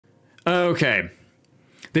Okay.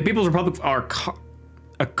 The People's Republic are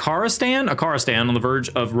Akaristan on the verge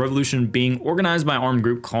of revolution being organized by an armed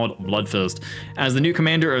group called Bloodfist. As the new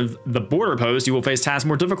commander of the border post, you will face tasks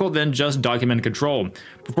more difficult than just document control.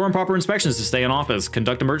 Perform proper inspections to stay in office.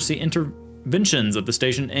 Conduct emergency interventions at the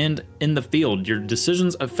station and in the field. Your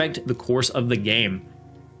decisions affect the course of the game.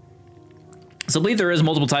 So I believe there is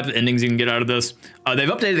multiple types of endings you can get out of this. They've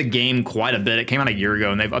updated the game quite a bit. It came out a year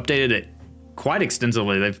ago and they've updated it quite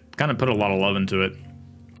extensively. They've kind of put a lot of love into it.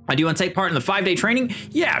 Do you want to take part in the 5-day training?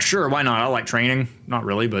 Yeah, sure, why not? I like training. Not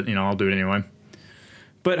really, but you know, I'll do it anyway.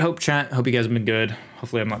 But hope you guys have been good.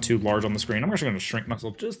 Hopefully I'm not too large on the screen. I'm actually going to shrink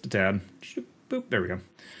myself just a tad. Boop, there we go.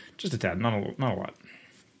 Just a tad, not a lot.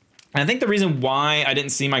 And I think the reason why I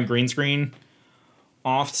didn't see my green screen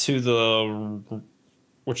off to the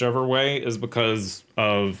whichever way is because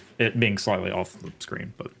of it being slightly off the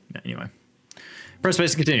screen. But anyway, press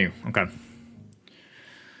space to continue. Okay.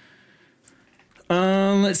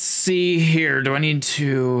 Let's see here. Do I need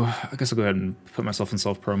to, I guess I'll go ahead and put myself in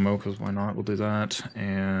self-pro mode because why not? We'll do that.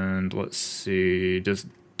 And let's see, just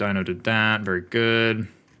Dino did that. Very good.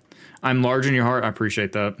 I'm large in your heart. I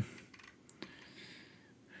appreciate that.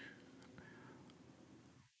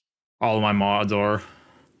 All of my mods are.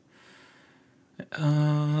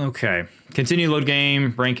 Okay. Continue load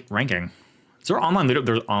game, ranking. Is there online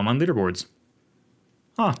there's online leaderboards.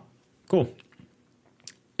 Huh, cool.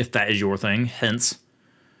 If that is your thing, hence.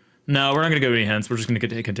 No, we're not going to go any hints. We're just going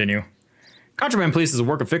to continue. Contraband Police is a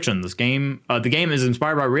work of fiction. This game, the game is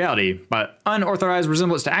inspired by reality, but unauthorized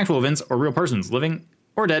resemblance to actual events or real persons, living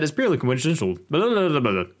or dead, is purely coincidental. Blah, blah, blah,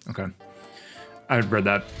 blah, blah. Okay, I read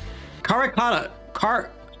that.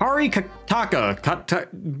 Karikataka,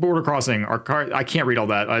 border crossing, or I can't read all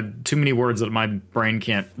that. Too many words that my brain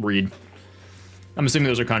can't read. I'm assuming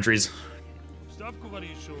those are countries.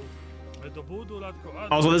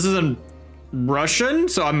 Also, this is in Russian,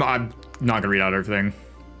 so I'm not gonna read out everything,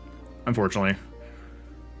 unfortunately,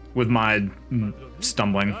 with my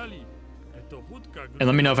stumbling. And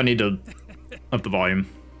let me know if I need to up the volume.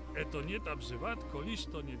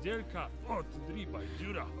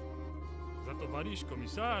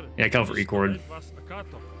 Yeah, call for E-chord.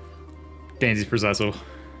 Danzy's possessive.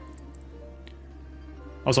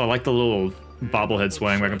 Also, I like the little bobblehead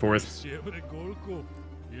swaying back and forth.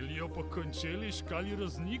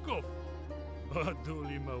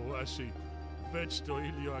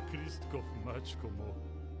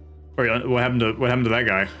 Wait, what happened to that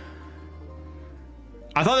guy?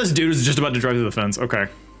 I thought this dude was just about to drive through the fence. Okay.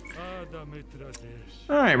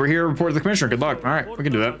 All right, we're here to report to the commissioner. Good luck. All right, we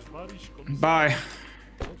can do that. Bye.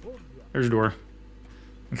 There's your door.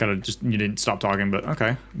 Kind of just, you didn't stop talking, but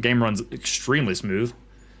okay. Game runs extremely smooth.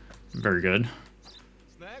 Very good.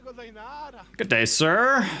 Good day,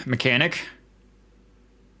 sir. Mechanic.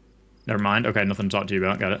 Never mind. Okay, nothing to talk to you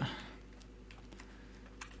about. Got it.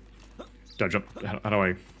 Do I jump? How do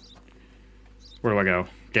I? Where do I go?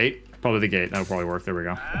 Gate? Probably the gate. That'll probably work. There we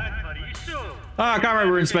go. Comrade,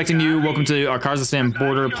 we're inspecting you. Welcome to our Kazakhstan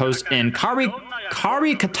border post in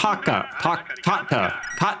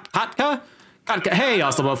Karikataka. Hey,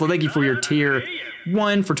 Hostile Buffalo. Thank you for your tier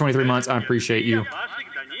 1 for 23 months. I appreciate you.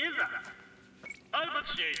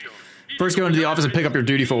 First, go into the office and pick up your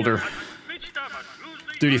duty folder.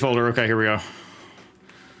 Duty folder. Okay, here we go.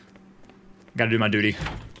 Gotta do my duty.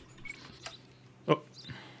 Oh,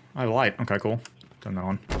 I have a light. Okay, cool. Turn that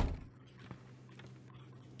on.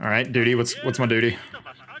 All right, duty. What's my duty?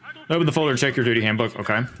 Open the folder and check your duty handbook.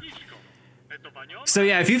 Okay. So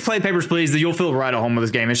yeah, if you've played Papers, Please, you'll feel right at home with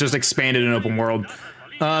this game. It's just expanded in open world.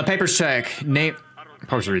 Papers check. Name.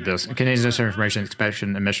 Probably should read this. It contains necessary information,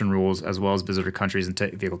 inspection, and mission rules, as well as visitor countries and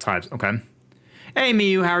vehicle types. Okay. Hey,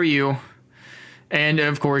 Miyu, how are you? And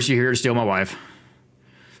of course, you're here to steal my wife.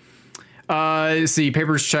 Let's see.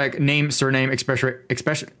 Papers check. Name, surname,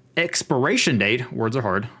 expiration date. Words are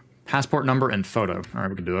hard. Passport number and photo. All right,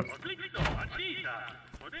 we can do it.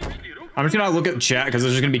 I'm just gonna look at the chat because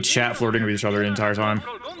there's just gonna be chat flirting with each other the entire time.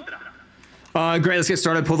 Great. Let's get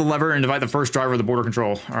started. Pull the lever and invite the first driver of the border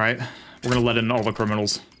control. All right. We're gonna let in all the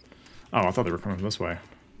criminals. Oh, I thought they were coming this way.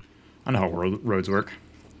 I know how roads work.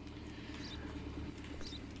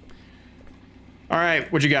 All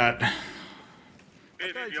right, what you got?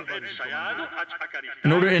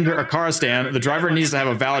 In order to enter Akaristan, the driver needs to have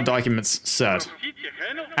a valid documents set.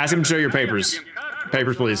 Ask him to show your papers.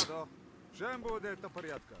 Papers, please.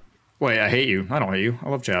 Wait, I hate you. I don't hate you. I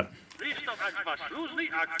love chat.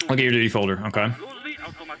 Look at your duty folder. Okay.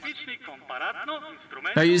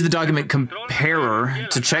 Now use the document comparer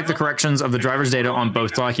to check the corrections of the driver's data on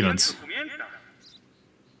both documents.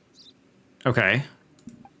 Okay.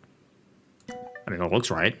 I mean, it looks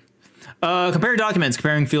right. Compare documents.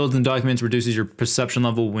 Comparing fields and documents reduces your perception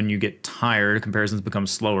level when you get tired. Comparisons become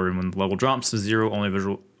slower, and when the level drops to 0, only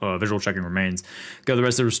visual checking remains. Go the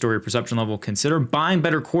rest to restore your perception level. Consider buying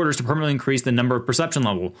better quarters to permanently increase the number of perception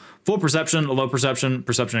level. Full perception, low perception,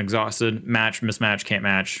 perception exhausted, match, mismatch, can't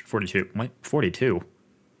match, 42. What? 42?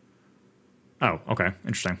 Oh, okay.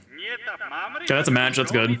 Interesting. Okay, that's a match.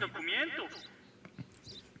 That's good.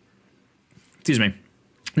 Excuse me.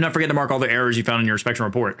 Do not forget to mark all the errors you found in your inspection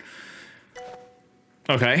report.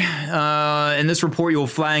 Okay. In this report, you will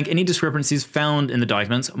flag any discrepancies found in the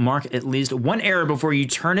documents. Mark at least one error before you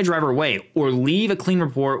turn a driver away, or leave a clean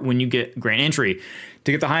report when you get grant entry.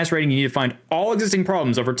 To get the highest rating, you need to find all existing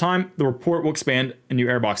problems. Over time, the report will expand in new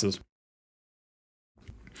error boxes.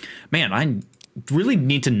 Man, I really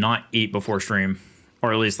need to not eat before stream,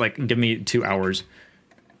 or at least like give me 2 hours.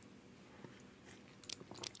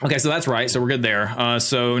 Okay, so that's right. So we're good there.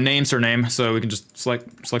 So name, surname. So we can just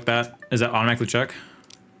select that. Is that automatically check?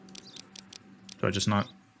 Do I just not?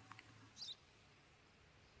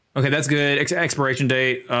 Okay, that's good. Expiration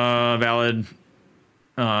date, valid.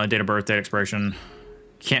 Date of birth, date, expiration.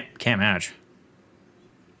 Can't match.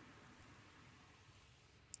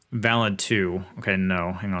 Valid to. Okay,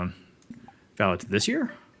 no, hang on. Valid to this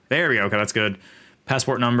year? There we go. Okay, that's good.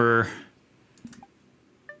 Passport number.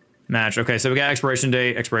 Match. Okay, so we got expiration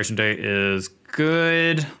date. Expiration date is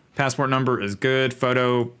good. Passport number is good.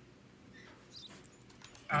 Photo.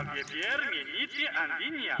 Now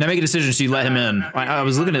make a decision. So you let him in. I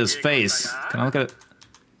was looking at his face. Can I look at it?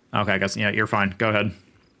 Okay, I guess, yeah, you're fine. Go ahead.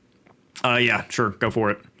 Yeah, sure. Go for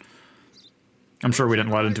it. I'm sure we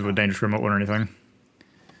didn't let into a dangerous remote one or anything.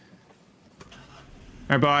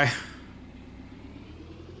 All right, bye.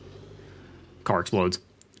 Car explodes.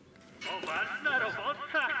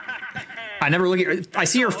 I never look at. I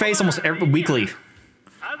see her face almost weekly.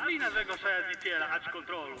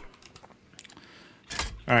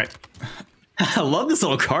 All right. I love this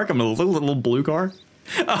little car. I'm a little blue car.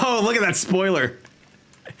 Oh, look at that spoiler.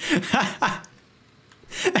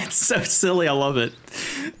 That's so silly. I love it.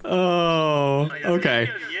 Oh, okay.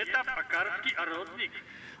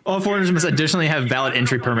 All foreigners must additionally have valid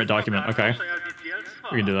entry permit document. Okay.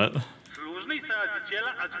 We can do that.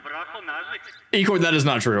 Equal, that is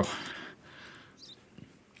not true.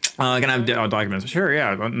 Can I have documents? Sure, yeah.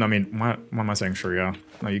 I mean, why am I saying sure, yeah?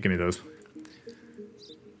 No, you give me those.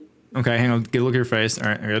 Okay, hang on. Get a look at your face. All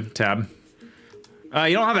right, good. Tab.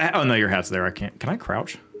 You don't have a hat. Oh, no, your hat's there. I can't. Can I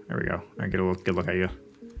crouch? There we go. All right, get a good look at you.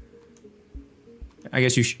 I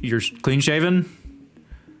guess you're clean shaven?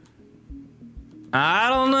 I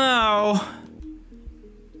don't know.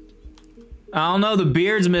 I don't know. The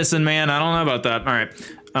beard's missing, man. I don't know about that. All right.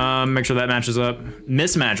 Make sure that matches up.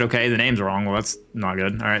 Mismatch. Okay, the name's wrong. Well, that's not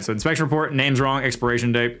good. All right, so inspection report. Name's wrong.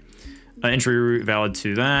 Expiration date. Entry route valid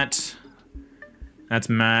to that. That's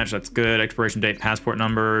match. That's good. Expiration date. Passport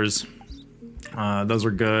numbers. Those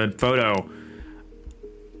are good. Photo.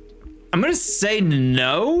 I'm gonna say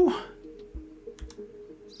no.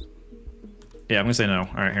 Yeah, I'm gonna say no.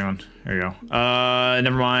 All right, hang on. There you go.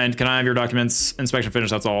 Never mind. Can I have your documents? Inspection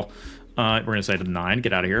finished. That's all. We're gonna say denied.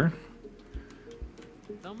 Get out of here.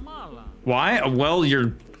 Why? Well,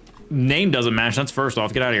 your name doesn't match. That's first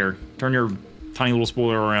off. Get out of here. Turn your tiny little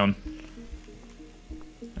spoiler around.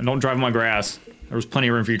 And don't drive on my grass. There was plenty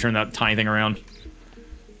of room for you to turn that tiny thing around.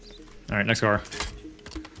 All right, next car.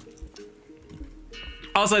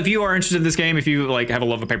 Also, if you are interested in this game, if you like have a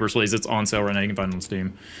love of Papers, Please, it's on sale right now. You can find it on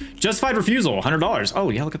Steam. Justified refusal, $100. Oh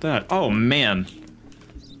yeah, look at that. Oh man,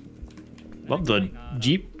 love the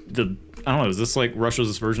Jeep. I don't know. Is this like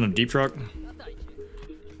Russia's version of Jeep truck?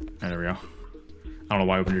 Oh, there we go. I don't know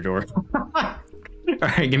why I opened your door. All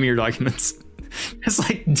right, give me your documents. It's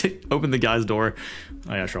like open the guy's door.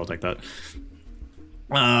 Oh yeah, sure, I'll take that.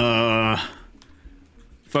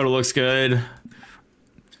 Photo looks good.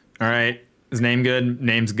 All right. Is name good?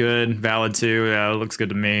 Name's good. Valid too. Yeah, it looks good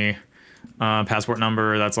to me. Passport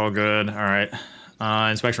number, that's all good. All right.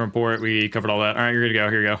 Inspection report, we covered all that. All right, you're good to go.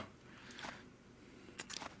 Here you go.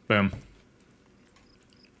 Boom.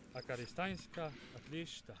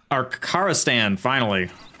 Arkaristan, finally.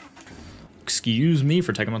 Excuse me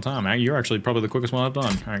for taking my time. You're actually probably the quickest one I've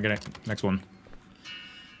done. All right, get it. Next one.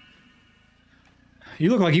 You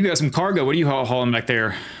look like you got some cargo. What are you hauling back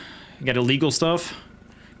there? You got illegal stuff?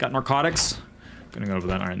 Got narcotics? Gonna go over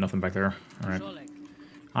that. All right, nothing back there. All right.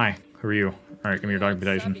 Hi, who are you? All right, give me your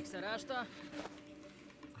documentation.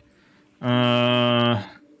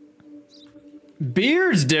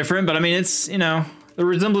 Beard's different, but I mean, it's, you know, the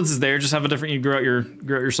resemblance is there. Just have a different, you grow out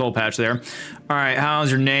your soul patch there. All right, how's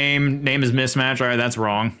your name? Name is mismatch. All right, that's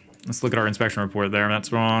wrong. Let's look at our inspection report there.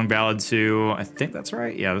 That's wrong. Valid 2. I think that's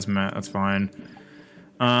right. Yeah, that's fine.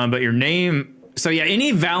 But your name... So yeah,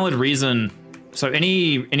 any valid reason... So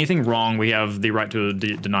anything wrong, we have the right to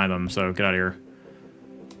deny them. So get out of here.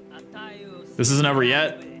 This isn't over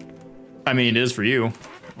yet. I mean, it is for you.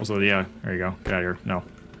 Also, yeah, there you go. Get out of here. No.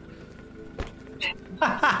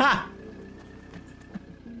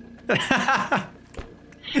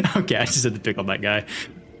 Okay, I just had to pick on that guy.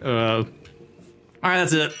 All right,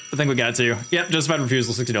 that's it. I think we got to. Yep, justified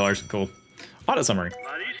refusal, $60. Cool. Audit summary.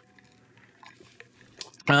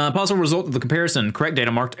 Possible result of the comparison. Correct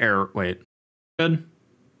data marked error. Wait. Good.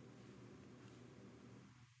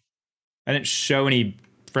 I didn't show any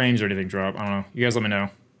frames or anything drop. I don't know. You guys let me know.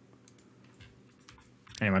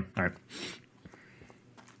 Anyway, all right.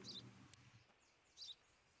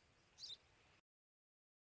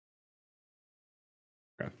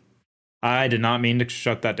 Okay. I did not mean to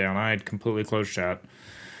shut that down. I had completely closed chat.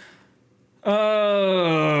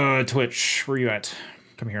 Twitch, where you at?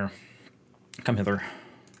 Come here. Come hither.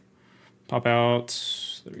 Pop out.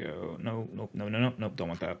 There we go. No, nope, no, no, no, nope, don't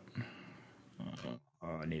want that.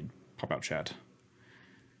 I need pop out chat.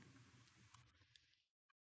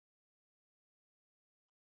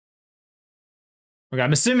 Okay,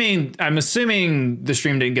 I'm assuming the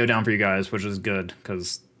stream didn't go down for you guys, which is good,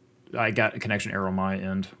 because I got a connection error on my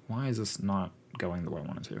end. Why is this not going the way I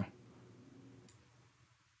want it to?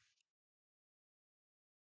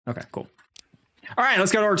 Okay, cool. All right,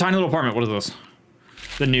 let's go to our tiny little apartment. What is this?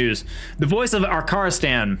 The news. The voice of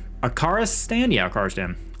Arkaristan. Arkaristan? Yeah,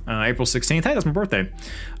 Arkaristan. April 16th. Hey, that's my birthday.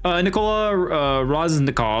 Nikola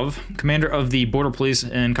Roznikov, commander of the border police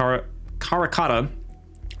in Karakatka,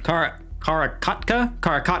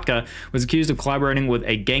 was accused of collaborating with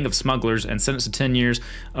a gang of smugglers and sentenced to 10 years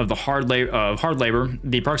of hard labor.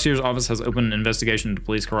 The prosecutor's office has opened an investigation into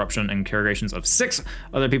police corruption, and interrogations of 6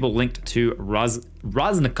 other people linked to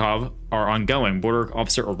Roznikov are ongoing. Border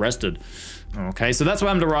officer arrested. Okay, so that's what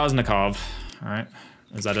happened to Roznikov. All right,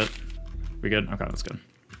 is that it? We good? Okay, that's good.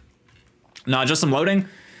 Nah, just some loading.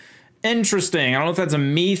 Interesting. I don't know if that's a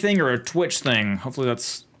me thing or a Twitch thing. Hopefully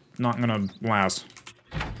that's not gonna last.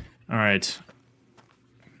 All right.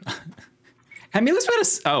 Hey, let's put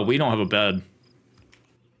a... Oh, we don't have a bed.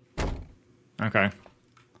 Okay. I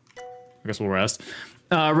guess we'll rest.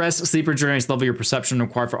 Rest, sleeper journeys, level your perception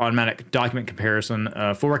required for automatic document comparison.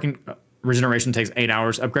 Full working regeneration takes 8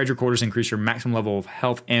 hours. Upgrade your quarters, increase your maximum level of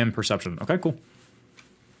health and perception. Okay, cool.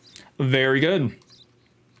 Very good.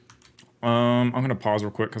 I'm gonna pause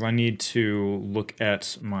real quick because I need to look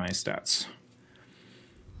at my stats.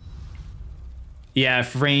 Yeah,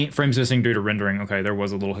 frames missing due to rendering. Okay, there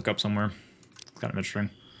was a little hiccup somewhere. It's kind of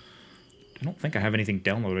interesting. I don't think I have anything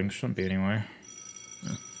downloading. Shouldn't be anyway.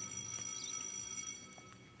 Yeah.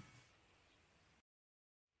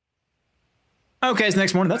 Okay, it's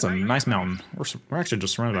next morning. That's a nice mountain. We're actually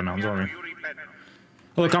just surrounded by mountains, aren't we?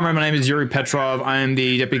 Hello, comrade. My name is Yuri Petrov. I am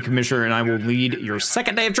the deputy commissioner, and I will lead your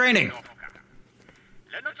second day of training.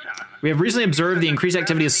 We have recently observed the increased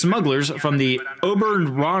activity of smugglers from the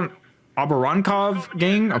Oberonkov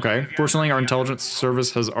gang. Okay. Fortunately, our intelligence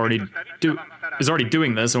service is already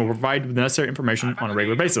doing this and will provide the necessary information on a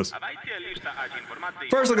regular basis.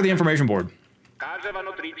 First, look at the information board.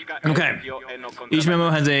 Okay. Each memo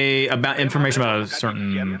has information about a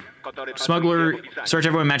certain smuggler. Search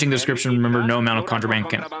everyone matching the description. Remember, no amount of contraband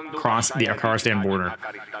can cross the Arkaristan border.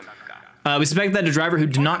 We suspect that the driver who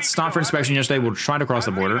did not stop for inspection yesterday will try to cross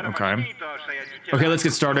the border. Okay. Okay, let's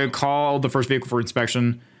get started. Call the first vehicle for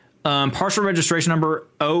inspection. Partial registration number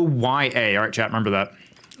OYA. All right, chat, remember that.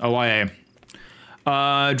 OYA.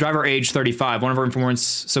 Driver age 35. One of our informants,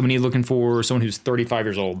 somebody looking for someone who's 35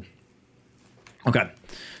 years old. Okay.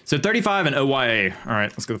 So 35 and OYA. All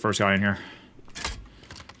right, let's get the first guy in here.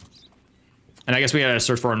 And I guess we gotta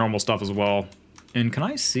search for our normal stuff as well. And can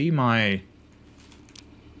I see my... I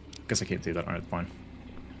guess I can't see that. All right, fine.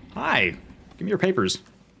 Hi. Give me your papers.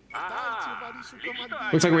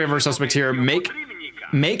 Looks like we have our suspect here. Make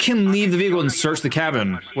him leave the vehicle and search the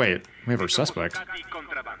cabin. Wait, we have our suspect.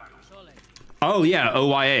 Oh, yeah,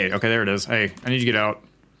 OYA. Okay, there it is. Hey, I need you to get out.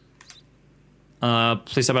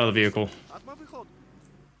 Please step out of the vehicle.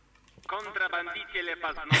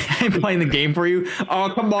 I'm playing the game for you?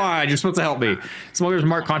 Oh, come on. You're supposed to help me. Smugglers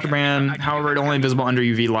mark contraband, however, it's only visible under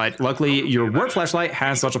UV light. Luckily, your work flashlight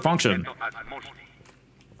has such a function.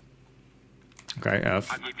 Okay,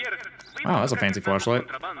 F. Wow, that's a fancy flashlight.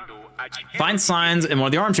 Find signs in one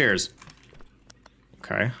of the armchairs.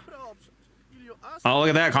 Okay. Oh, look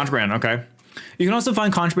at that. Contraband. Okay. You can also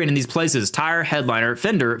find contraband in these places. Tire, headliner,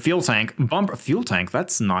 fender, fuel tank, bumper. Fuel tank?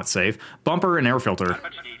 That's not safe. Bumper and air filter.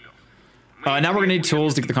 Now we're gonna need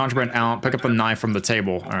tools to get the contraband out. Pick up the knife from the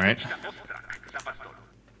table. All right.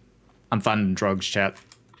 I'm finding drugs, chat.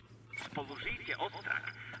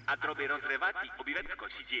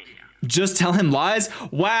 Just tell him lies?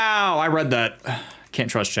 Wow, I read that. Can't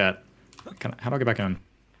trust chat. How do I get back in?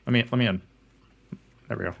 Let me in.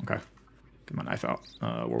 There we go. Okay. Get my knife out.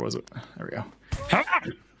 Where was it? There we go.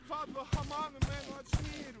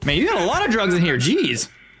 Man, you got a lot of drugs in here. Jeez.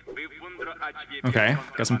 Okay,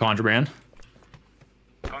 got some contraband.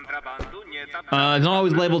 It's not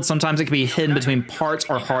always labeled. Sometimes it can be hidden between parts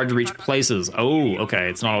or hard to reach places. Oh, okay.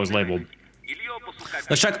 It's not always labeled.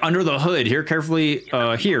 Let's check under the hood. Here, carefully.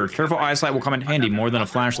 Here, careful eyesight will come in handy more than a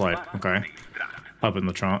flashlight. Okay. Up in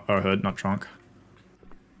the trunk. Hood, not trunk.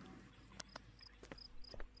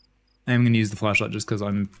 I'm gonna use the flashlight just because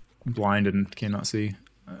I'm blind and cannot see.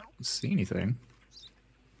 I don't see anything.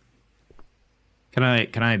 Can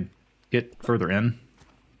I get further in?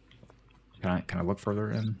 Can I look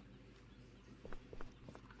further in?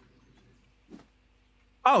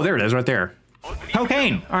 Oh, there it is, right there.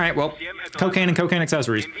 Cocaine! Alright, well, cocaine and cocaine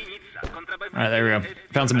accessories. Alright, there we go.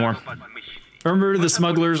 Found some more. Remember the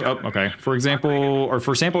smugglers? Oh, okay. For example, or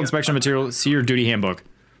for sample inspection material, see your duty handbook.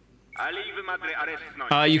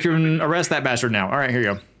 You can arrest that bastard now. Alright, here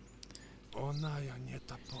you go.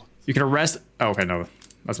 You can arrest... Oh, okay, no.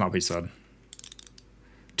 That's not what he said.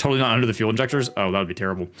 Totally not under the fuel injectors? Oh, that would be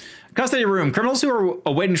terrible. Custody room. Criminals who are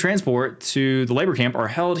awaiting transport to the labor camp are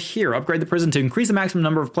held here. Upgrade the prison to increase the maximum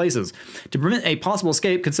number of places. To prevent a possible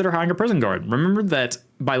escape, consider hiring a prison guard. Remember that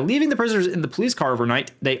by leaving the prisoners in the police car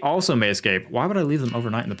overnight, they also may escape. Why would I leave them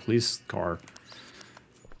overnight in the police car?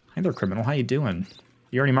 Hey there, criminal. How you doing?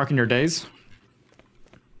 You already marking your days?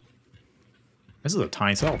 This is a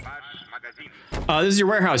tiny cell. This is your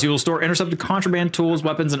warehouse. You will store intercepted contraband, tools,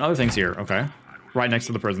 weapons, and other things here. Okay. Right next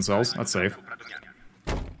to the prison cells. That's safe.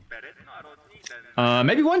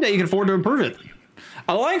 Maybe one day you can afford to improve it.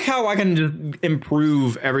 I like how I can just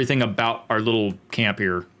improve everything about our little camp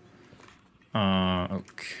here.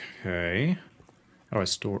 Okay. How do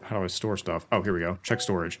I store stuff? Oh, here we go. Check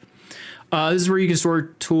storage. This is where you can store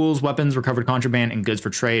tools, weapons, recovered contraband, and goods for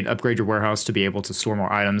trade. Upgrade your warehouse to be able to store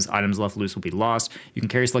more items. Items left loose will be lost. You can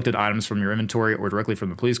carry selected items from your inventory or directly from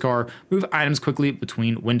the police car. Move items quickly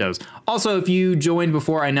between windows. Also, if you joined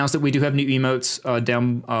before I announced that we do have new emotes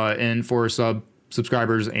down in for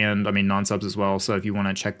subscribers and I mean non-subs as well. So if you want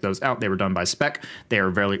to check those out, they were done by Spec. They are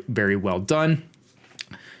very, very well done.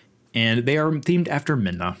 And they are themed after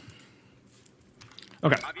Minna.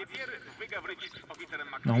 Okay.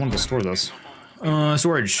 No, I wanted to store this.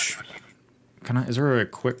 Storage. Is there a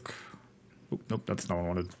quick... Oh, nope, that's not what I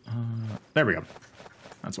wanted. There we go.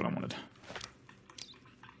 That's what I wanted.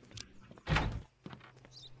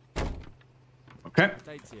 Okay.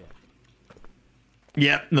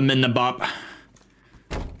 Yeah, the Minna Bop.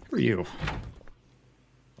 Who are you?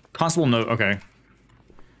 Constable note, okay.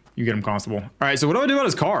 You get him, Constable. Alright, so what do I do about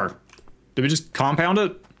his car? Did we just compound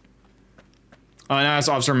it? Now it's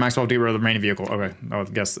Officer Maxwell to get rid of the remaining vehicle. Okay, I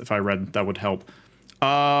would guess if I read that would help.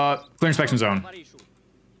 Clear inspection zone.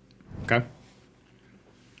 Okay.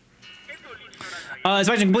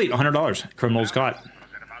 Inspection complete, $100. Criminals caught.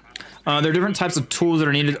 There are different types of tools that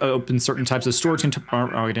are needed to open certain types of storage.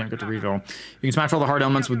 Oh, we didn't get to refill. You can smash all the hard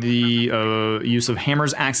elements with the use of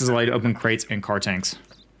hammers, axes, allowed to open crates and car tanks.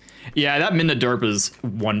 Yeah, that Minna Derp is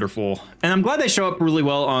wonderful. And I'm glad they show up really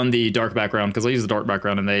well on the dark background, because I use the dark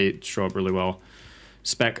background and they show up really well.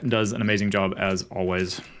 Spec does an amazing job, as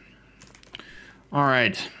always. All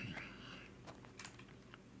right.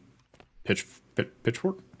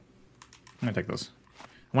 Pitchfork? I'm gonna take this.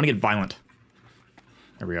 I want to get violent.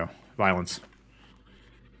 There we go. Violence.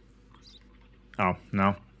 Oh,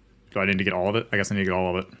 no. Do I need to get all of it? I guess I need to get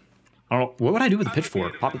all of it. I don't know. What would I do with the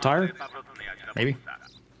pitchfork? Pop the tire? Maybe.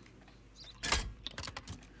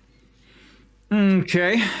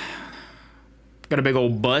 Okay. Got a big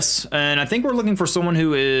old bus. And I think we're looking for someone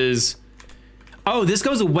who is... Oh, this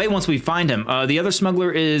goes away once we find him. The other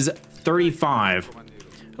smuggler is 35.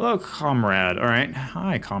 Hello, comrade. All right.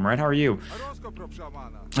 Hi, comrade. How are you?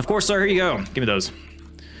 Of course, sir. Here you go. Give me those.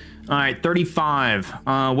 All right, 35.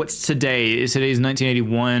 What's today? Today's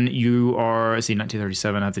 1981. You are, let's see,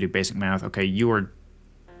 1937. I have to do basic math. Okay, you are,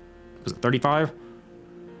 was it 35?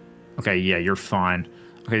 Okay, yeah, you're fine.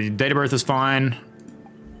 Okay, date of birth is fine.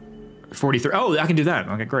 43. Oh, I can do that.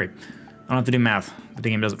 Okay, great. I don't have to do math. The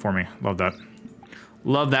game does it for me. Love that.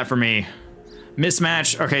 Love that for me.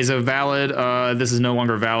 Mismatch. Okay, so valid. This is no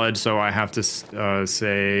longer valid, so I have to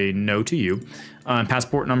say no to you.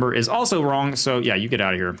 Passport number is also wrong, so yeah, you get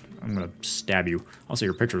out of here. I'm gonna stab you. Also,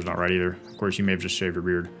 your picture's not right either. Of course, you may have just shaved your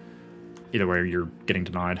beard. Either way, you're getting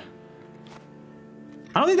denied.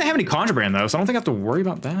 I don't think they have any contraband though, so I don't think I have to worry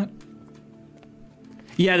about that.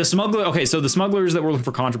 Yeah, the smuggler. Okay, so the smugglers that we're looking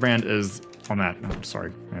for contraband is on that. Oh,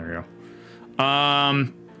 sorry. There we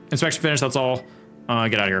go. Inspection finished. That's all. Get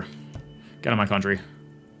out of here. Get out of my country.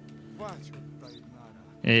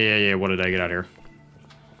 Yeah. What did I get out of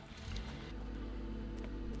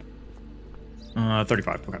here?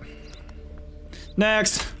 35. Okay.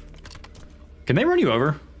 Next. Can they run you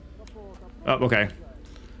over? Oh, okay.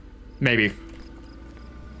 Maybe. I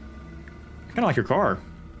kind of like your car.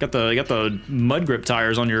 You got the mud grip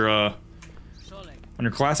tires on your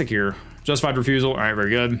classic here. Justified refusal. All right, very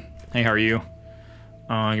good. Hey, how are you?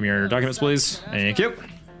 Give me your documents, please. Thank you.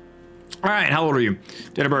 All right, how old are you?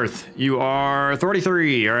 Date of birth. You are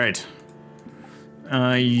 33. All right.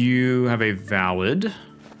 You have a valid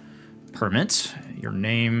permit. Your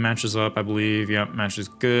name matches up, I believe. Yep, matches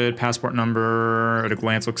good. Passport number at a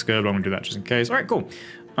glance looks good, but I'm gonna do that just in case. All right, cool.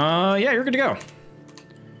 Yeah, you're good to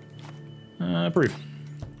go. Approve.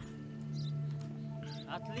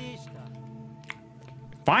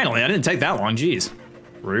 Finally, I didn't take that long. Jeez.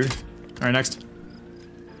 Rude. All right, next.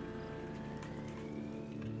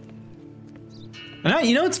 And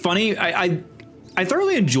you know what's funny? I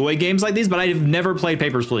thoroughly enjoy games like these, but I've never played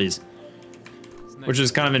Papers, Please. Which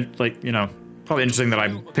is kind of, like, you know, probably interesting that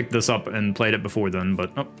I picked this up and played it before then,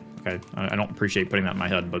 but, oh, okay. I don't appreciate putting that in my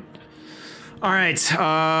head, but. All right,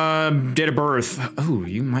 date of birth. Oh,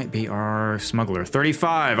 you might be our smuggler.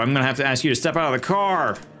 35. I'm gonna have to ask you to step out of the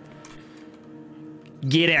car.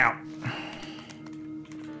 Get out.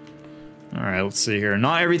 All right, let's see here.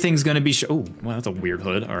 Not everything's gonna be oh, well, that's a weird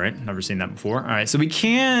hood. All right, never seen that before. All right, so we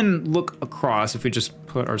can look across if we just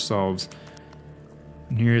put ourselves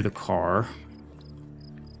near the car.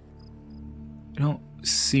 I don't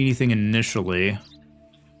see anything initially.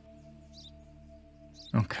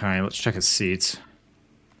 Okay, let's check his seats.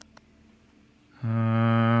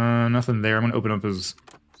 Nothing there. I'm gonna open up his...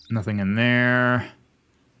 Nothing in there.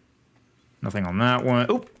 Nothing on that one.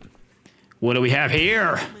 Oh! What do we have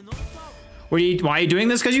here? Why are you doing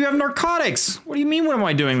this? Because you have narcotics! What do you mean, what am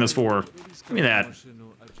I doing this for? Give me that.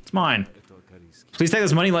 It's mine. Please take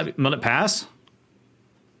this money, let it pass?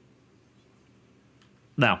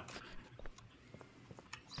 No.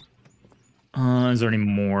 Is there any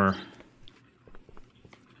more?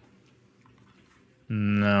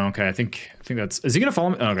 No, okay, I think that's... Is he gonna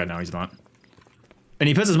follow me? Oh, okay, no, he's not. And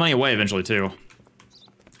he puts his money away eventually, too. I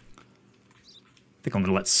think I'm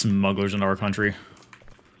gonna let smugglers into our country.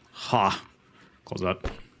 Ha. Close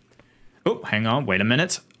that. Oh, hang on, wait a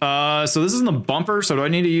minute. So this is in the bumper, so do I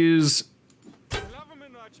need to use...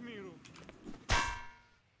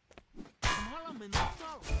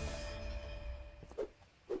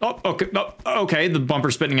 Oh, okay, oh, okay, the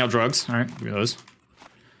bumper's spitting out drugs. All right, give me those.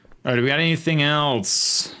 All right, do we got anything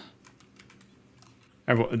else?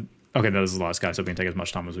 Okay, this is the last guy, so we can take as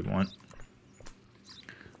much time as we want.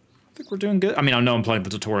 I think we're doing good. I mean, I know I'm playing the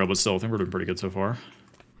tutorial, but still, I think we're doing pretty good so far.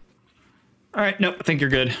 All right, nope, I think you're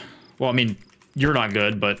good. Well, I mean, you're not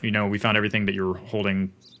good, but, you know, we found everything that you're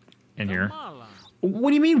holding in here. What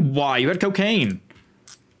do you mean, why? You had cocaine.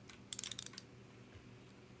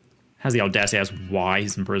 Has the audacity to ask why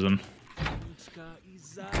he's in prison.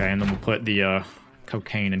 Okay, and then we'll put the,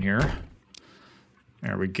 cocaine in here.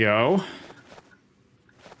 There we go.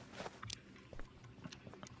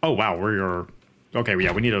 Oh wow, we're okay.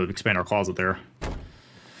 Yeah, we need to expand our closet there.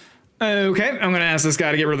 Okay, I'm gonna ask this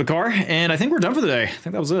guy to get rid of the car, and I think we're done for the day. I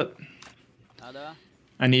think that was it.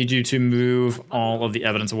 I need you to move all of the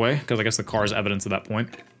evidence away because I guess the car is evidence at that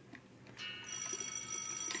point.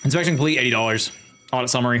 Inspection complete, $80. Audit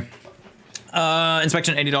summary.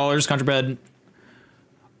 Inspection $80. Contraband.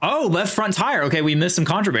 Oh, left front tire. Okay, we missed some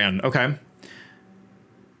contraband. Okay.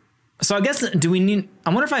 So I guess, do we need... I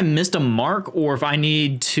wonder if I missed a mark or if I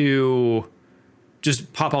need to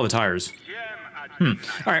just pop all the tires. All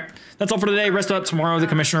right. That's all for today. Rest up. Tomorrow, the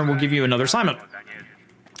commissioner will give you another assignment.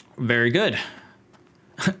 Very good.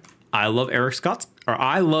 I love Eric Scott's... Or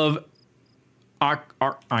I love... I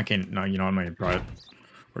can't... No, you know, I'm going to try it.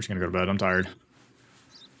 We're just going to go to bed. I'm tired.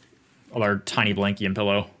 All our tiny blankie and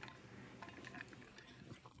pillow.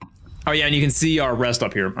 Oh yeah, and you can see our rest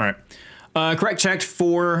up here. All right. Correct checked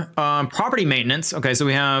for property maintenance. Okay, so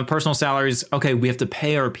we have personal salaries. Okay, we have to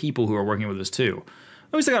pay our people who are working with us too.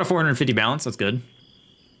 Oh, we still got a 450 balance. That's good.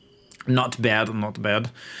 Not bad, not bad.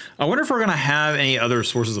 I wonder if we're gonna have any other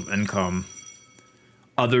sources of income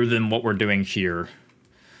other than what we're doing here.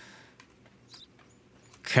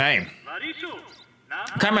 Okay.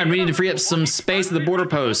 Comrade, we need to free up some space at the border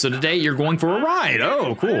post. So today you're going for a ride.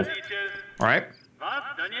 Oh, cool. All right.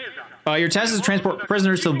 Your task is to transport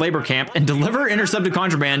prisoners to the labor camp and deliver intercepted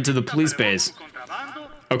contraband to the police base.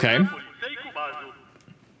 Okay.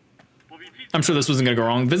 I'm sure this wasn't gonna go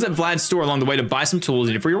wrong. Visit Vlad's store along the way to buy some tools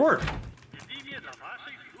needed for your work.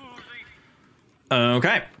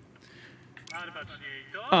 Okay.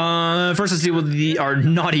 First let's see what our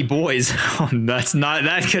naughty boys.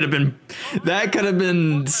 That could have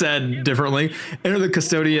been said differently. Enter the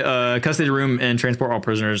custody room and transport all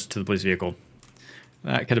prisoners to the police vehicle.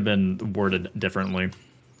 That could have been worded differently.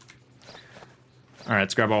 All right,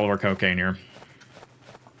 let's grab all of our cocaine here.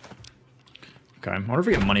 Okay, I wonder if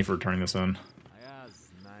we get money for turning this in.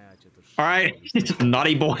 All right,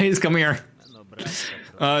 naughty boys, come here.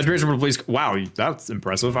 Transfer to the police. Wow, that's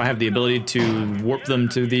impressive. I have the ability to warp them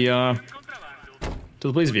to the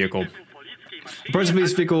police vehicle. Approach the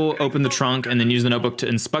police vehicle, open the trunk, and then use the notebook to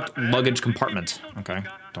inspect luggage compartment. Okay,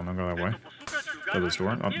 don't go that way. Go to the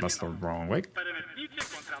store. Oh, that's the wrong way.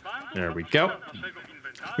 There we go.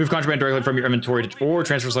 Move contraband directly from your inventory or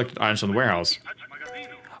transfer selected items from the warehouse.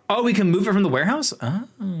 Oh, we can move it from the warehouse?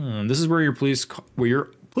 Oh, this is where your police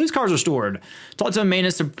cars are stored. Talk to a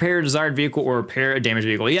maintenance to prepare a desired vehicle or repair a damaged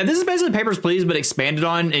vehicle. Yeah, this is basically Papers, Please, but expanded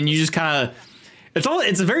on, and you just kind of...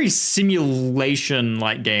 It's a very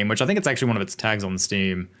simulation-like game, which I think it's actually one of its tags on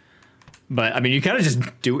Steam. But, I mean, you kind of just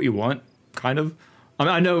do what you want, kind of. I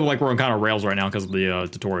mean, I know, like, we're on kind of rails right now because of the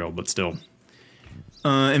tutorial, but still.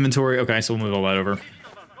 Inventory. Okay, so we'll move all that over.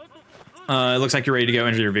 It looks like you're ready to go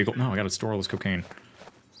enter your vehicle. No, I gotta store all this cocaine.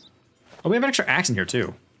 Oh, we have an extra axe in here,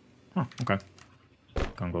 too. Oh, okay. Go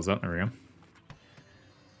and close that. There we go.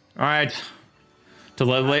 All right. To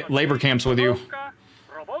the labor camps with you.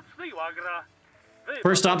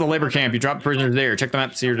 First stop, the labor camp. You drop prisoners there. Check the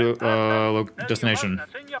map to see your destination.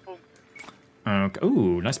 Okay.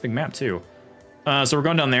 Ooh, nice big map, too. So we're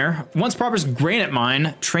going down there. Once Proper's granite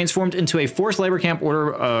mine transformed into a forced labor camp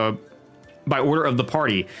by order of the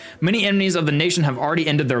party. Many enemies of the nation have already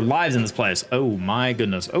ended their lives in this place. Oh my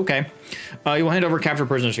goodness. Okay. You will hand over captured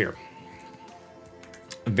prisoners here.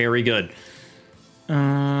 Very good.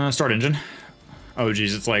 Start engine. Oh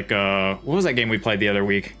geez, it's like what was that game we played the other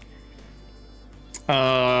week?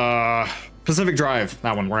 Pacific Drive.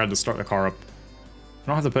 That one where I had to start the car up. I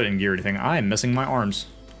don't have to put it in gear or anything. I'm missing my arms.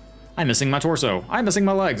 I'm missing my torso. I'm missing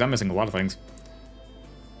my legs. I'm missing a lot of things.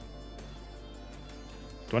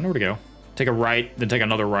 Do I know where to go? Take a right, then take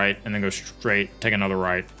another right, and then go straight. Take another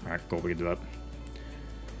right. All right, cool. We can do that.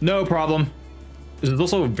 No problem. This is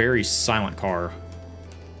also a very silent car.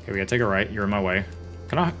 Okay, we gotta take a right. You're in my way.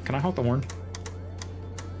 Can I honk the horn?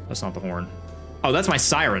 That's not the horn. Oh, that's my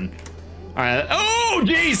siren. All right. Oh,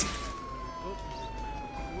 jeez.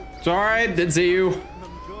 It's all right. Didn't see you.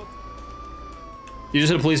 You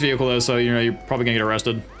just hit a police vehicle though, so you know you're probably gonna get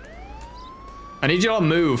arrested. I need you all to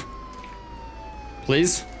move,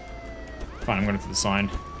 please. Fine, I'm going through the sign.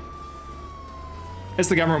 It's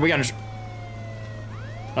the government. We got.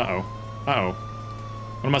 What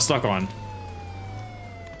am I stuck on?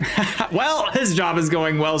 Well, his job is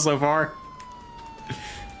going well so far.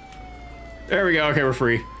 There we go. Okay, we're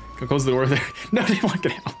free. Can I close the door there? No, I didn't want to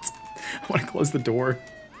get out. I want to close the door.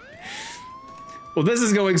 Well, this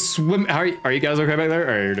is going swim. Are you guys okay back there?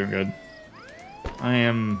 All right, you're doing good. I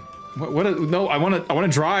am. No, I want to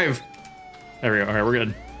drive. There we go. Okay, we're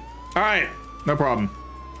good. All right, no problem.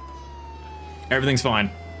 Everything's fine.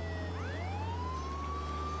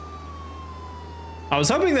 I was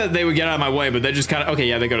hoping that they would get out of my way, but they just kind of, okay,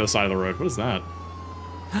 yeah, they go to the side of the road. What is that?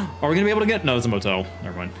 Are we gonna be able to get, no, it's a motel.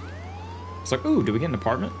 Never mind. It's like, ooh, do we get an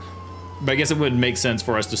apartment? But I guess it would make sense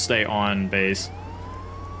for us to stay on base.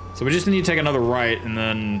 So we just need to take another right, and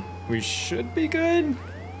then we should be good.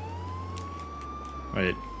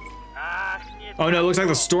 Wait. Oh no, it looks like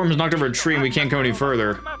the storm has knocked over a tree and we can't go any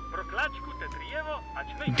further.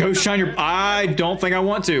 Go shine your... I don't think I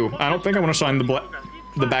want to. I don't think I want to shine the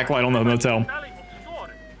backlight on the motel.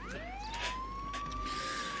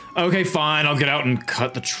 Okay, fine. I'll get out and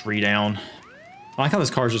cut the tree down. I like how this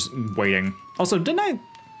car's just waiting. Also, didn't I...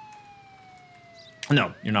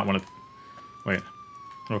 No, you're not one of... Wait.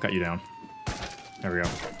 I'll cut you down. There we go.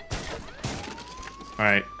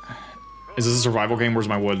 Alright. Is this a survival game? Where's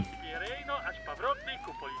my wood?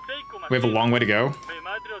 We have a long way to go. We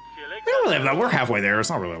don't really have that. We're halfway there. It's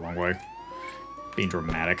not really a long way. Being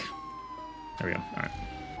dramatic. There we go. All right.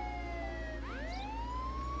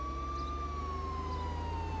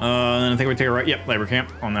 Then I think we take a right. Yep, labor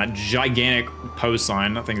camp on that gigantic post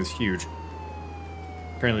sign. That thing is huge.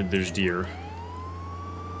 Apparently, there's deer.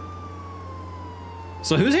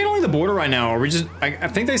 So who's handling the border right now? Are we just? I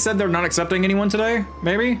think they said they're not accepting anyone today.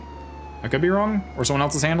 Maybe. I could be wrong, or someone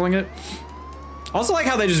else is handling it. Also like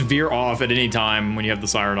how they just veer off at any time when you have the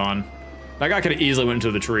siren on. That guy could have easily went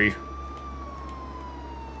into the tree.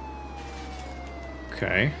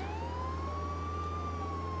 Okay.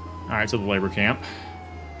 Alright, to the labor camp.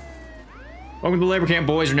 Welcome to the labor camp,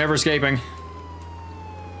 boys. You're never escaping.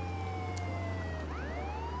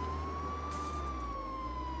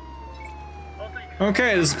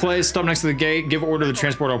 Okay, this is the place. Stop next to the gate. Give order to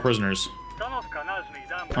transport all prisoners.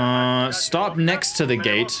 Stop next to the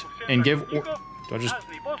gate and give or- Do I just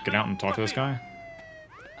get out and talk to this guy?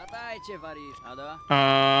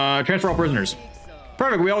 Transfer all prisoners.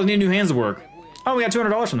 Perfect, we all need new hands to work. Oh, we got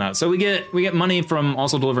 $200 from that. So we get money from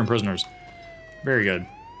also delivering prisoners. Very good.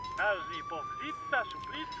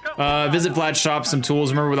 Visit Vlad's shop, some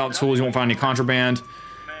tools. Remember, without tools, you won't find any contraband.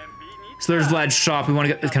 So there's Vlad's shop. We want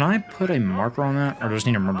to get. Can I put a marker on that, or do I just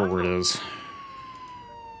need to remember where it is?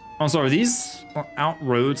 Also, are these out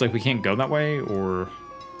roads? Like we can't go that way, or?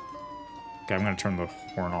 Okay, I'm gonna turn the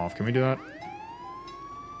horn off. Can we do that?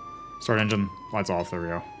 Start engine. Lights off. There we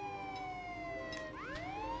go.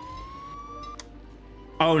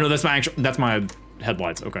 Oh no, that's my actual. That's my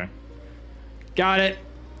headlights. Okay. Got it.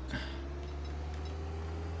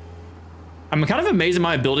 I'm kind of amazed at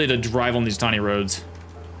my ability to drive on these tiny roads.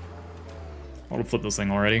 I'll flip this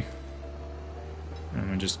thing already. I'm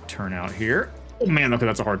gonna just turn out here. Oh man, okay,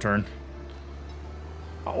 that's a hard turn.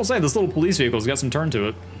 I will say this little police vehicle's got some turn to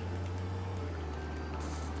it.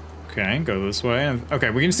 Okay, go this way.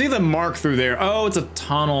 Okay, we can see the mark through there. Oh, it's a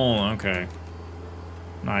tunnel. Okay.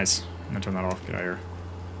 Nice. I'm gonna turn that off. Get out of here.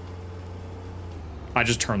 I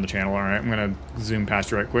just turned the channel. All right, I'm gonna zoom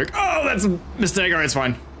past you right quick. Oh, that's a mistake. All right, it's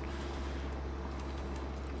fine.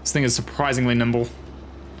 This thing is surprisingly nimble.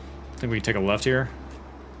 I think we can take a left here.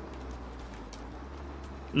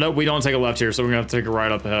 Nope, we don't take a left here, so we're gonna have to take a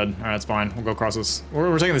right up ahead. All right, that's fine. We'll go across this.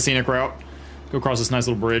 We're taking the scenic route. Go across this nice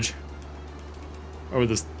little bridge. Over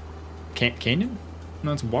this canyon?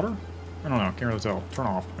 No, it's water? I don't know. Can't really tell. Turn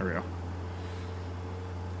off. There we go.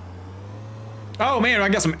 Oh man, I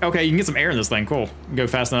got some. Okay, you can get some air in this thing. Cool. You can go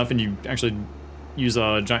fast enough, and you actually use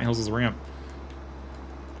giant hills as a ramp.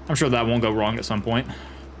 I'm sure that won't go wrong at some point.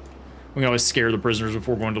 We can always scare the prisoners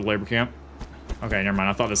before going to the labor camp. Okay, never mind.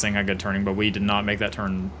 I thought this thing had good turning, but we did not make that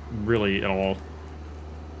turn really at all.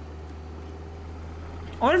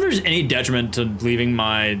 I wonder if there's any detriment to leaving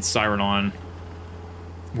my siren on.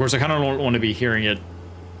 Of course, I kind of don't want to be hearing it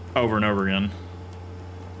over and over again.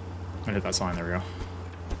 I hit that sign. There we go.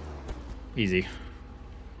 Easy.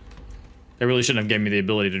 They really shouldn't have given me the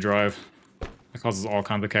ability to drive. That causes all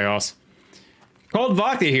kinds of chaos. Called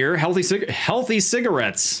vodka here. Healthy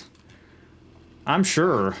cigarettes. I'm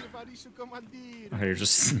sure. Okay, you're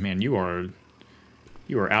just, man, you are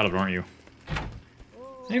out of it, aren't you?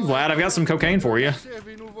 Hey Vlad, I've got some cocaine for you.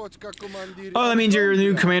 Oh, that means you're the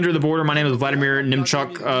new commander of the border. My name is Vladimir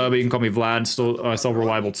Nimchuk, but you can call me Vlad. Still sell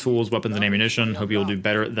reliable tools, weapons, and ammunition. Hope you'll do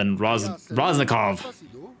better than Roznikov. Do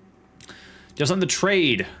you have something to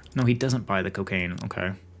trade? No, he doesn't buy the cocaine.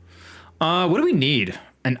 Okay. What do we need?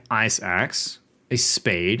 An ice axe, a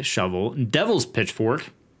spade, shovel, devil's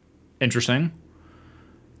pitchfork. Interesting.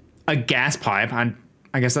 A gas pipe. I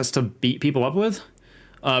guess that's to beat people up with.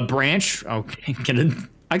 Branch. Okay,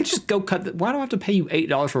 I could just go cut. Why do I have to pay you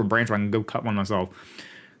 $8 for a branch when I can go cut one myself?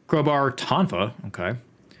 Crowbar, tonfa. Okay.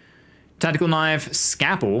 Tactical knife,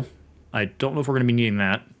 scalpel. I don't know if we're going to be needing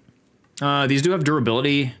that. These do have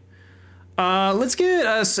durability. Let's get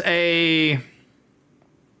us a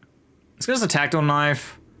tactile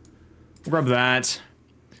knife. We'll grab that.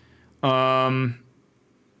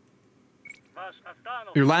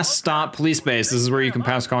 Your last stop, police base. This is where you can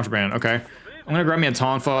pass contraband. Okay. I'm gonna grab me a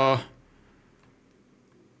tonfa.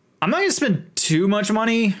 I'm not gonna spend too much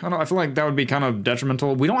money. I feel like that would be kind of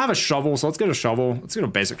detrimental. We don't have a shovel, so let's get a shovel. Let's get a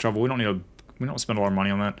basic shovel. We don't spend a lot of money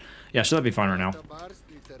on that. Yeah, should that be fine right now?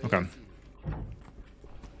 Okay.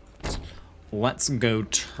 Let's go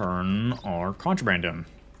turn our contraband in.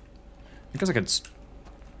 I guess I could...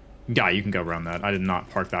 Yeah, you can go around that. I did not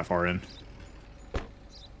park that far in.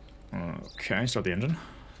 Okay, start the engine.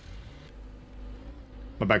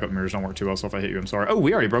 My backup mirrors don't work too well, so if I hit you, I'm sorry. Oh,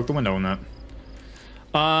 we already broke the window on that.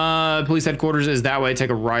 Police headquarters is that way.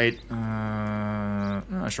 Take a right.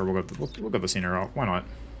 Sure, we'll go the scenery route. Why not?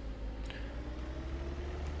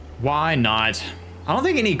 Why not? I don't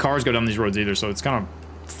think any cars go down these roads either, so it's kind of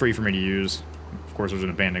free for me to use. Of course, there's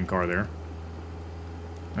an abandoned car there.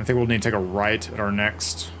 I think we'll need to take a right at our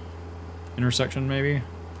next intersection, maybe.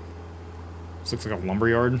 This looks like a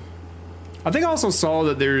lumberyard. I think I also saw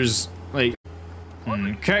that there's, like...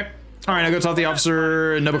 Okay. Alright, I'll go talk to the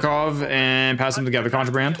officer, Nabokov, and pass him to gather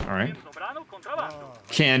contraband. Alright.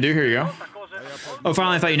 Can do, here you go. Oh,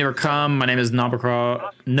 finally, I thought you'd never come. My name is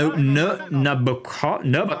Nabokov.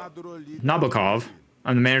 Nabokov?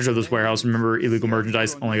 I'm the manager of this warehouse. Remember, illegal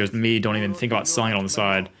merchandise only goes to me. Don't even think about selling it on the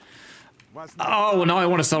side. Oh, well, now I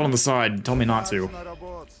want to sell it on the side. Tell me not to.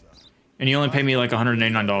 And you only pay me like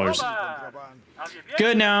 $189.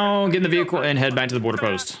 Good, now get in the vehicle and head back to the border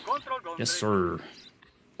post. Yes, sir.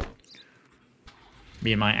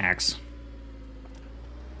 Me and my axe.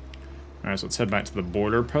 Alright, so let's head back to the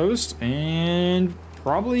border post and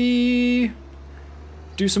probably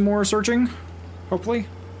do some more searching, hopefully.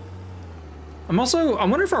 I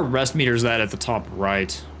wonder if our rest meter's that at the top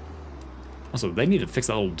right. Also, they need to fix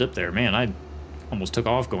that little dip there. Man, I almost took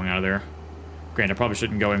off going out of there. Granted, I probably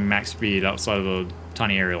shouldn't go in max speed outside of a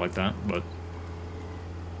tiny area like that, but...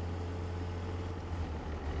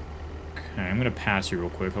 Okay, I'm gonna pass you real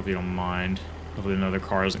quick, hope you don't mind. Hopefully another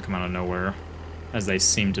car doesn't come out of nowhere, as they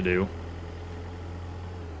seem to do.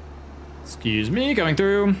 Excuse me, coming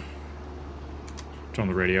through. Turn on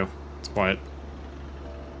the radio. It's quiet.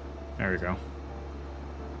 There we go.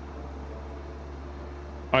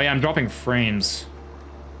 Oh yeah, I'm dropping frames.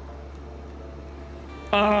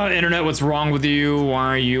 Internet, what's wrong with you? Why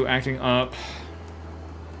are you acting up?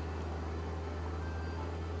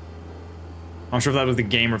 I'm not sure if that was the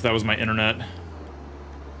game or if that was my internet.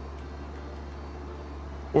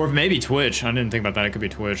 Or if maybe Twitch. I didn't think about that. It could be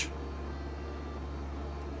Twitch.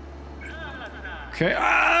 Okay.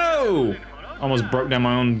 Oh! Almost broke down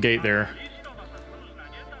my own gate there.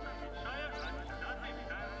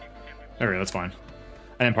 There we go. That's fine.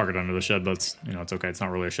 I didn't park it under the shed, but it's, you know, it's okay. It's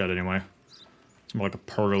not really a shed anyway. It's more like a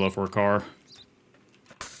pergola for a car.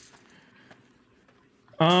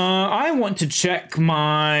 I want to check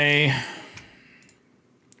my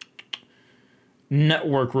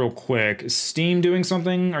network real quick. Is Steam doing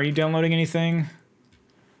something? Are you downloading anything?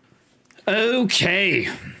 Okay.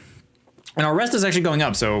 And our rest is actually going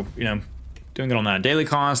up, so, you know, doing good on that. Daily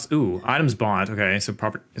cost. Ooh, items bought. Okay, so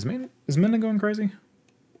property. Is Minna going crazy?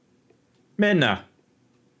 Minna.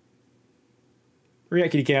 Where you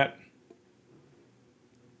at, kitty cat?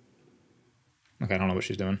 Okay, I don't know what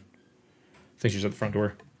she's doing. I think she's at the front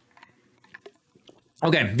door.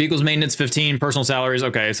 Okay, vehicles maintenance 15, personal salaries.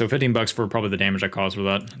 Okay, so 15 bucks for probably the damage I caused for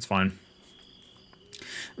that. That's fine.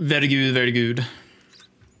 Very good, very good.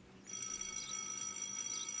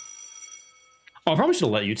 Oh, I probably should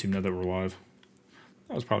have let YouTube know that we're live.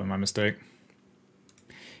 That was probably my mistake.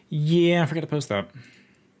 Yeah, I forgot to post that.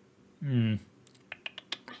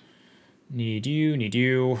 Need you.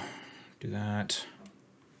 Do that.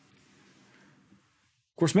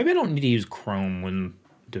 Of course, maybe I don't need to use Chrome when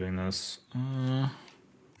doing this.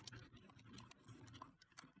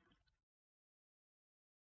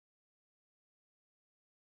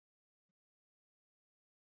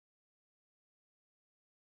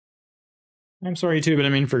 I'm sorry, YouTube, but I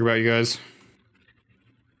didn't mean to forget about you guys.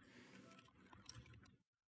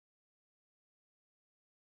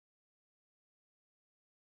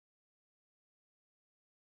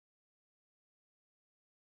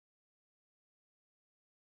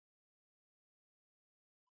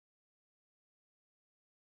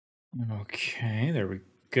 Okay, there we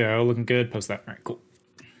go. Looking good. Post that. All right, cool.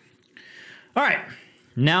 All right,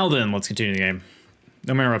 now then, let's continue the game.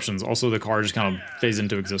 No more interruptions. Also, the car just kind of phased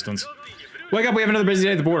into existence. Wake up, we have another busy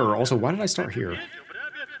day at the border. Also, why did I start here?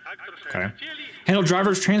 Okay. Handle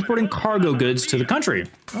drivers transporting cargo goods to the country.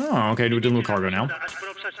 Oh, okay, do a little cargo now.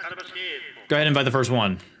 Go ahead and invite the first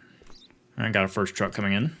one. I got a first truck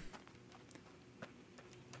coming in.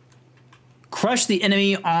 Crush the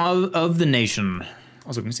enemy of the nation.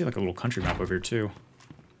 Also, we can see like a little country map over here too.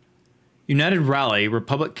 United Rally,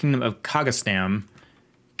 Republic Kingdom of Kazakhstan,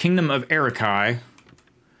 Kingdom of Arakai,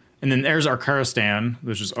 and then there's Arkaristan,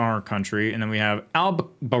 which is our country, and then we have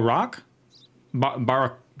Al-Barak?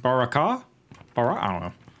 Baraka? I don't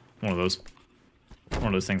know. One of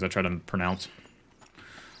those things I try to pronounce.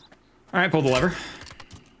 All right, pull the lever.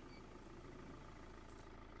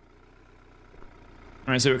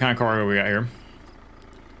 All right, see what kind of cargo we got here.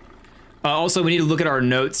 Also, we need to look at our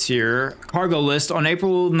notes here. Cargo list. On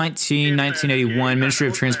April 19, 1981, Ministry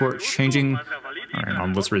of Transport changing... All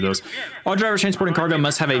right, let's read those. All drivers transporting cargo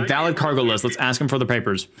must have a valid cargo list. Let's ask them for the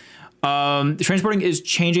papers. Transporting is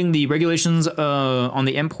changing the regulations on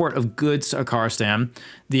the import of goods to Arkaristan.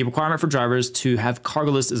 The requirement for drivers to have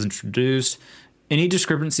cargo list is introduced. Any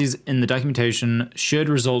discrepancies in the documentation should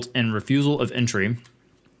result in refusal of entry.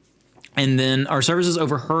 And then our services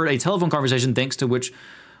overheard a telephone conversation thanks to which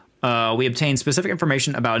we obtained specific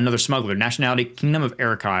information about another smuggler. Nationality, Kingdom of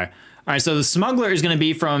Arakai. All right, so the smuggler is going to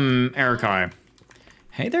be from Arakai.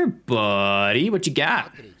 Hey there, buddy. What you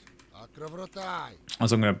got?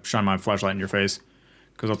 Also, I'm going to shine my flashlight in your face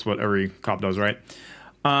because that's what every cop does, right?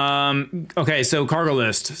 Okay, so cargo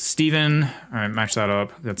list. Steven. All right, match that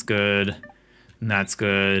up. That's good. That's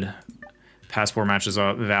good. Passport matches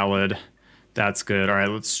up. Valid. That's good. All right,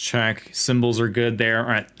 let's check. Symbols are good there. All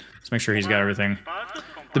right, let's make sure he's got everything.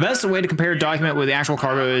 The best way to compare a document with the actual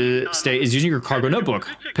cargo state is using your cargo notebook.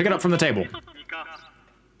 Pick it up from the table.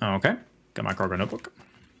 Okay, got my cargo notebook.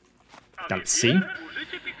 Got it. C.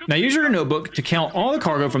 Now use your notebook to count all the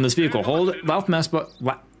cargo from this vehicle. Hold left mouse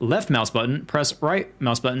button, press right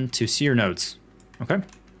mouse button to see your notes. Okay.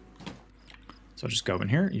 So I'll just go in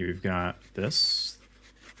here. You've got this.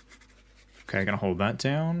 Okay, gonna hold that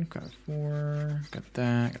down. Got 4. Got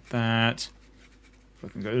that. Got that.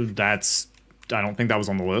 Looking good. That's. I don't think that was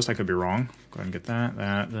on the list. I could be wrong. Go ahead and get that.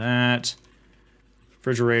 That.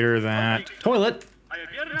 Refrigerator. That. Toilet.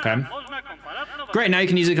 Okay. Great. Now you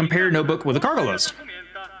can easily compare your notebook with a cargo list.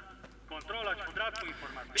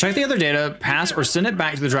 Check the other data, pass or send it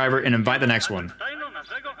back to the driver, and invite the next one.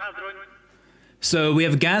 So we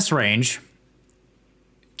have gas range.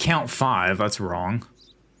 Count 5. That's wrong.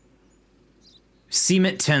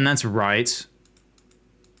 Cement 10, that's right.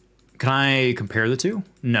 Can I compare the two?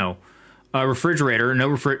 No. Refrigerator,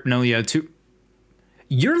 no, yeah, 2.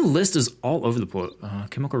 Your list is all over the place.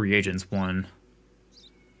 Chemical reagents, 1.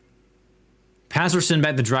 Pass or send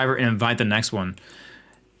back the driver and invite the next one.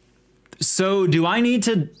 So do I need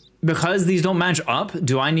to, because these don't match up,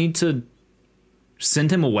 do I need to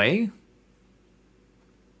send him away?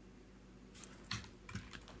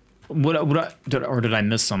 Or did I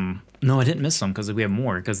miss some? No, I didn't miss some because we have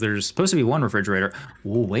more, because there's supposed to be 1 refrigerator.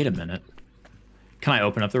 Whoa, wait a minute. Can I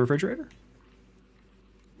open up the refrigerator?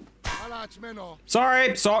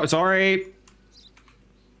 Sorry.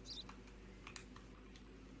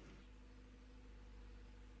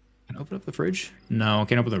 Can I open up the fridge? No,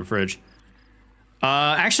 can't open the fridge.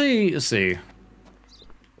 Actually, let's see.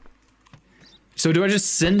 So do I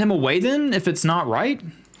just send him away then if it's not right?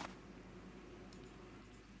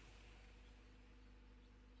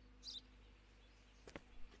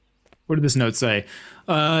 What did this note say?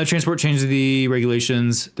 Transport changes the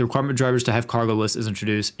regulations. The requirement of drivers to have cargo lists is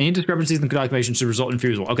introduced. Any discrepancies in the documentation should result in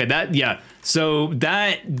refusal. Okay, that, yeah. So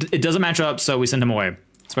that, it doesn't match up, so we send him away.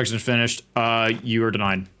 Inspection is finished. You are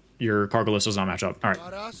denied. Your cargo list does not match up. All right.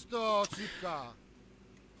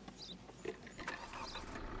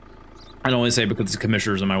 I don't only say because the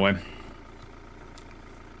commissioner's in my way.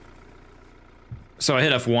 So I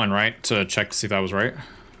hit F1, right? To check to see if that was right.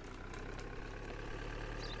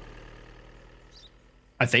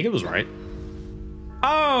 I think it was right.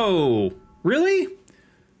 Oh, really?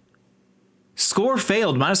 Score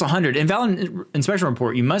failed, minus 100. Invalid inspection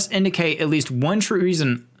report. You must indicate at least 1 true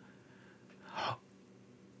reason.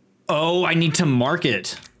 Oh, I need to mark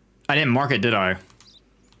it. I didn't mark it, did I?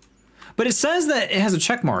 But it says that it has a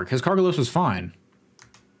check mark. His cargo list was fine.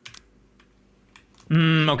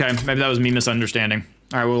 Okay, maybe that was me misunderstanding.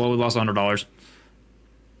 All right, well, we lost $100.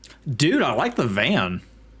 Dude, I like the van.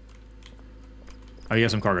 Oh, you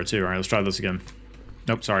got some cargo too. All right, let's try this again.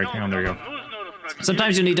 Nope, sorry. Hang on, there you go.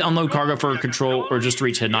 Sometimes you need to unload cargo for control or just to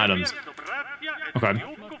reach hidden items. Okay.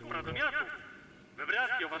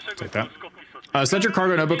 Take that. Select your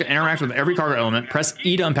cargo notebook and interact with every cargo element. Press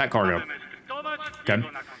E to unpack cargo. Okay.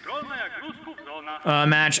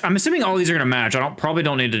 Match. I'm assuming all these are gonna match. Probably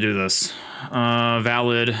don't need to do this.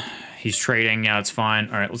 Valid. He's trading. Yeah, it's fine.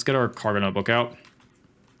 All right, let's get our cargo notebook out.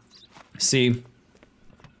 See.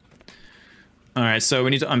 All right, so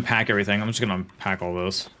we need to unpack everything. I'm just gonna unpack all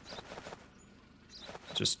this.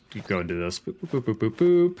 Just go and do this. Boop, boop, boop, boop, boop,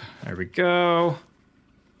 boop. There we go.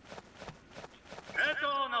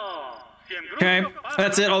 Okay,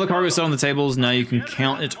 that's it. All the cargo is still on the tables. Now you can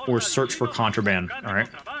count it or search for contraband. All right.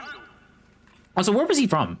 Also, where was he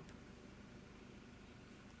from?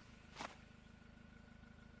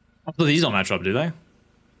 Also, these don't match up, do they?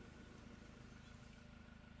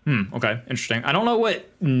 Okay, interesting. I don't know what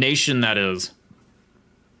nation that is.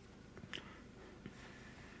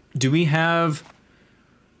 Do we have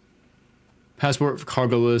passport,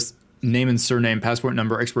 cargo list, name and surname, passport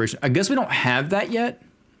number, expiration? I guess we don't have that yet.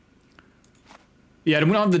 Yeah,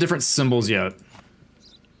 we don't have the different symbols yet.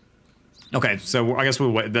 Okay, so I guess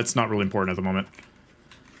we'll wait. That's not really important at the moment.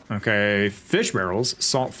 Okay, fish barrels,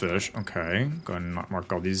 salt fish. Okay, go ahead and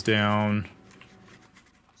mark all these down.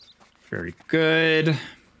 Very good.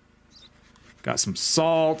 Got some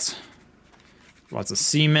salt. Lots of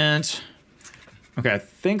cement. Okay, I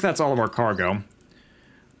think that's all of our cargo.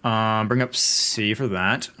 Bring up C for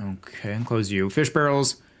that. Okay, and close you. Fish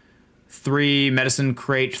barrels, 3, medicine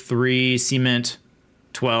crate, 3, cement,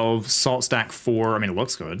 12, salt stack, 4. I mean, it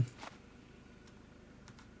looks good.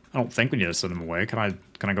 I don't think we need to send them away. Can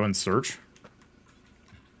I go and search?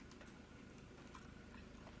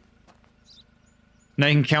 Now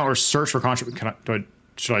you can count or search for contraband.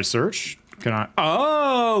 Should I search? Can I?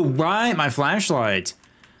 Oh, right, my flashlight.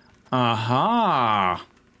 Aha.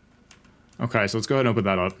 Okay, so let's go ahead and open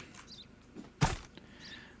that up.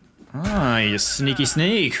 Ah, you sneaky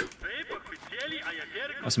sneak.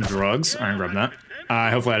 That's some drugs. Alright, grab that.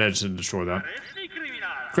 Hopefully I didn't destroy that.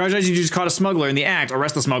 Congratulations, you just caught a smuggler in the act.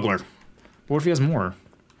 Arrest the smuggler. But what if he has more?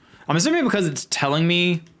 I'm assuming because it's telling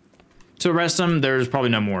me to arrest him, there's probably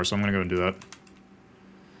no more, so I'm gonna go and do that.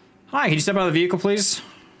 Hi, can you step out of the vehicle, please?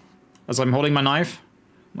 As I'm holding my knife.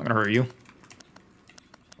 I'm not gonna hurt you.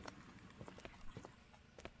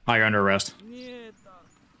 Hi, you're under arrest.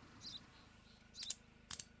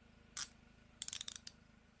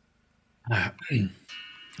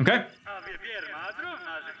 Okay.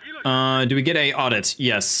 Do we get a audit?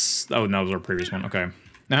 Yes. Oh, no, that was our previous one. Okay.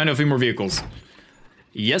 Now I know a few more vehicles.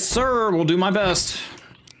 Yes, sir. We'll do my best.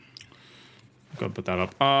 Go put that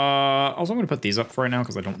up. Also, I'm going to put these up for right now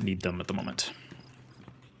because I don't need them at the moment.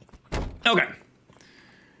 Okay. And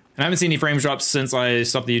I haven't seen any frames drops since I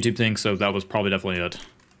stopped the YouTube thing, so that was probably definitely it.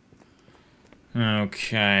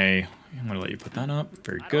 Okay. I'm going to let you put that up.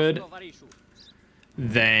 Very good.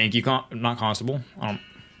 Thank you. Not constable.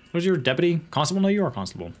 What's your deputy? Constable? No, you are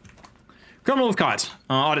constable. Criminal was caught.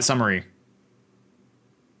 Audit summary.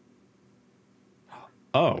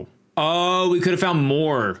 Oh. Oh, we could have found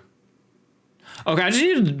more. Okay, I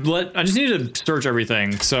just need to search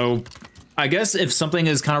everything. So I guess if something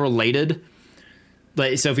is kind of related,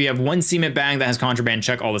 like, so if you have one cement bag that has contraband,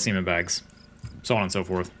 check all the cement bags. So on and so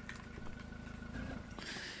forth.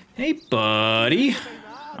 Hey, buddy.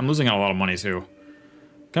 I'm losing out a lot of money, too.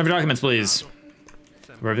 Can I have your documents, please?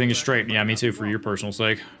 Where everything is straight. Yeah, me too, for your personal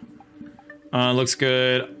sake. Looks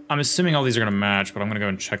good. I'm assuming all these are gonna match, but I'm gonna go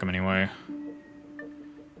and check them anyway.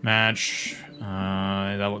 Match.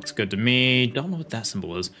 That looks good to me. Don't know what that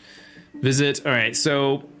symbol is. Visit. All right,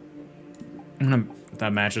 so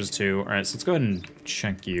that matches too. All right, so let's go ahead and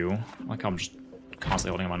check you. I like how I'm just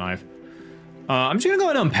constantly holding my knife. I'm just gonna go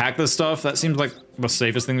ahead and unpack this stuff. That seems like the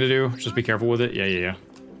safest thing to do. Just be careful with it. Yeah. You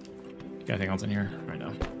got anything else in here right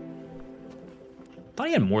now? Thought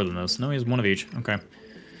he had more than this. No, he has one of each. Okay.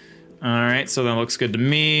 All right, so that looks good to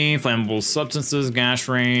me. Flammable substances, gas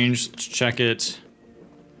range. Let's check it.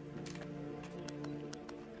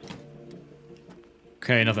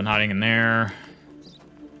 Okay, nothing hiding in there.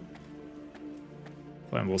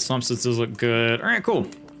 Flammable substances look good. All right, cool.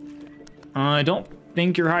 I don't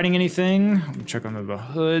think you're hiding anything. Let me check under the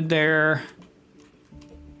hood there.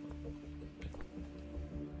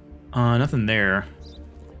 Nothing there.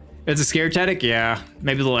 It's a scare tactic? Yeah.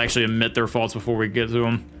 Maybe they'll actually admit their faults before we get to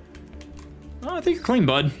them. Oh, I think you're clean,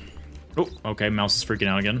 bud. Oh, okay, mouse is freaking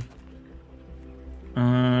out again.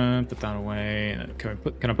 Put that away.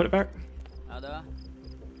 Can I put it back?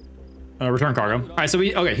 Return cargo. All right, so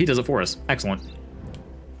okay, he does it for us. Excellent.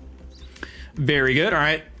 Very good. All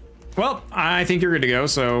right. Well, I think you're good to go,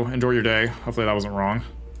 so enjoy your day. Hopefully that wasn't wrong.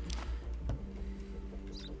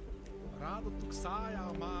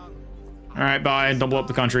 All right, bye. Don't blow up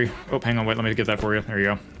the country. Oh, hang on. Wait, let me get that for you. There you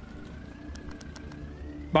go.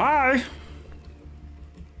 Bye.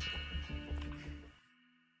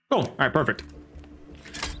 Cool. All right, perfect.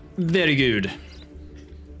 Very good.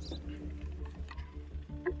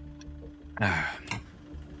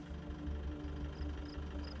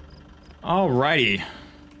 Alrighty.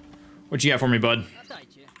 What you got for me, bud?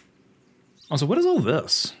 Also, what is all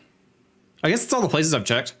this? I guess it's all the places I've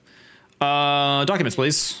checked. Documents,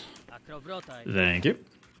 please. Thank you.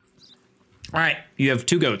 Alright, you have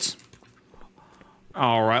 2 goats.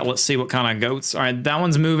 Alright, let's see what kind of goats. Alright, that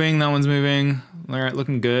one's moving, that one's moving. Alright,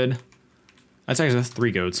 looking good. That's actually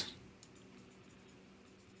 3 goats.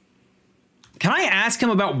 Can I ask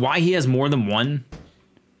him about why he has more than one?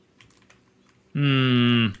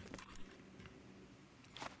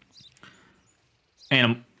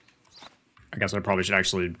 And I guess I probably should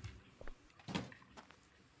actually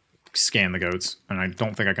scan the goats. And I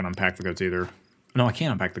don't think I can unpack the goats either. No, I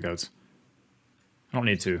can't unpack the goats. I don't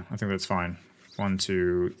need to. I think that's fine. 1,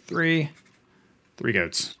 2, 3. 3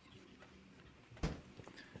 goats.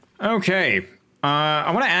 Okay.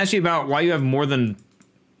 I want to ask you about why you have more than...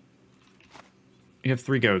 You have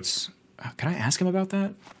 3 goats. Can I ask him about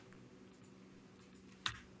that?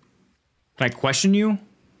 Can I question you? Can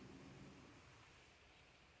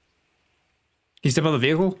you step out of the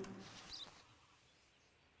vehicle?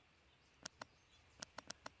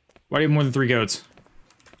 Why do you have more than 3 goats?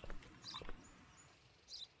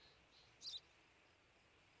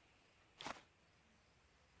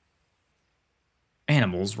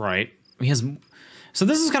 Animals, right? He has... So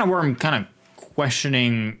this is kind of where I'm kind of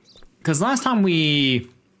questioning... Because last time we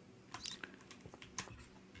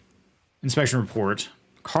Inspection report.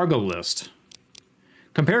 Cargo list.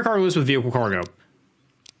 Compare cargo list with vehicle cargo.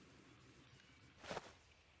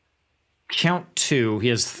 Count 2. He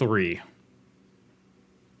has 3.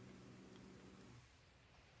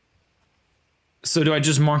 So do I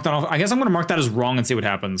just mark that off? I guess I'm going to mark that as wrong and see what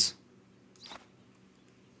happens.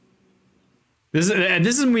 This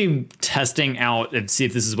is me testing out and see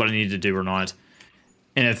if this is what I need to do or not.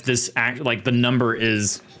 And if this like the number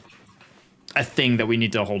is a thing that we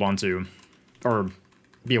need to hold on to or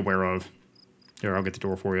be aware of. Here, I'll get the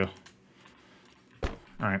door for you. All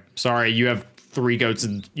right. Sorry, you have 3 goats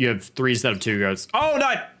and you have 3 instead of 2 goats. Oh,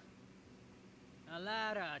 no!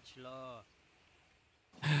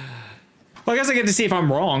 Well, I guess I get to see if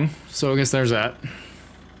I'm wrong. So I guess there's that.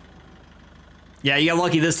 Yeah, you got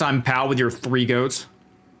lucky this time, pal, with your 3 goats.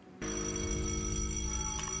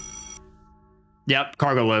 Yep,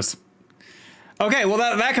 cargo list. Okay, well,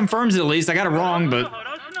 that confirms it at least. I got it wrong, but...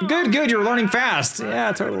 Good, you're learning fast.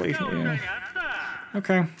 Yeah, totally. Yeah.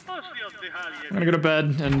 Okay. I'm gonna go to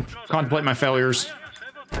bed and contemplate my failures.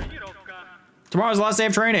 Tomorrow's the last day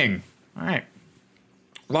of training. All right.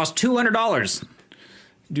 Lost $200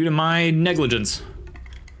 due to my negligence.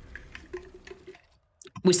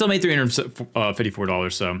 We still made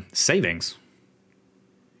 $354, so savings.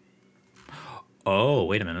 Oh,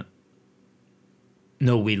 wait a minute.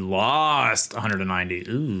 No, we lost 190.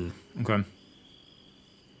 Ooh, okay.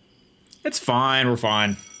 It's fine, we're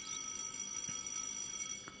fine.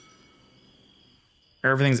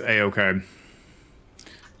 Everything's a-okay.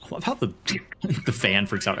 I love how the the fan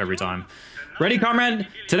freaks out every time. Ready, comrade?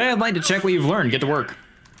 Today I'd like to check what you've learned. Get to work.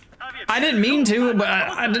 I didn't mean to, but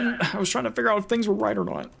I didn't. I was trying to figure out if things were right or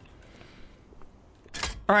not.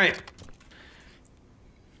 All right.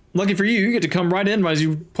 Lucky for you, you get to come right in as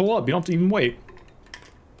you pull up. You don't have to even wait.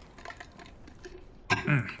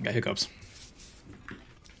 Got hiccups.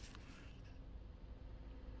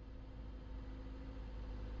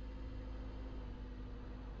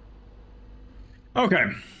 Okay.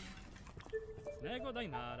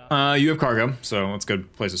 You have cargo, so that's a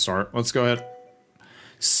good place to start. Let's go ahead.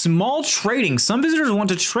 Small trading. Some visitors want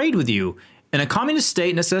to trade with you. In a communist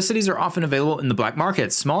state, necessities are often available in the black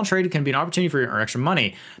market. Small trade can be an opportunity for your extra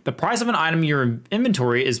money. The price of an item in your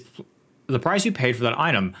inventory is the price you paid for that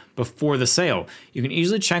item before the sale. You can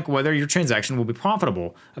easily check whether your transaction will be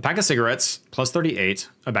profitable. A pack of cigarettes, plus 38.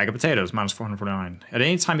 A bag of potatoes, minus 449. At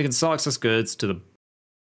any time, you can sell excess goods to the...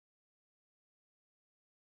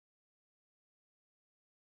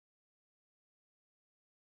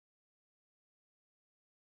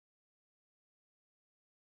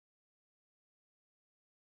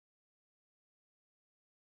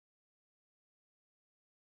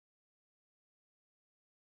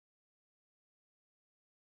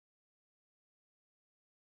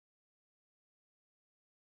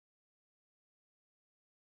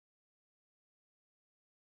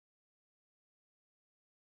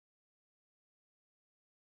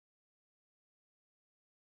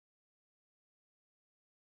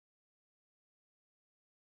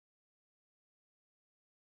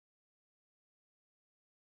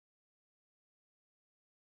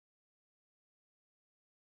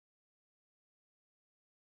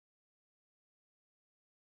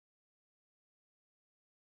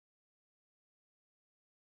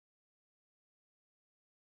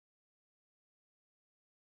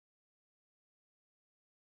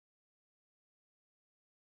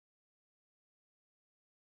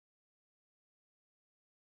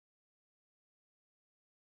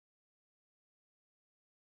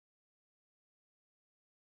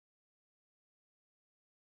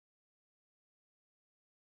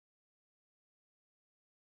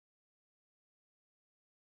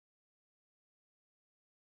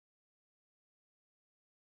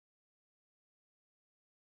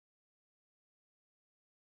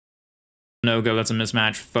 No-go, that's a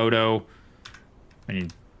mismatch. Photo. I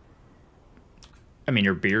mean,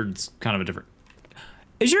 your beard's kind of a different...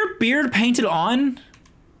 Is your beard painted on?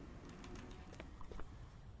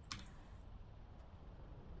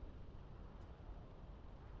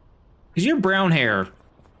 Because you have brown hair.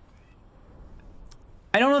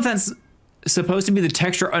 I don't know if that's supposed to be the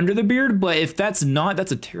texture under the beard, but if that's not,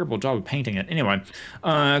 that's a terrible job of painting it. Anyway,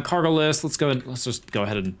 cargo list. Let's just go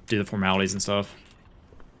ahead and do the formalities and stuff.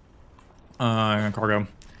 Cargo.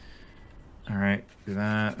 All right, do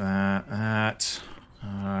that.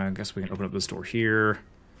 I guess we can open up this door here.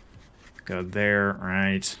 Go there, all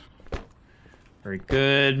right. Very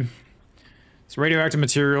good. So radioactive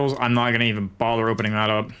materials, I'm not gonna even bother opening that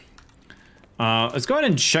up. Let's go ahead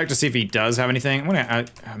and check to see if he does have anything. I'm gonna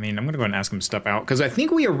go ahead and ask him to step out, because I think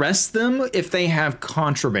we arrest them if they have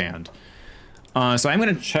contraband. So I'm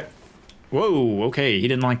gonna check Whoa, okay, he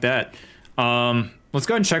didn't like that. Let's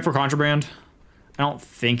go ahead and check for contraband. I don't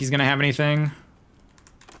think he's gonna have anything.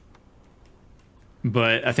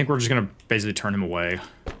 But I think we're just gonna basically turn him away.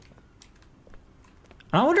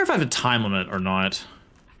 I wonder if I have a time limit or not.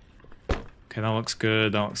 Okay, that looks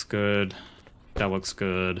good, that looks good. That looks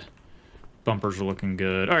good. Bumpers are looking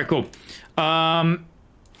good. All right, cool.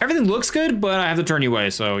 Everything looks good, but I have to turn you away,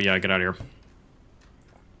 so yeah, get out of here.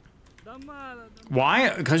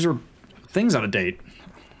 Why? Because your thing's out of date.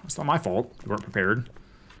 It's not my fault. You weren't prepared.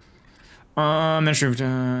 Ministry of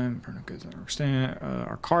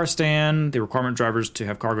our car stand. The requirement drivers to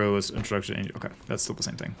have cargo as introduction. Okay, that's still the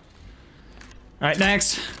same thing. All right,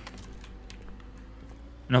 next.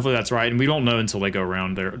 And hopefully that's right. And we don't know until they go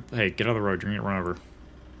around there. Hey, get out of the road. You're gonna get run over.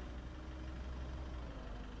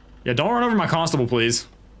 Yeah, don't run over my constable, please.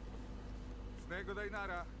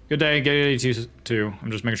 Good day, get 82.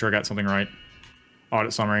 I'm just making sure I got something right.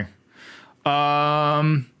 Audit summary.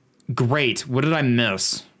 Great. What did I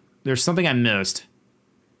miss? There's something I missed.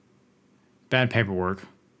 Bad paperwork.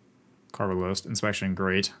 Cargo list. Inspection.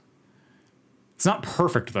 Great. It's not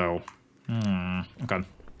perfect, though. Okay.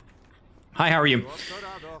 Hi, how are you?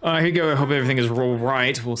 Here you go. I hope everything is all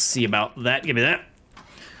right. We'll see about that. Give me that.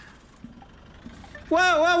 Whoa,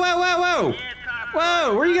 whoa, whoa, whoa, whoa!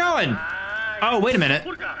 Whoa, where are you going? Oh, wait a minute.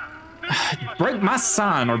 Break my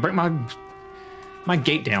sign or break my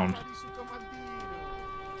gate down.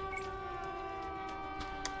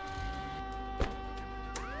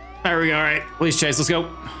 There we go. All right, police chase. Let's go.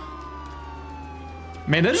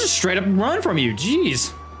 Man, that just straight up run from you.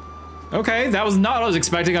 Jeez. Okay, that was not what I was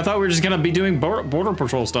expecting. I thought we were just gonna be doing border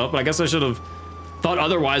patrol stuff, but I guess I should have thought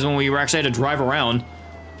otherwise when we were actually had to drive around.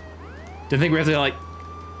 Didn't think we have to like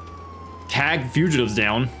tag fugitives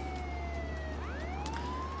down.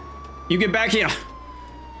 You get back here.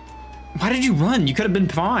 Why did you run? You could have been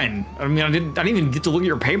fine. I mean, I didn't even get to look at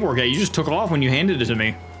your paperwork yet. You just took off when you handed it to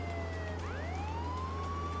me.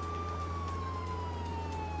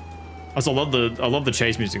 Also, I love the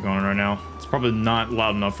chase music going on right now. It's probably not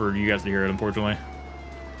loud enough for you guys to hear it, unfortunately.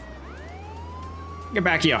 Get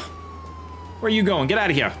back here. Where are you going? Get out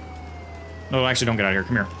of here. No, actually, don't get out of here.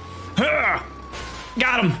 Come here.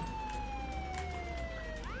 Got him.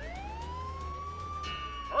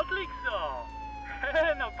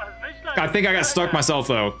 I think I got stuck myself,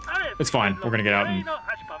 though. It's fine. We're gonna get out and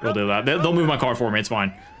we'll do that. They'll move my car for me. It's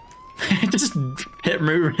fine. Just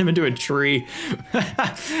move him into a tree. All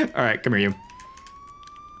right, come here, you.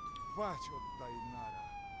 I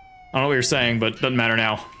don't know what you're saying, but doesn't matter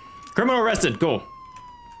now. Criminal arrested. Cool.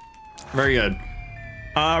 Very good.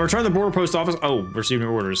 Return to the border post office. Oh, receiving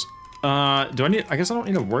orders. Do I need? I guess I don't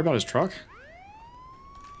need to worry about his truck.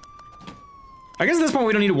 I guess at this point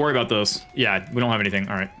we don't need to worry about this. Yeah, we don't have anything.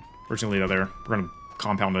 All right, we're just gonna leave that there. We're gonna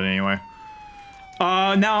compound it anyway.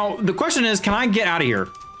 Now the question is, can I get out of here?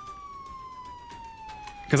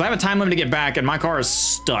 Because I have a time limit to get back, and my car is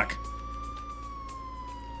stuck.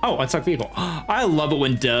 Oh, unstuck vehicle. I love it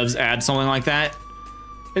when devs add something like that.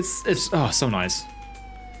 It's oh, so nice.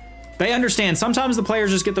 They understand sometimes the players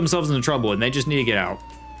just get themselves into trouble, and they just need to get out.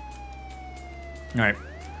 All right,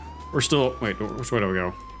 we're still. Wait, which way do we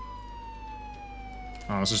go?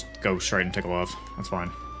 Oh, let's just go straight and take a left. That's fine.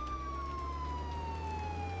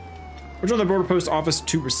 Return to the border post office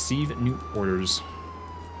to receive new orders.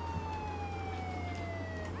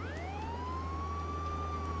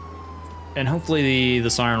 And hopefully the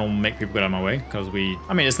siren will make people get out of my way, because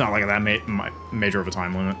I mean, it's not like that major of a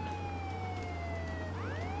time limit.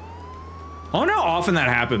 I wonder how often that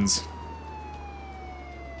happens.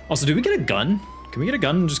 Also, do we get a gun? Can we get a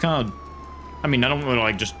gun and just kind of, I mean, I don't want to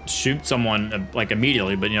like just shoot someone like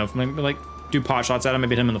immediately, but you know, maybe like do pot shots at him,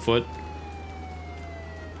 maybe hit him in the foot.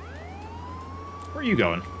 Where are you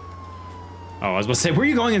going? Oh, I was about to say, where are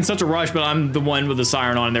you going in such a rush, but I'm the one with the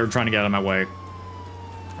siren on and they were trying to get out of my way.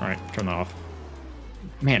 All right, turn that off.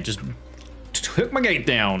 Man, just took my gate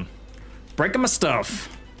down. Breaking my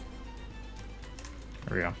stuff.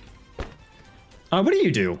 There we go. What do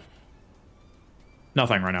you do?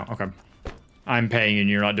 Nothing right now, okay. I'm paying and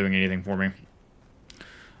you're not doing anything for me.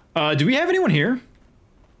 Do we have anyone here?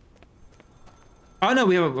 Oh no,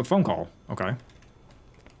 we have a phone call, okay.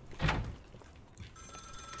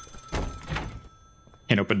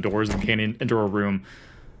 Can't open doors and can't enter a room.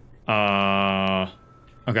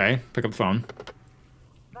 Okay, pick up the phone.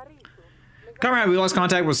 Comrade, we lost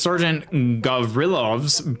contact with Sergeant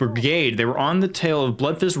Gavrilov's brigade. They were on the tail of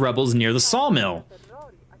Bloodfist rebels near the sawmill.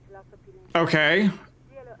 Okay.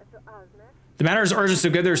 The matter is urgent,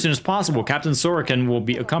 so get there as soon as possible. Captain Sorokin will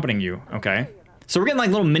be accompanying you. Okay. So we're getting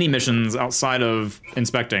like little mini missions outside of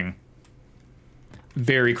inspecting.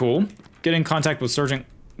 Very cool. get in contact with Sergeant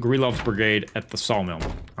Gorilov's brigade at the sawmill.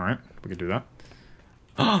 All right, we can do that.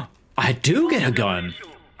 Oh, I do get a gun.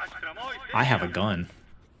 I have a gun.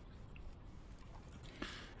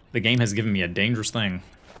 The game has given me a dangerous thing.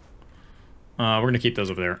 We're gonna keep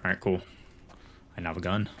those over there. All right, cool. I now have a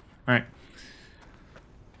gun. All right.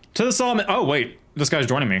 To the sawmill. Oh, wait. This guy's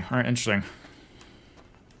joining me. All right, interesting.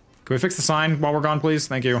 Can we fix the sign while we're gone, please?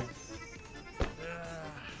 Thank you.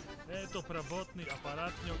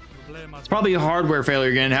 It's probably a hardware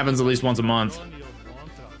failure again. It happens at least once a month.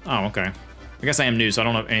 Oh, okay. I guess I am new, so I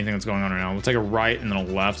don't know anything that's going on right now. We'll take a right and then a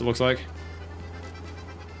left, it looks like.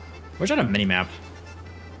 Wish I had a mini-map.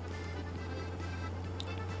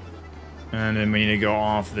 And then we need to go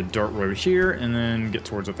off the dirt road here and then get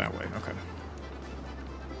towards it that way. Okay.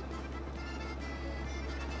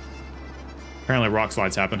 Apparently rock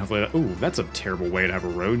slides happen. Hopefully that... Ooh, that's a terrible way to have a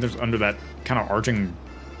road. There's under that kind of arching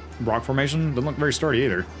rock formation. Doesn't look very sturdy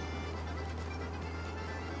either.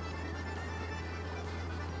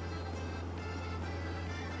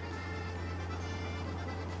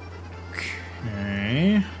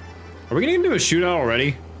 Okay. Are we gonna do a shootout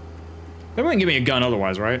already? They wouldn't give me a gun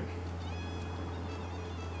otherwise, right?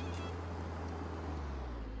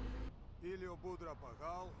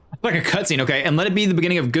 Like a cutscene, okay, and let it be the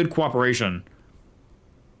beginning of good cooperation.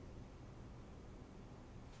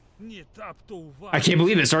 I can't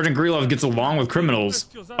believe it. Sergeant Grilov gets along with criminals.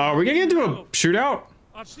 Are we gonna get into a shootout?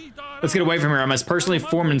 Let's get away from here. I must personally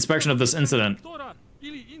perform an inspection of this incident.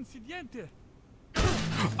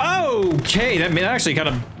 Okay, that actually kind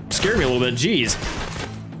of scared me a little bit. Jeez.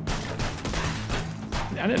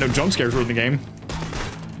 I didn't know jump scares were in the game.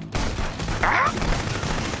 Ah!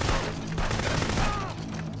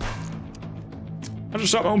 I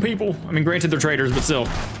just shot my own people. I mean, granted, they're traitors, but still.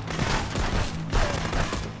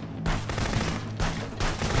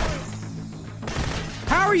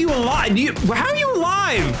 How are you alive? How are you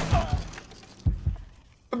alive?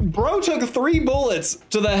 Bro took 3 bullets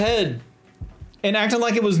to the head and acted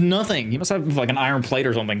like it was nothing. He must have like an iron plate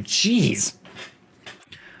or something. Jeez.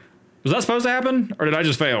 Was that supposed to happen? Or did I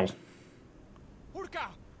just fail?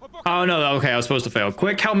 Oh, no. Okay, I was supposed to fail.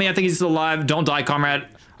 Quick, help me. I think he's still alive. Don't die, comrade.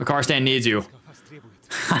 A car stand needs you.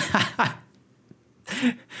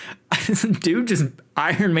 Dude just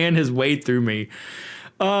Iron Man his way through me.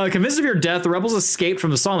 Convinced of your death, the rebels escaped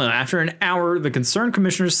from the sawmill. After an hour, the concerned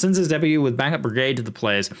commissioner sends his deputy with backup brigade to the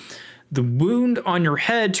place. The wound on your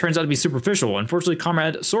head turns out to be superficial. Unfortunately,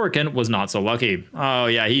 Comrade Sorokin was not so lucky. Oh,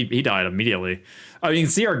 yeah, he died immediately. Oh, you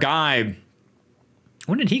can see our guy.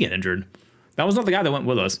 When did he get injured? That was not the guy that went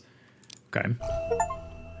with us. Okay.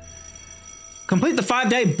 Complete the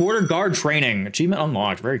 5-day border guard training. Achievement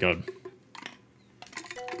unlocked. Very good.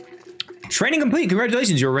 Training complete.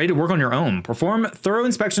 Congratulations. You're ready to work on your own. Perform thorough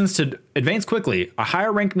inspections to advance quickly. A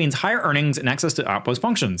higher rank means higher earnings and access to outpost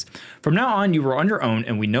functions. From now on, you are on your own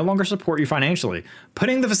and we no longer support you financially.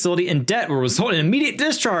 Putting the facility in debt will result in immediate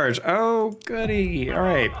discharge. Oh, goody. All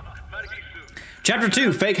right. Chapter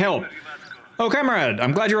 2, Fake Help. Oh, comrade,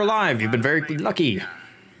 I'm glad you're alive. You've been very lucky.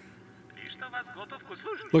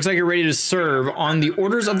 Looks like you're ready to serve. On the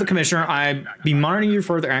orders of the commissioner, I be monitoring your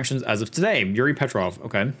further actions as of today. Yuri Petrov.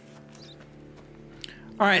 Okay.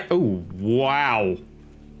 All right. Oh, wow.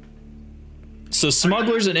 So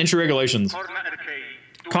smugglers and entry regulations.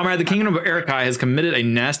 Comrade, the Kingdom of Erikai has committed a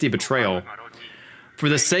nasty betrayal. For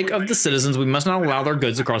the sake of the citizens, we must not allow their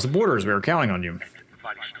goods across the borders. We are counting on you.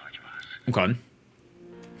 Okay.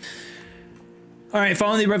 All right.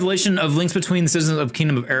 Following the revelation of links between the citizens of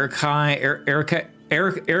Kingdom of Erikai,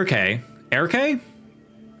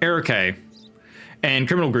 and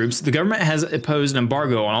criminal groups, the government has imposed an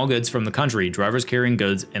embargo on all goods from the country. Drivers carrying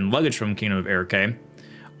goods and luggage from Kingdom of Erikai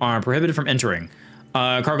are prohibited from entering.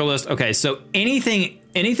 Cargo list. Okay, so anything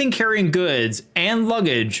carrying goods and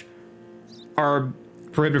luggage are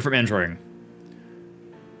prohibited from entering.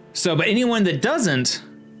 So, but anyone that doesn't,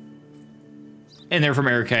 and they're from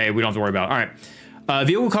Erikai, we don't have to worry about. All right.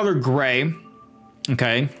 Vehicle color gray.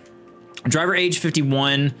 Okay. Driver age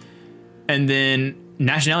 51, and then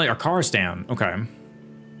nationality or car stand. Okay.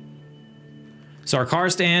 So our car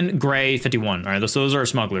stand, gray, 51. All right, so those are our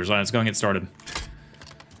smugglers. All right, let's go and get started.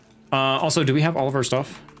 Also, do we have all of our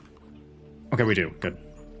stuff? Okay, we do. Good.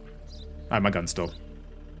 I have my gun still.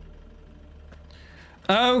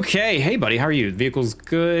 Okay, hey buddy, how are you? Vehicle's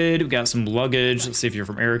good. We got some luggage. Let's see if you're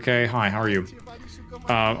from Erikai. Hi, how are you?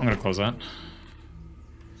 I'm gonna close that.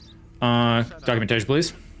 Documentation,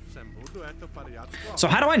 please. So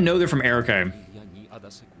how do I know they're from Erikai?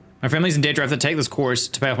 My family's in danger. I have to take this course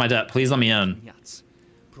to pay off my debt. Please let me in.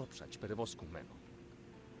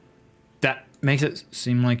 That makes it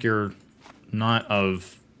seem like you're not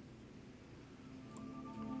of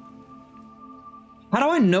How do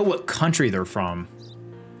I know what country they're from?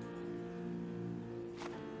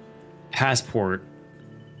 Passport.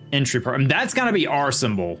 Entry part. I mean, that's gotta be our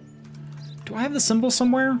symbol. Do I have the symbol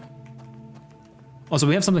somewhere? Also,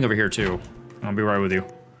 we have something over here too. I'll be right with you.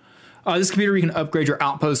 This computer, you can upgrade your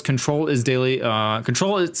outpost. Control its daily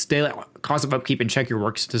cost of upkeep and check your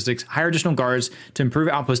work statistics. Hire additional guards to improve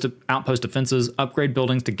outpost defenses. Upgrade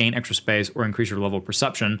buildings to gain extra space or increase your level of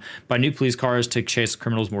perception. Buy new police cars to chase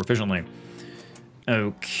criminals more efficiently.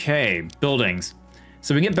 Okay, buildings.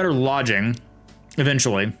 So we can get better lodging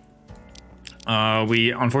eventually.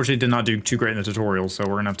 We unfortunately did not do too great in the tutorial, so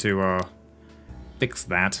we're gonna have to fix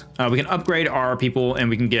that. We can upgrade our people and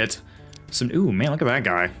we can get some, ooh, man, look at that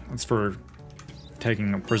guy. That's for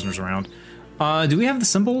taking prisoners around. Do we have the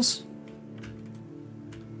symbols?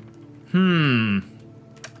 Fan,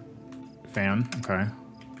 okay.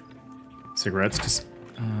 Cigarettes,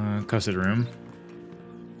 custody room.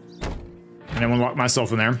 And I want to lock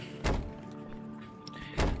myself in there.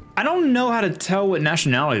 I don't know how to tell what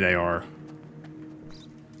nationality they are.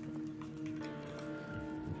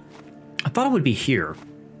 I thought it would be here.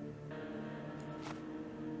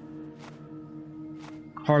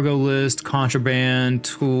 Cargo list, contraband,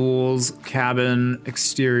 tools, cabin,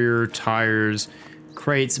 exterior, tires,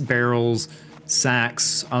 crates, barrels,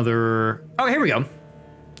 sacks, other... Oh, here we go.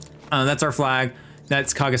 That's our flag.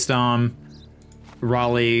 That's Kazakhstan,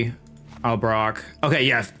 Raleigh, Albrock. Okay,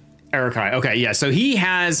 yeah, Arakai. Okay, yeah, so he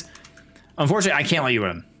has... Unfortunately, I can't let you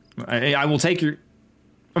in. I will take your...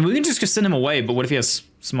 I mean, we can just send him away, but what if he has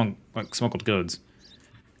smuggled goods?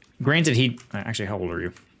 Granted, he... Actually, how old are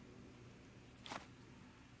you?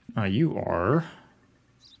 You are...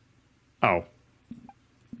 Oh.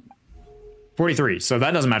 43, so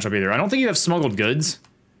that doesn't match up either. I don't think you have smuggled goods.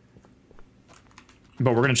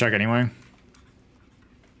 But we're gonna check anyway.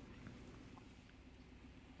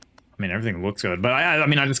 I mean, everything looks good, but I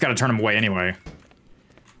mean, I just gotta turn him away anyway.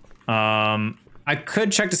 I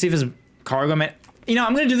could check to see if his cargo you know,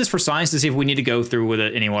 I'm gonna do this for science to see if we need to go through with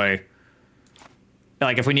it anyway.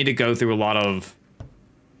 Like, if we need to go through a lot of...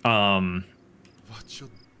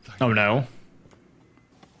 Oh no.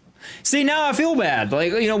 See, now I feel bad.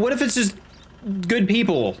 Like, you know, what if it's just good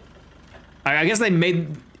people? I guess they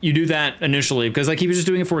made you do that initially because, like, he was just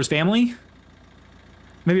doing it for his family.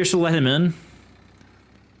 Maybe I should let him in.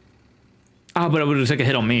 Oh, but it would have taken a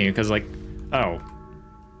hit on me because, like, oh.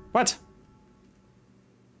 What?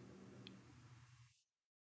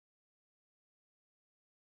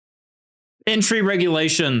 Entry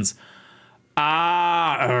regulations.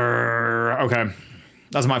 Okay.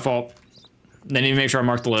 That's my fault. They need to make sure I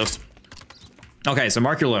mark the list. Okay, so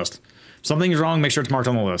mark your list. If something's wrong, make sure it's marked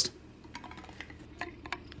on the list.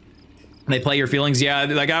 They play your feelings. Yeah,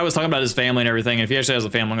 that guy was talking about his family and everything. And if he actually has a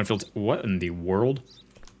family, I'm gonna feel... What in the world?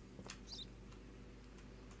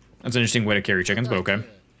 That's an interesting way to carry chickens, but okay.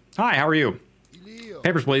 Hi, how are you?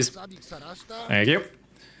 Papers, please. Thank you.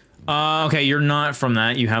 Okay, you're not from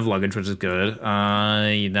that. You have luggage, which is good.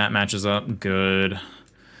 That matches up. Good.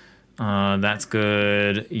 That's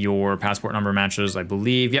good. Your passport number matches, I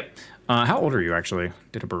believe. Yep. How old are you, actually?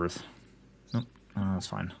 Date of birth. Nope. That's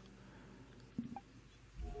fine.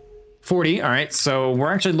 40. All right. So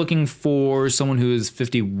we're actually looking for someone who is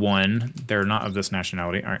 51. They're not of this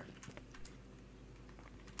nationality. All right.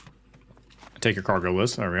 Take your cargo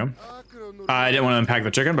list. There we go. I didn't want to unpack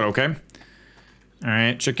the chicken, but okay. All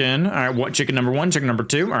right, chicken. All right, what chicken number 1, chicken number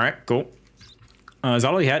 2. All right, cool. Is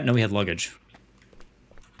that all he had? No, he had luggage.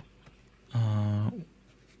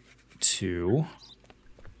 2,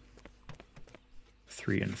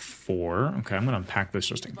 3, and 4. Okay, I'm gonna unpack this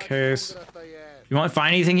just in case. You want to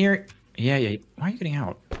find anything here? Yeah, yeah. Why are you getting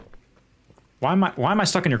out? Why am I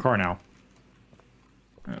stuck in your car now?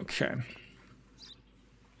 Okay. All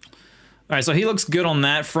right, so he looks good on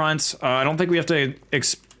that front. I don't think we have to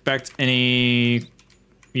expect any...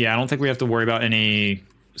 Yeah, I don't think we have to worry about any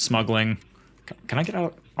smuggling. Can I get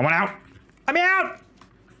out? I want out! Let me out!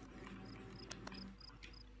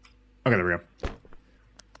 Okay, there we go.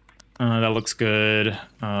 That looks good.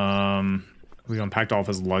 We unpacked all of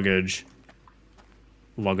his luggage.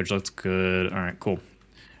 Luggage looks good. All right, cool. All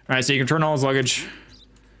right, so you can turn all his luggage.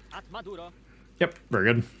 Yep,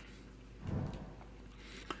 very good.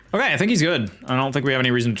 Okay, I think he's good. I don't think we have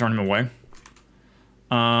any reason to turn him away.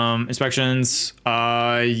 Inspections.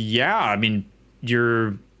 Yeah, I mean,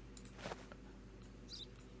 your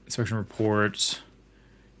inspection report.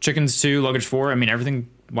 Chickens 2, luggage 4. I mean, everything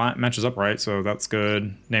matches up, right? So that's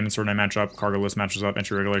good. Name and surname match up. Cargo list matches up.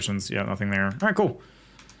 Entry regulations. Yeah, nothing there. All right, cool.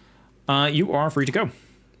 You are free to go.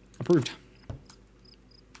 Approved.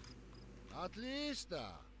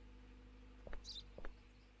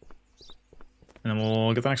 And then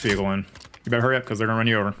we'll get the next vehicle in. You better hurry up, because they're gonna run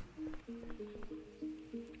you over.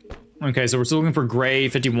 Okay, so we're still looking for gray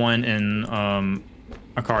 51 in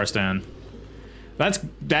a car stand.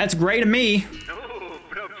 That's gray to me.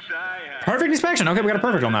 Perfect inspection. Okay, we got a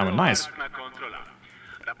perfect on that one. Nice. Okay.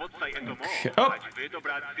 Oh.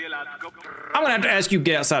 I'm gonna have to ask you to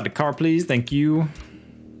get outside the car, please. Thank you.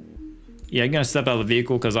 Yeah, you're gonna step out of the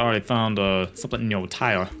vehicle because I already found something in your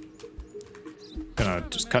tire. Gonna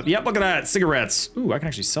just cut. Yep, look at that. Cigarettes. Ooh, I can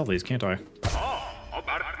actually sell these, can't I?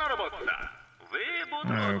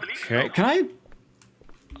 Okay, can I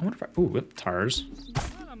wonder if I... Ooh, whip tires.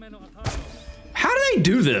 How do they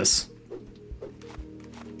do this?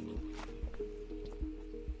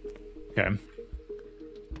 Okay.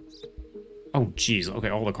 Oh, jeez. Okay,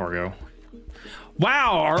 all the cargo.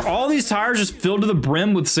 Wow, are all these tires just filled to the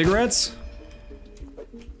brim with cigarettes?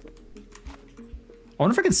 I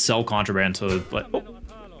wonder if I could sell contraband to... Like, oh,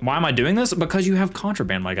 why am I doing this? Because you have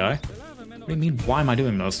contraband, my guy. What do you mean, why am I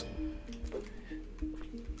doing this?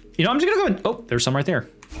 You know, I'm just gonna go and... Oh, there's some right there.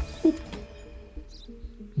 Oop.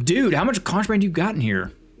 Dude, how much contraband you got in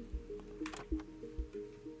here?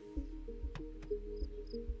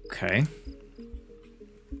 Okay.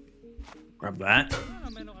 Grab that.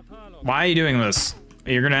 Why are you doing this?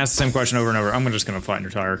 You're gonna ask the same question over and over. I'm just gonna flatten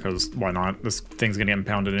your tire, because why not? This thing's gonna get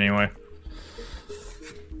impounded anyway.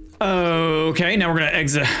 Okay, now we're gonna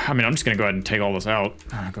exit. I mean, I'm just gonna go ahead and take all this out.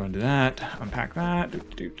 Go and do that. Unpack that.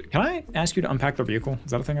 Can I ask you to unpack the vehicle?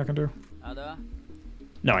 Is that a thing I can do?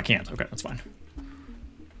 No, I can't. Okay, that's fine.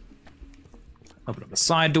 Open up the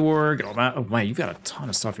side door. Get all that. Oh, man, you've got a ton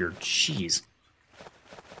of stuff here. Jeez.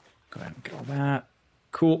 Go ahead and get all that.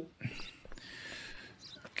 Cool.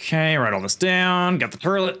 Okay, write all this down. Got the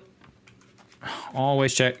turlet.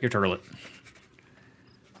 Always check your turlet.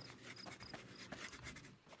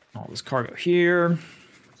 All this cargo here.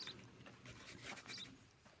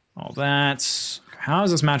 All that. How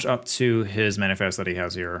does this match up to his manifest that he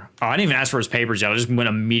has here? Oh, I didn't even ask for his papers yet. I just went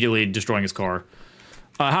immediately destroying his car.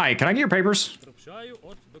 Hi, can I get your papers?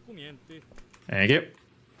 Thank you.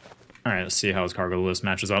 All right, let's see how his cargo list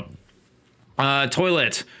matches up.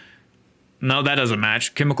 Toilet. No, that doesn't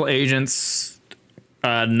match. Chemical agents.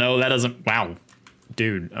 No, that doesn't. Wow.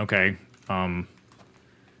 Dude, okay. Your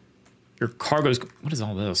cargo's... What is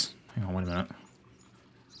all this? Hang on, wait a minute. Do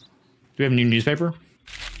we have a new newspaper?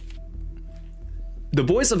 The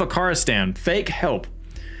Voice of Akaristan. Fake help.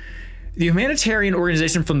 The humanitarian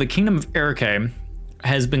organization from the Kingdom of Erike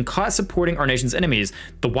has been caught supporting our nation's enemies,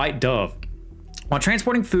 the White Dove, while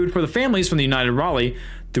transporting food for the families from the United Raleigh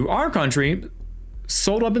through our country,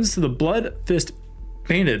 sold weapons to the Blood Fist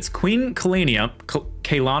bandits. Queen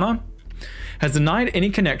Kailana has denied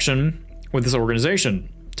any connection with this organization.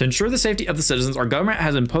 To ensure the safety of the citizens, our government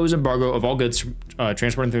has imposed embargo of all goods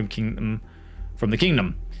transported from the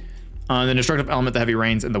kingdom. The destructive element, the heavy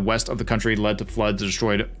rains in the west of the country led to floods that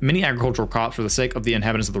destroyed many agricultural crops. For the sake of the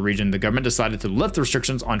inhabitants of the region, the government decided to lift the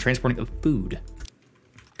restrictions on transporting of food.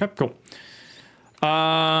 Okay, cool.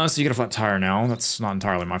 So you get a flat tire now. That's not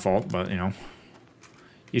entirely my fault, but you know,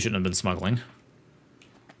 you shouldn't have been smuggling.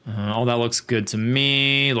 All that looks good to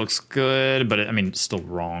me. Looks good, but I mean, it's still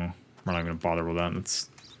wrong. We're not going to bother with that. It's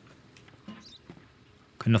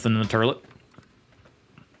nothing in the turlet.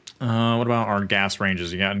 What about our gas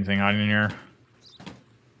ranges? You got anything hiding in here?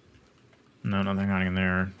 No, nothing hiding in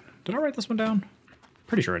there. Did I write this one down?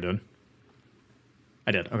 Pretty sure I did.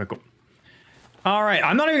 I did. Okay, cool. All right,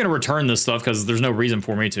 I'm not even going to return this stuff because there's no reason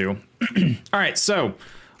for me to. All right, so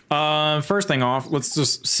first thing off, let's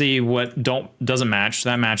just see what doesn't match.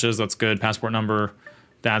 That matches. That's good. Passport number.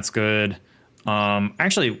 That's good.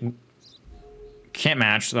 Actually, can't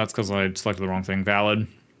match. That's because I selected the wrong thing. Valid.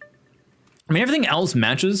 I mean, everything else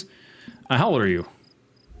matches. How old are you?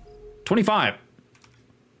 25.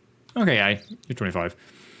 Okay, you're 25.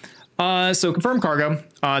 So confirm cargo.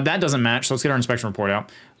 That doesn't match, so let's get our inspection report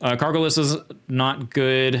out. Cargo list is not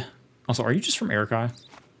good. Also, are you just from Erikai?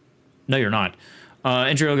 No, you're not.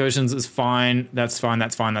 Entry locations is fine. That's fine.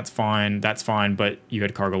 That's fine. That's fine. That's fine. But you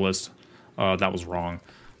had cargo list. That was wrong.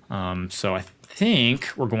 So I think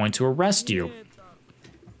we're going to arrest you.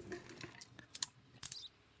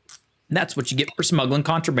 That's what you get for smuggling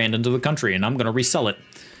contraband into the country, and I'm going to resell it.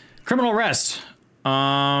 Criminal arrest.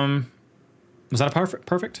 Was that a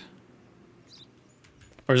perfect?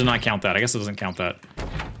 Or does it not count that? I guess it doesn't count that.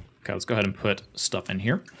 Okay, let's go ahead and put stuff in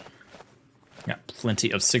here. Got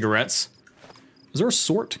plenty of cigarettes. Is there a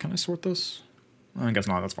sort? Can I sort this? I guess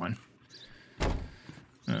not. That's fine.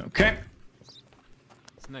 Okay.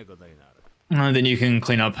 And then you can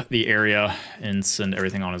clean up the area and send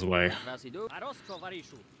everything on his way.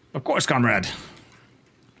 Of course, comrade.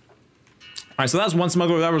 right, so that was one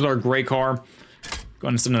smuggler. That was our gray car. Go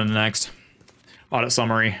ahead and send it to the next. Audit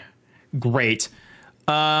summary. Great.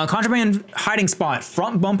 Contraband hiding spot.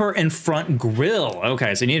 Front bumper and front grill.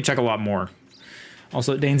 Okay, so you need to check a lot more.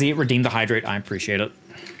 Also, Danzy, redeem the hydrate. I appreciate it.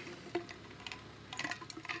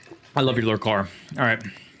 I love your little car. All right.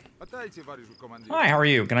 Hi, how are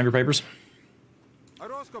you? Can I have your papers?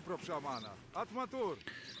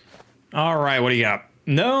 All right, what do you got?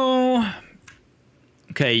 No.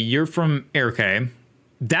 Okay, you're from Airk.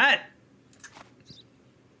 That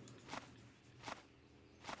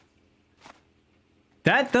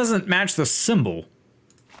doesn't match the symbol.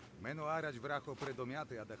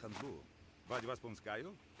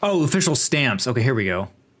 Oh, official stamps. Okay, here we go.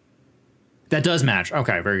 That does match.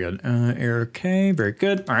 Okay, very good. Airk, very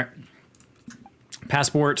good. All right.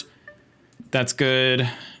 Passport. That's good.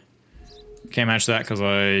 Can't match that because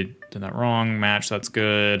I did that wrong. Match, that's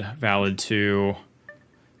good. Valid 2.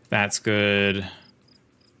 That's good.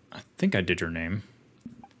 I think I did your name.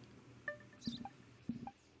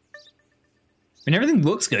 And everything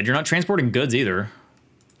looks good. You're not transporting goods either.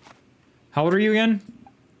 How old are you again?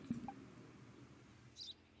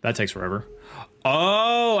 That takes forever.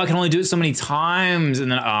 Oh, I can only do it so many times.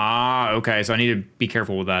 And then, okay. So I need to be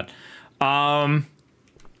careful with that.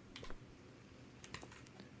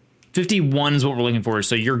 51 is what we're looking for.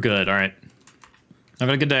 So you're good. All right. Have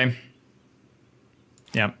a good day.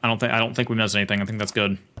 Yeah, I don't think we missed anything. I think that's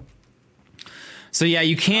good. So yeah,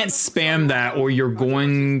 you can't spam that or you're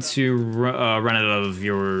going to run out of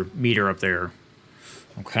your meter up there.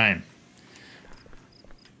 Okay.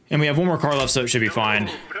 And we have one more car left, so it should be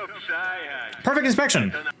fine. Perfect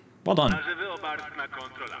inspection. Well done.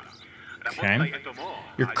 Okay.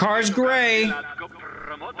 Your car's gray.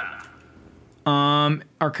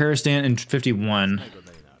 Arkaristan in 51.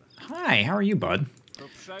 Hi, how are you, bud?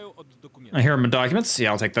 Here are my documents.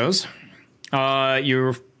 Yeah, I'll take those.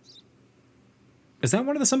 Is that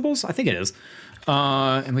one of the symbols? I think it is.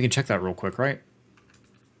 And we can check that real quick, right?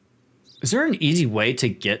 Is there an easy way to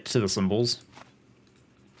get to the symbols?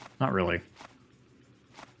 Not really.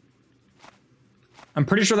 I'm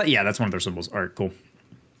pretty sure that, yeah, that's one of their symbols. All right, cool.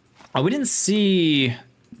 Oh, we didn't see...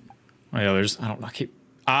 Oh, yeah, there's... I don't know.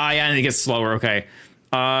 Yeah, and it gets slower. Okay.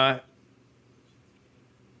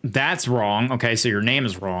 That's wrong. Okay, so your name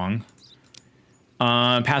is wrong.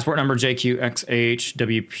 Passport number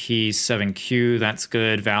JQXHWP7Q. That's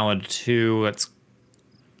good. Valid 2. That's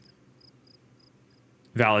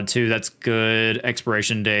valid 2. That's good.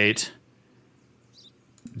 Expiration date.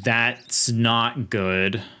 That's not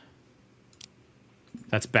good.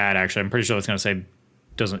 That's bad, actually. I'm pretty sure that's going to say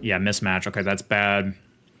doesn't. Yeah, mismatch. Okay, that's bad.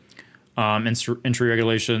 Entry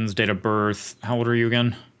regulations, date of birth. How old are you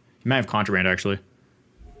again? You might have contraband, actually.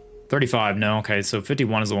 35, no, okay, so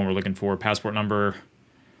 51 is the one we're looking for. Passport number.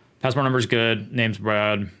 Passport number is good. Name's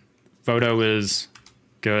Brad. Photo is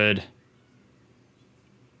good.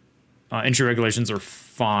 Entry regulations are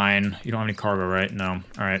fine. You don't have any cargo, right? No.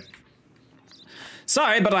 All right.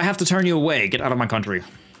 Sorry, but I have to turn you away. Get out of my country.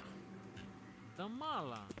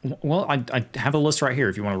 Well, I have a list right here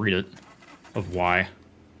if you want to read it of why.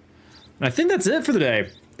 And I think that's it for the day.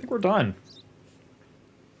 I think we're done.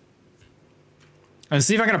 And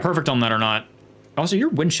see if I got a perfect on that or not. Also, your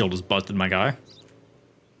windshield is busted, my guy.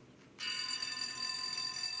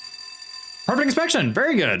 Perfect inspection.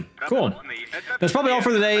 Very good. Cool. That's probably all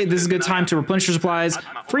for the day. This is a good time to replenish your supplies,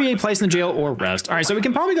 free a place in the jail, or rest. All right, so we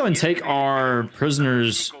can probably go and take our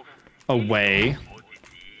prisoners away.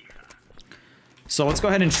 So let's go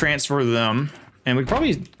ahead and transfer them. And we can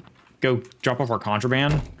probably go drop off our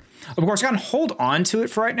contraband. Of course, I can hold on to it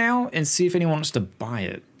for right now and see if anyone wants to buy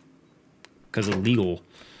it. Because illegal.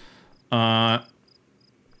 I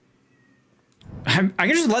can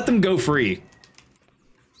just let them go free.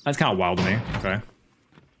 That's kind of wild to me. Okay.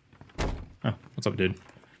 Oh, what's up, dude?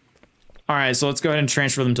 All right, so let's go ahead and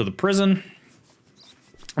transfer them to the prison.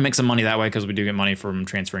 I'll make some money that way because we do get money from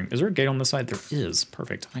transferring. Is there a gate on this side? There is.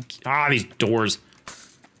 Perfect. These doors.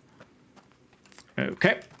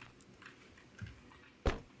 Okay.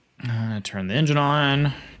 Turn the engine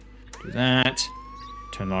on. Do that.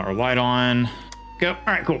 Turn our light on. Go. All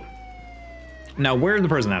right, cool. Now, where's the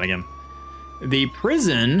prison at again? The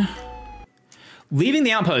prison... Leaving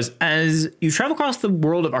the outpost. As you travel across the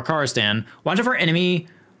world of Arkaristan, watch out for enemy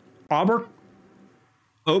Oberaknov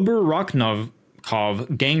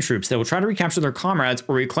gang troops that will try to recapture their comrades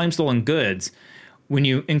or reclaim stolen goods. When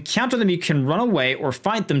you encounter them, you can run away or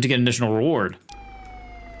fight them to get an additional reward.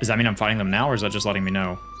 Does that mean I'm fighting them now, or is that just letting me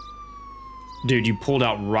know? Dude, you pulled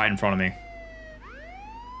out right in front of me.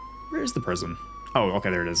 Where is the prison? Oh, okay,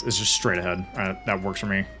 there it is. It's just straight ahead. All right, that works for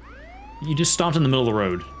me. You just stopped in the middle of the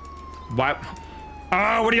road. Why?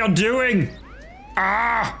 Ah, what are y'all doing?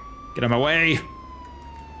 Ah! Get out of my way.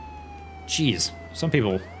 Jeez, some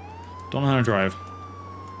people don't know how to drive.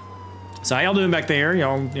 So how y'all doing back there?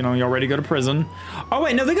 Y'all, you know, y'all ready to go to prison? Oh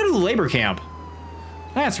wait, no, they go to the labor camp.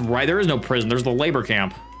 That's right, there is no prison, there's the labor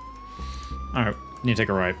camp. All right, need to take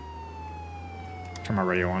a right. Turn my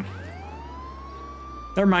radio on.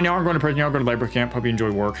 Never mind, y'all aren't going to prison, y'all go to labor camp. Hope you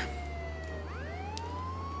enjoy work.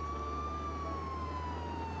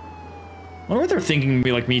 I wonder what they're thinking,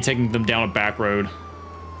 like me taking them down a back road.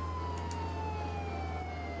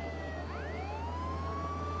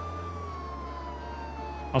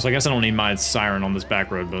 Also, I guess I don't need my siren on this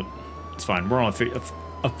back road, but it's fine. We're on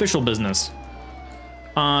official business.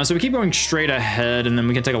 So we keep going straight ahead, and then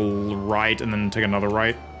we can take a right, and then take another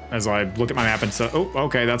right. As I look at my map and say, oh,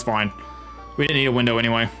 okay, that's fine. We didn't need a window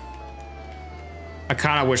anyway. I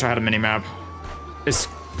kind of wish I had a mini-map. Wait,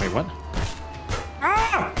 what?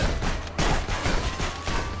 Ah!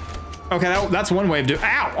 Okay, that's one way of doing.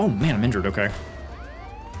 Ow! Oh man, I'm injured. Okay.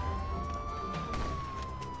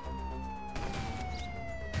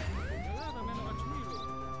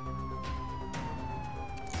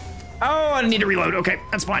 Oh, I need to reload. Okay,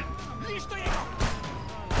 that's fine.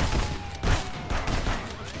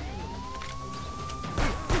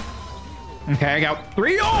 Okay, I got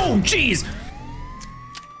 3. Oh, jeez!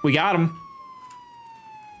 We got him.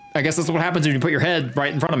 I guess that's what happens when you put your head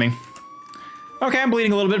right in front of me. Okay, I'm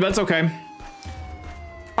bleeding a little bit, but it's okay.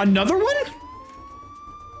 Another one?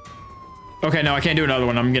 Okay, no, I can't do another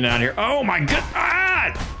one. I'm getting out of here. Oh my god!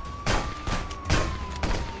 Ah!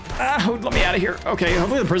 Ah, let me out of here. Okay,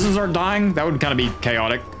 hopefully the prisoners aren't dying. That would kind of be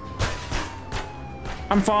chaotic.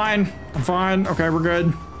 I'm fine. I'm fine. Okay, we're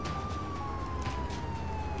good.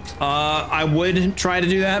 I would try to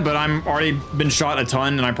do that, but I'm already been shot a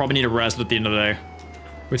ton, and I probably need a rest at the end of the day.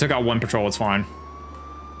 We took out one patrol, it's fine.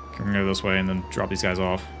 Okay, we're gonna go this way and then drop these guys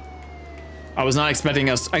off. I was not expecting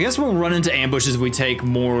us. I guess we'll run into ambushes if we take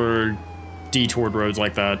more detoured roads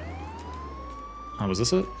like that. Oh, was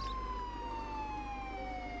this it?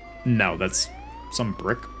 No, that's some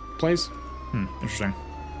brick place. Interesting.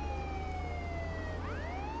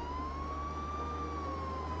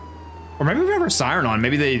 Or maybe we have our siren on.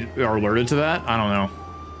 Maybe they are alerted to that. I don't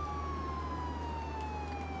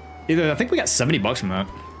know. I think we got 70 bucks from that.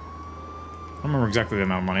 I don't remember exactly the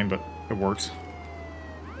amount of money, but it works.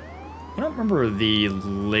 I don't remember the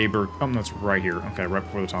labor. Oh, that's right here. Okay, right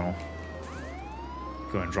before the tunnel.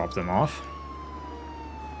 Go ahead and drop them off.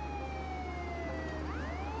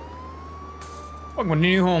 Welcome to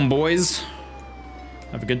new home, boys.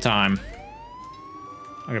 Have a good time.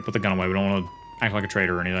 I gotta put the gun away. We don't want to act like a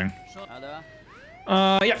traitor or anything.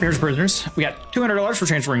 Yeah, here's prisoners. We got $200 for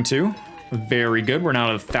transferring 2. Very good. We're now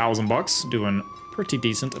at 1,000 bucks. Doing pretty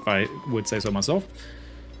decent, if I would say so myself.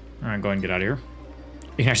 All right, go ahead and get out of here.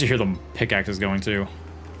 You can actually hear the pickaxes going too.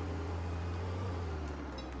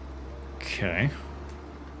 Okay.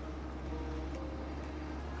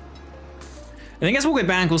 I guess we'll get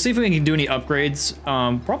back. We'll see if we can do any upgrades.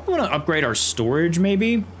 Probably want to upgrade our storage,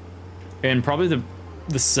 maybe, and probably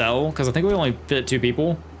the cell, because I think we only fit 2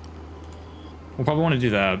 people. We'll probably want to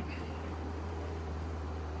do that.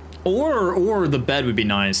 Or the bed would be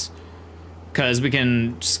nice, because we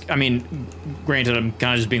can. I mean, granted, I'm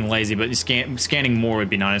kind of just being lazy, but scanning more would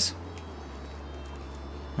be nice.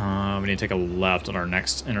 We need to take a left at our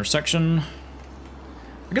next intersection.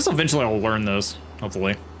 I guess eventually I'll learn this,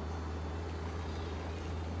 hopefully.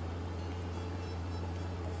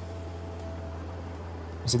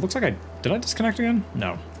 So it looks like did I disconnect again?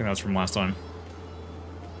 No, I think that's from last time.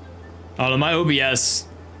 Oh, my OBS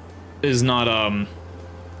is not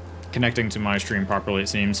connecting to my stream properly, it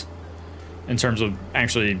seems, in terms of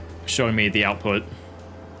actually showing me the output.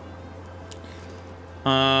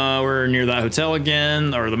 We're near that hotel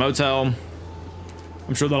again, or the motel.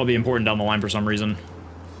 I'm sure that'll be important down the line for some reason.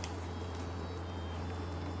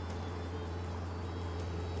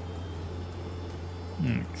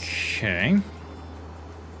 Okay.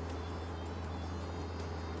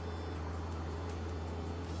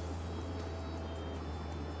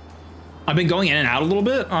 I've been going in and out a little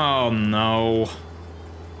bit. Oh no.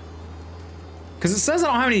 Because it says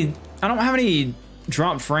I don't have any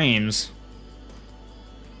drop frames.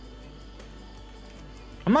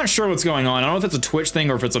 I'm not sure what's going on. I don't know if it's a Twitch thing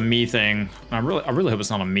or if it's a me thing. I really hope it's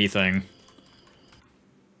not a me thing.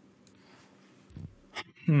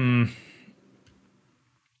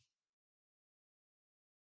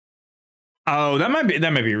 Oh, that might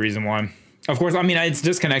be a reason why. Of course, I mean, it's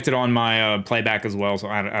disconnected on my playback as well, so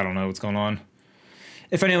I don't know what's going on.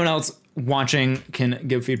 If anyone else watching can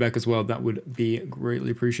give feedback as well, that would be greatly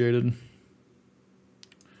appreciated.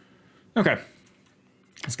 Okay.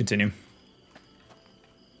 Let's continue.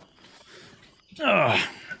 Ugh.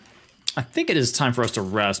 I think it is time for us to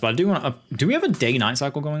rest, but I do want to... do we have a day-night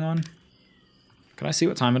cycle going on? Can I see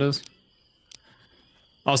what time it is?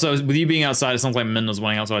 Also, with you being outside, it sounds like Minna's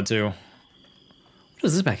playing outside too. What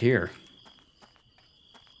is this back here?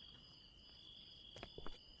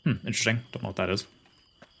 Interesting. Don't know what that is.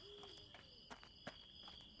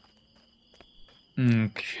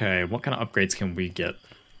 Okay, what kind of upgrades can we get?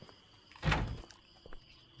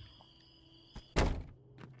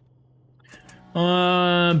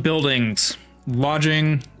 Buildings.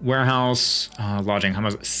 Lodging, warehouse, lodging, how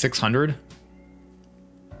much? 600?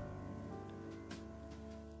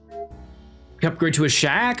 Upgrade to a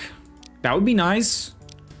shack? That would be nice.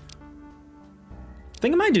 I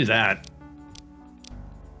think I might do that.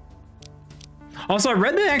 Also, I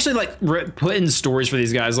read they actually like put in stories for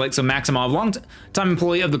these guys. Like, so Maximov, long-time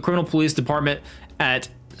employee of the criminal police department at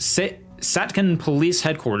Satkin Police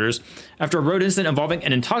Headquarters. After a road incident involving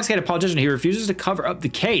an intoxicated politician, he refuses to cover up the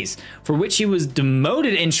case, for which he was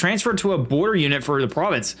demoted and transferred to a border unit for the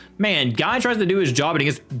province. Man, guy tries to do his job and he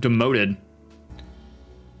gets demoted.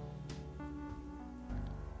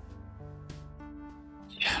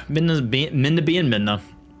 Minna being Minna.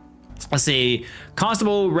 Let's see.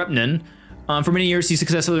 Constable Repnin. For many years, he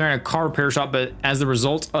successfully ran a car repair shop, but as the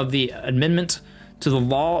result of the amendment to the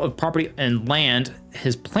law of property and land,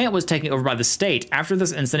 his plant was taken over by the state. After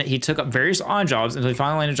this incident, he took up various odd jobs until he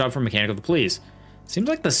finally landed a job for mechanic of the police. Seems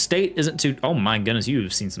like the state isn't too... oh my goodness,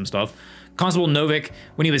 you've seen some stuff. Constable Novik,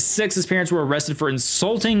 when he was 6, his parents were arrested for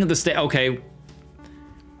insulting the state... okay.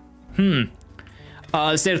 The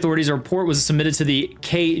state authorities, a report was submitted to the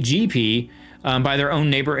KGP by their own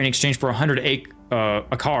neighbor in exchange for 100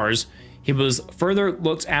 cars. He was further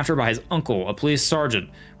looked after by his uncle, a police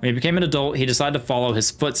sergeant. When he became an adult, he decided to follow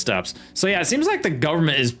his footsteps. So yeah, it seems like the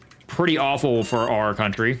government is pretty awful for our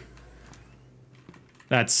country.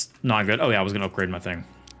 That's not good. Oh yeah, I was gonna upgrade my thing.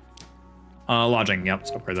 Lodging, yep,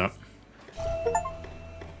 let's upgrade that.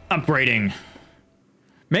 Upgrading.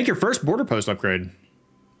 Make your first border post upgrade.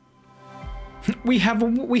 We have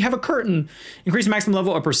a curtain. Increase maximum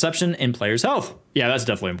level of perception in player's health. Yeah, that's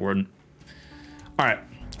definitely important. All right,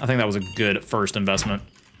 I think that was a good first investment.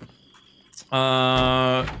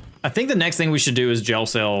 I think the next thing we should do is jail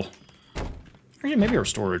cell. Actually, maybe our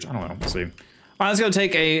storage. I don't know. We'll see. All right, let's go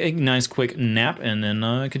take a nice quick nap and then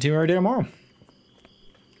continue our day tomorrow.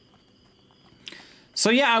 So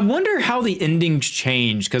yeah, I wonder how the endings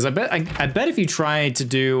change, because I bet if you try to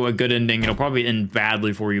do a good ending, it'll probably end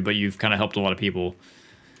badly for you, but you've kind of helped a lot of people.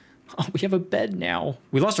 Oh, we have a bed now.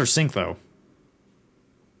 We lost our sink though.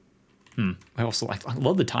 I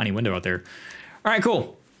love the tiny window out there. All right,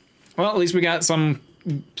 cool. Well, at least we got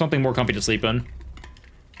something more comfy to sleep in.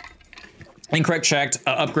 Incorrect checked.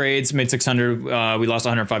 Upgrades made 600. We lost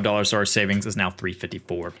 $105, so our savings is now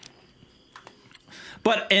 $354.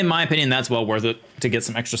 But in my opinion, that's well worth it to get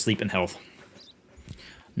some extra sleep and health.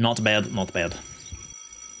 Not bad, not bad.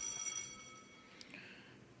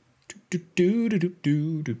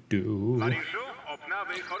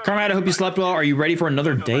 Carmad, I hope you slept well. Are you ready for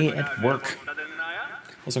another day at work?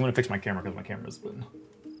 Also, I'm gonna fix my camera because my camera's been...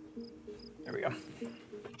 there we go.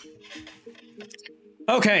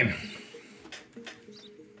 Okay.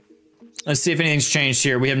 Let's see if anything's changed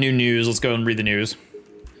here. We have new news. Let's go and read the news.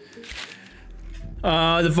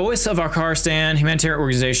 The voice of our Karstan humanitarian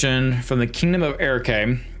organization from the Kingdom of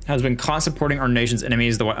Erike has been caught supporting our nation's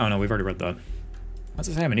enemies. Oh no, we've already read that. What's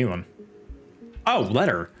this? I have a new one. Oh,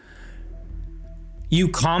 letter. You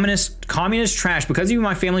communist trash. Because you and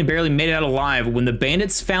my family barely made it out alive. When the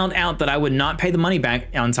bandits found out that I would not pay the money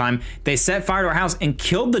back on time, they set fire to our house and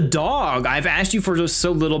killed the dog. I've asked you for just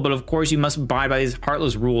so little, but of course you must abide by these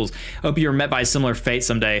heartless rules. I hope you're met by a similar fate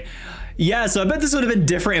someday. Yeah, so I bet this would have been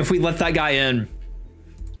different if we let that guy in.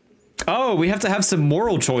 Oh, we have to have some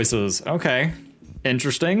moral choices. Okay,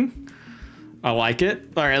 interesting. I like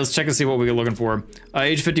it. All right, let's check and see what we're looking for.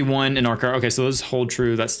 Age 51 in our car. Okay, so this hold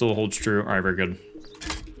true. That still holds true. All right, very good.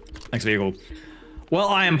 Next vehicle. Well,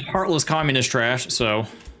 I am heartless communist trash, so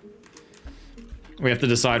we have to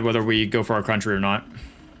decide whether we go for our country or not.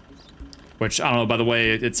 Which, I don't know, by the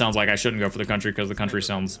way, it sounds like I shouldn't go for the country because the country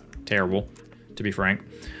sounds terrible, to be frank.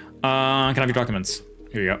 Can I have your documents?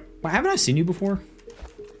 Here you go. Well, haven't I seen you before?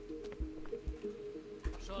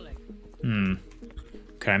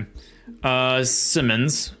 Okay.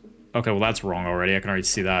 Simmons. Okay, well that's wrong already. I can already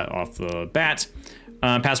see that off the bat.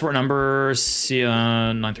 Passport number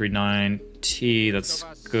C939T. That's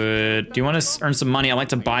good. Do you want to earn some money? I'd like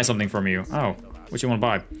to buy something from you. Oh, what you want to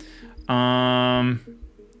buy?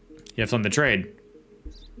 You have something to trade.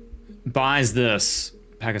 Buys this.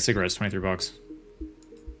 pack of cigarettes, 23 bucks.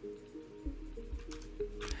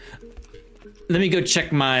 Let me go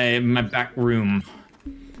check my back room.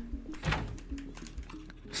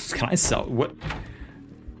 Can I sell what?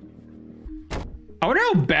 I wonder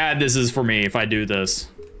how bad this is for me if I do this.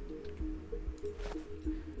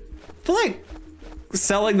 I feel like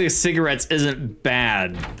selling the cigarettes isn't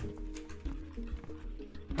bad.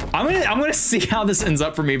 I'm gonna see how this ends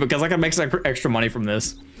up for me because I can make some extra money from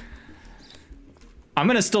this. I'm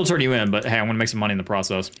gonna still turn you in, but hey, I'm gonna make some money in the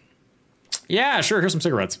process. Yeah, sure. Here's some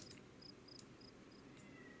cigarettes.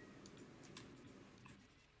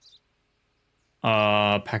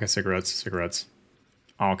 Pack of cigarettes.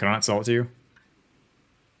 Oh, can I not sell it to you?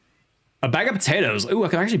 A bag of potatoes. Ooh, I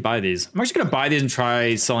could actually buy these. I'm actually gonna buy these and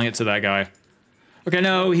try selling it to that guy. Okay,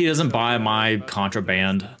 no, he doesn't buy my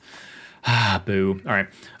contraband. Ah, boo. All right.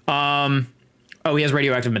 Oh, he has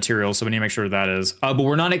radioactive materials, so we need to make sure that is. But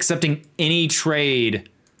we're not accepting any trade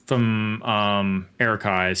from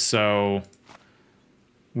Erikai, so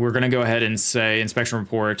we're gonna go ahead and say inspection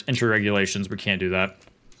report, entry regulations. We can't do that.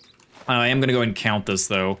 I am gonna go ahead and count this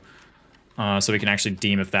though, so we can actually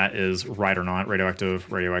deem if that is right or not. Radioactive.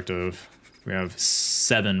 We have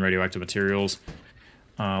 7 radioactive materials,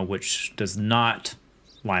 which does not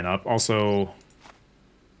line up. Also,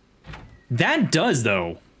 that does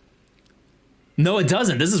though. No, it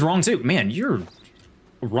doesn't. This is wrong too. Man, you're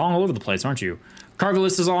wrong all over the place, aren't you? Cargo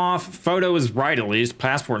list is off. Photo is right at least.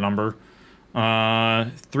 Passport number.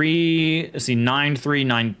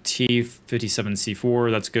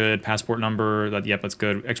 939T57C4. That's good. Passport number. Yep, that's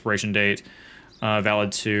good. Expiration date.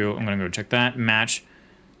 Valid to. I'm gonna go check that. Match.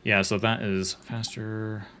 Yeah, so that is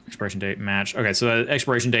faster. Expiration date. Match. Okay, so the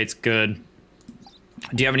expiration date's good.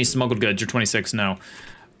 Do you have any smuggled goods? You're 26. No. All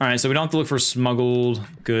right, so we don't have to look for smuggled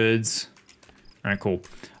goods. All right, cool.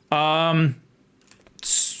 I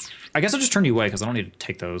guess I'll just turn you away because I don't need to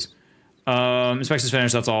take those. Inspection's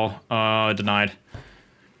finished, that's all. Denied.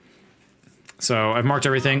 So I've marked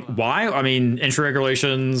everything. Why? I mean, entry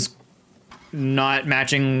regulations, not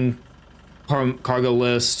matching cargo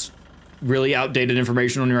list, really outdated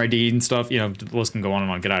information on your ID and stuff. You know, the list can go on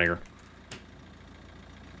and on. Get out of here.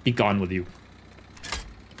 Be gone with you.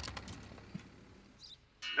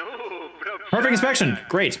 Perfect inspection.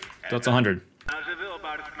 Great. That's 100.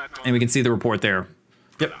 And we can see the report there.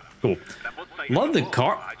 Yep, cool. Love the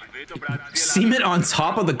car. Cement on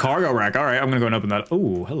top of the cargo rack. All right, I'm gonna go and open that.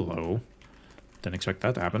 Oh, hello. Didn't expect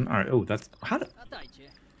that to happen. All right. Oh, that's how did.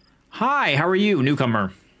 Hi, how are you,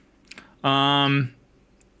 newcomer? I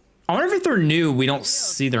wonder if they're new. We don't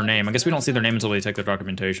see their name. I guess we don't see their name until they take their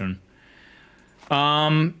documentation.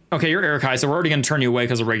 Okay, you're Erikai, so we're already gonna turn you away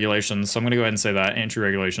because of regulations. So I'm gonna go ahead and say that entry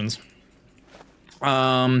regulations.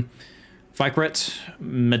 Fikret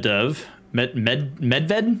Medvev.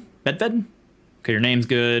 Medved. Okay, your name's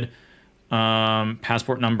good.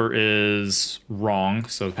 Passport number is wrong,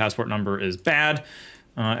 so the passport number is bad.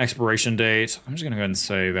 Expiration date. I'm just gonna go ahead and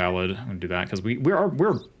say valid. I'm gonna do that because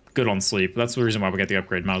we're good on sleep. That's the reason why we got the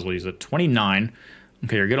upgrade. Might as well use it. 29.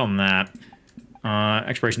 Okay, you're good on that.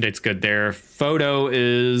 Expiration date's good there. Photo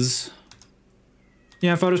is.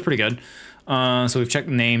 Yeah, photo's pretty good. So we've checked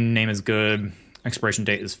name. Name is good. Expiration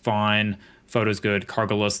date is fine. Photo's good.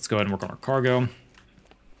 Cargo list. Let's go ahead and work on our cargo.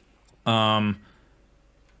 Can't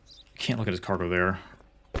look at his cargo there.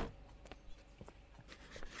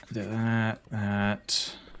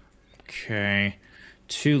 That. Okay.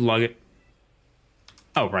 2 luggage.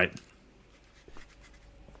 Oh, right.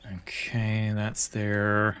 Okay, that's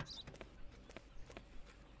there.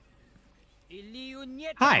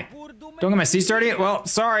 Hi. Don't get my seats dirty? Well,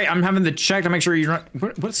 sorry, I'm having to check to make sure you're not.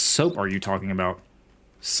 What soap are you talking about?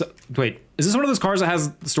 So, wait, is this one of those cars that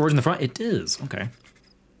has storage in the front? It is. Okay.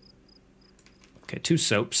 Okay, 2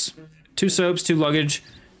 soaps. 2 soaps, 2 luggage,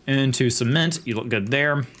 and 2 cement. You look good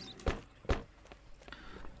there.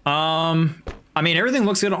 I mean, everything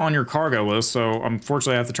looks good on your cargo list, so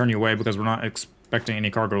unfortunately I have to turn you away because we're not expecting any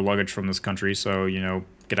cargo luggage from this country, so, you know,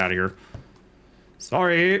 get out of here.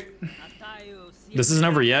 Sorry. This isn't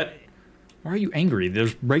over yet. Why are you angry?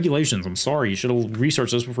 There's regulations. I'm sorry. You should have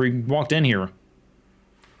researched this before you walked in here.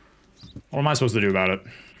 What am I supposed to do about it?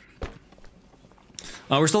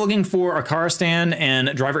 We're still looking for a car stand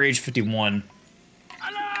and driver age 51.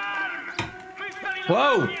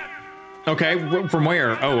 Whoa! Okay, from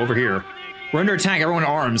where? Oh, over here. We're under attack, everyone in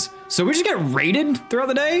arms. So we just get raided throughout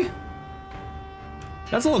the day?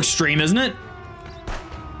 That's a little extreme, isn't it?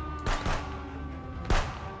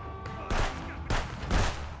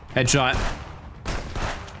 Headshot.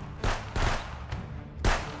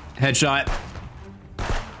 Headshot.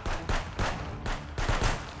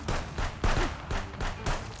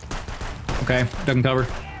 Okay, ducking cover.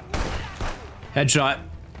 Headshot.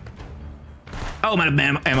 Oh, I'm out of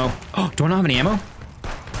ammo. Oh, do I not have any ammo?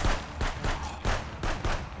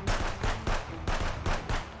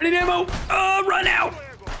 I need ammo. Oh, run out.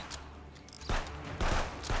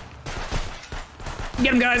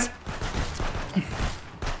 Get him, guys.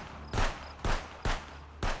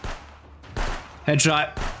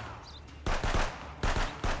 Headshot.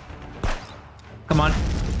 Come on.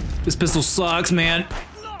 This pistol sucks, man.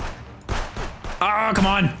 Ah, come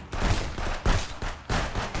on.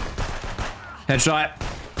 Headshot.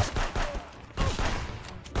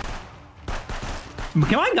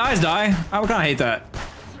 Can my guys die? I would kind of hate that.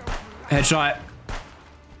 Headshot.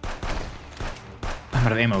 I'm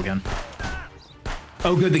out of ammo again.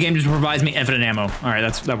 Oh, good. The game just provides me infinite ammo. All right,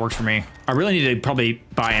 that works for me. I really need to probably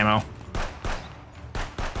buy ammo.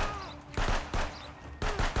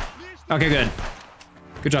 Okay, good.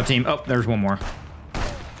 Good job, team. Oh, there's one more.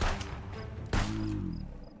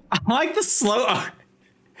 I like the slow. Oh,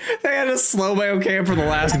 they had a slow cam for the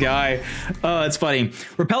last guy. Oh, it's funny.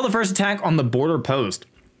 Repel the first attack on the border post.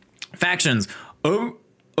 Factions.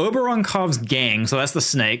 Oberonkov's gang, so that's the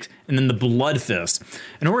snake, and then the Blood Fist.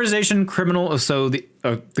 An organization criminal, so the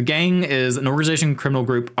gang is an organization criminal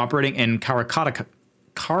group operating in Karikatka.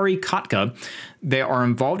 They are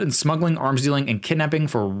involved in smuggling, arms dealing, and kidnapping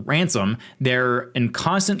for ransom. They're in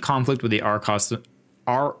constant conflict with the Contraband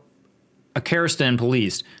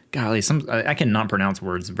Police. Golly, I cannot pronounce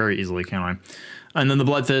words very easily, can I? And then the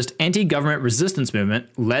Blood Fist, anti-government resistance movement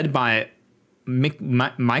led by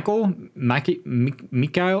Mikhail.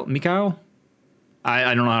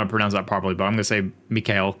 I don't know how to pronounce that properly, but I'm gonna say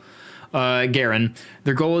Mikhail. Garin.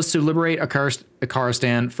 Their goal is to liberate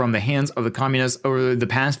Kazakhstan from the hands of the communists. Over the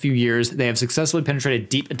past few years, they have successfully penetrated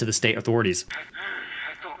deep into the state authorities.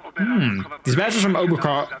 These badges from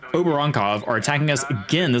Oberonkov are attacking us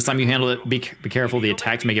again. This time you handle it. Be careful. The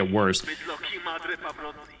attacks may get worse.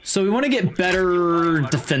 So we want to get better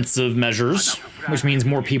defensive measures, which means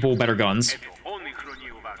more people, better guns.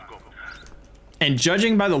 And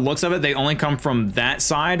judging by the looks of it, they only come from that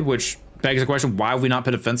side, which begs the question, why have we not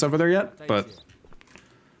put a fence over there yet? But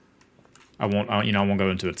I won't go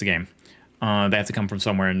into it. It's a game. They have to come from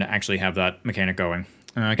somewhere and actually have that mechanic going.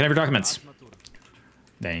 Can I have your documents?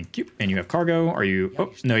 Thank you. And you have cargo. Are you?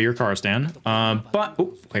 Oh, no, you're Kazakhstan. But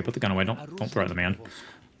oh, okay, put the gun away. Don't threaten the man.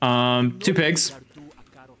 2 pigs.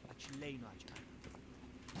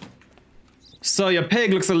 So your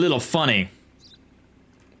pig looks a little funny.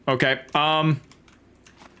 Okay.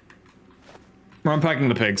 We're unpacking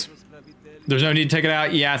the pigs. There's no need to take it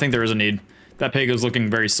out? Yeah, I think there is a need. That pig is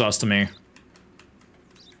looking very sus to me.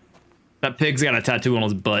 That pig's got a tattoo on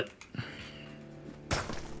his butt.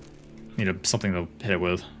 Need something to hit it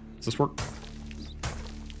with. Does this work?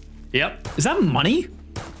 Yep. Is that money?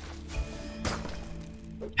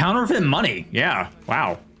 Counterfeit money. Yeah.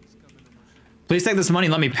 Wow. Please take this money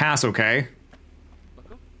and let me pass, okay?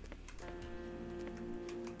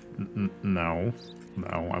 No. No,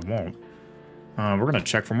 I won't. We're gonna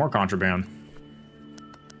check for more contraband.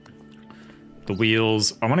 The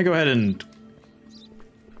wheels. I want to go ahead and...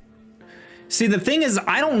 See, the thing is,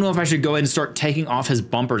 I don't know if I should go ahead and start taking off his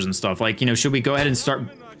bumpers and stuff. Like, you know, should we go ahead and start...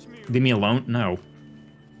 Leave me alone? No.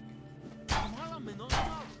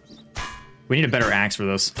 We need a better axe for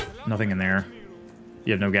this. Nothing in there.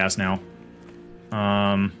 You have no gas now.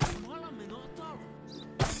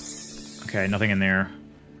 Okay, nothing in there.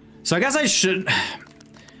 So I guess I should...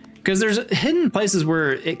 Because there's hidden places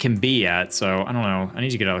where it can be at, so I don't know. I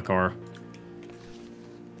need to get out of the car.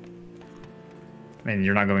 I mean,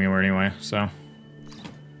 you're not going anywhere anyway, so.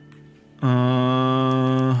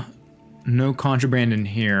 No contraband in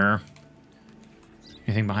here.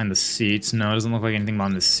 Anything behind the seats? No, it doesn't look like anything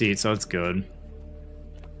behind the seats, so that's good.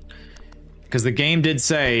 Because the game did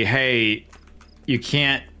say, hey, you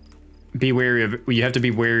can't be wary of, you have to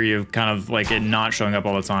be wary of kind of like it not showing up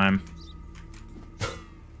all the time.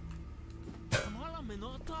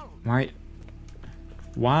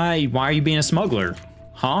 Why are you being a smuggler?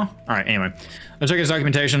 Huh? All right, anyway. Let's check his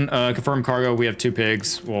documentation. Confirm cargo. We have 2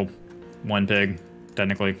 pigs. Well, 1 pig,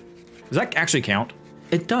 technically. Does that actually count?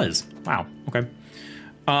 It does. Wow, okay.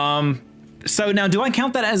 So now do I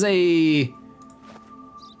count that as a...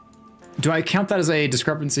 Do I count that as a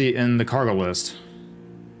discrepancy in the cargo list?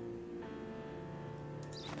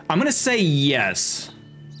 I'm gonna say yes.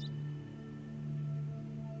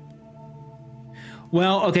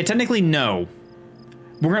 Well, okay, technically no.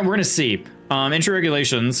 We're gonna see. Entry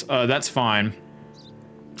regulations, that's fine.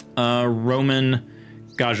 Roman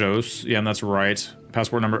Gajos, yeah, that's right.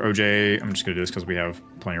 Passport number OJ, I'm just gonna do this because we have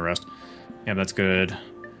plenty of rest. Yeah, that's good.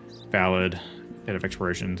 Valid. Date of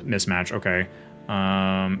expiration, mismatch, okay.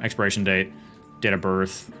 Expiration date, date of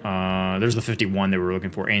birth. There's the 51 that we were looking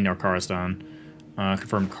for, and our car is done.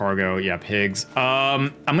 Confirmed cargo, yeah, pigs.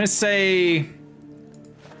 I'm gonna say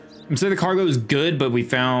the cargo is good, but we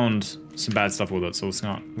found some bad stuff with it, so let's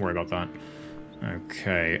not worry about that.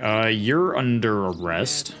 Okay, you're under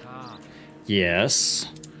arrest. Yes.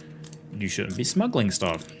 You shouldn't be smuggling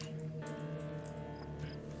stuff.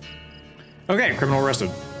 Okay, criminal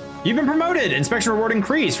arrested. You've been promoted! Inspection reward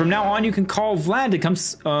increased. From now on, you can call Vlad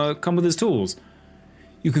to come with his tools.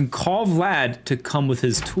 You can call Vlad to come with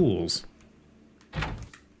his tools.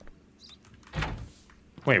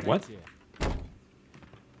 Wait, what?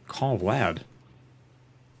 Call Vlad.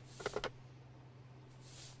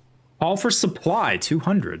 Call for supply,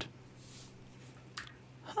 200.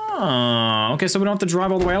 Huh, okay, so we don't have to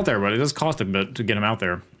drive all the way out there, but it does cost a bit to get him out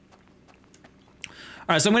there.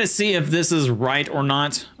 All right, so I'm gonna see if this is right or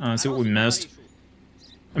not. See what we missed.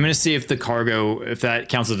 I'm gonna see if the cargo, if that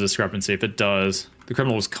counts as a discrepancy. If it does, the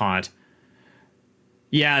criminal was caught.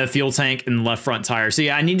 Yeah, the fuel tank and left front tire. So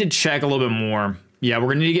yeah, I need to check a little bit more. Yeah, we're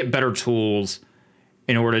gonna need to get better tools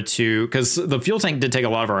in order to, because the fuel tank did take a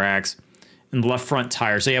lot of our axe and the left front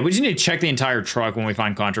tire. So yeah, we just need to check the entire truck when we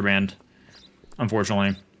find contraband,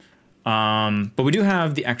 unfortunately. But we do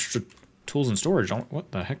have the extra tools in storage.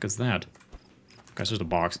 What the heck is that? Okay, so there's a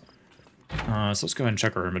box. So let's go ahead and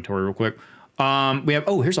check our inventory real quick. We have,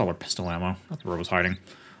 oh, here's all our pistol ammo. That's where it was hiding.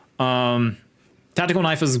 Tactical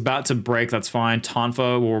knife is about to break, that's fine.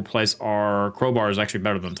 Tonfa will replace our crowbar, is actually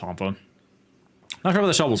better than Tonfa. Not sure what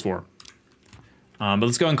the shovel's for. But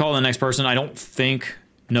let's go and call the next person. I don't think,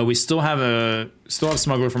 no, we still have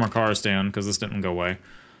smuggler from our car stand because this didn't go away.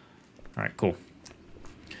 All right, cool.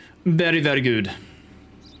 Very, very good.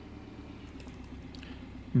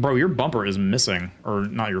 Bro, your bumper is missing. Or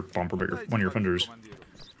not your bumper, but one of your fenders. I'm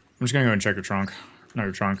just gonna go and check your trunk. Not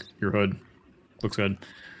your trunk, your hood. Looks good.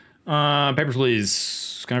 Papers,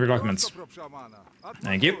 please. Can I have your documents?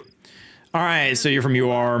 Thank you. Alright, so you're from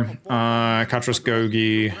UR. Katros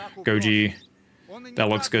Goji. That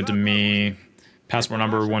looks good to me. Passport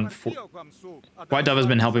number 14. White Dove has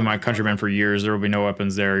been helping my countrymen for years. There will be no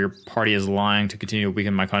weapons there. Your party is lying to continue to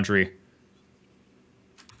weaken my country.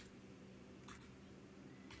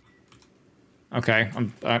 Okay,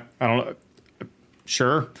 I don't know.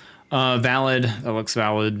 Sure. Valid. That looks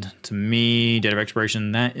valid to me. Date of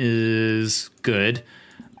expiration, that is good.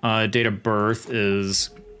 Date of birth is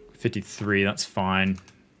 53. That's fine.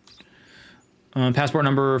 Passport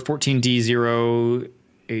number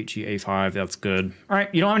 14D0HEA5. That's good. All right.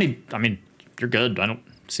 You don't have any. I mean, you're good. I don't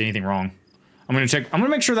see anything wrong. I'm gonna check. I'm gonna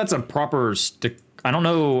make sure that's a proper stick. I don't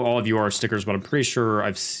know all of you are stickers, but I'm pretty sure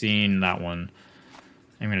I've seen that one.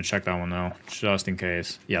 I'm gonna check that one though, just in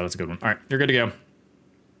case. Yeah, that's a good one. All right, you're good to go.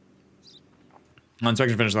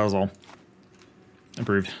 Inspection finished. That was all.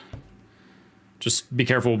 Approved. Just be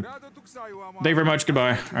careful. Thank you very much.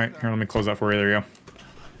 Goodbye. All right, here, let me close that for you. There you go.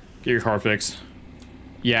 Get your car fixed.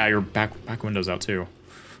 Yeah, your back window's out too.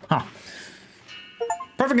 Huh.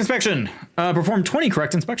 Perfect inspection. Perform 20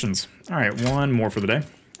 correct inspections. All right, one more for the day,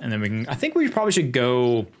 and then we can. I think we probably should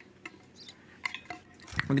go.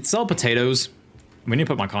 We could sell potatoes. We need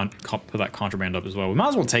to put put that contraband up as well. We might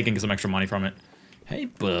as well take and get some extra money from it. Hey,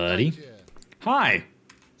 buddy. Hi.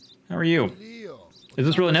 How are you? Is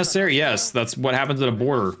this really necessary? Yes, that's what happens at a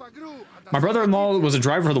border. My brother-in-law was a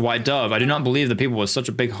driver for the White Dove. I do not believe that people with such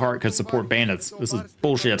a big heart could support bandits. This is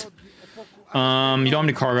bullshit. You don't have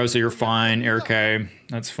any cargo, so you're fine. Air K,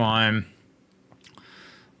 that's fine.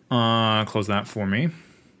 Close that for me.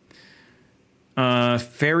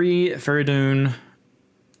 Ferry Dune.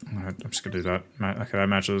 I'm just gonna do that. Okay, that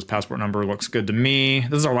matches. Passport number looks good to me.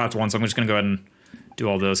 This is our last one, so I'm just gonna go ahead and do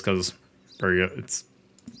all this because it's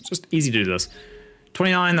just easy to do this.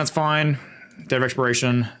 29, that's fine. Date of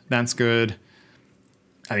expiration, that's good.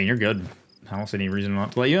 I mean, you're good. I don't see any reason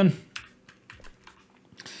not to let you in.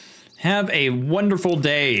 Have a wonderful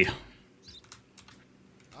day.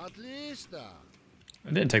 It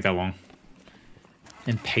didn't take that long.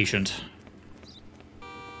 Impatient.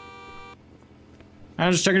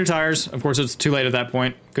 I'm just checking your tires. Of course, it's too late at that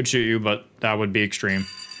point. Could shoot you, but that would be extreme.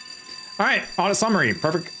 All right, audit summary.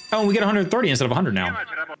 Perfect. Oh, we get 130 instead of 100 now.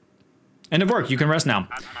 End of work. You can rest now.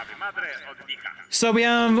 So we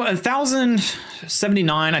have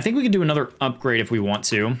 1,079. I think we can do another upgrade if we want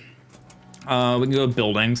to. We can go to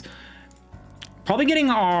buildings. Probably getting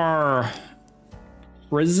our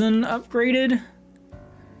prison upgraded.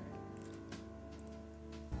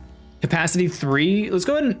 Capacity 3. Let's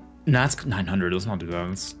go ahead and... No, that's 900. Let's not do that.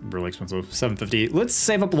 That's really expensive. 750. Let's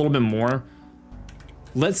save up a little bit more.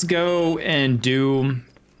 Let's go and do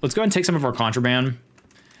let's go ahead and take some of our contraband.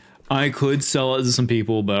 I could sell it to some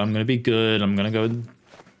people, but I'm gonna be good. I'm gonna go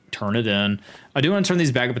turn it in. I do want to turn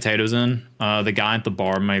these bag of potatoes in. The guy at the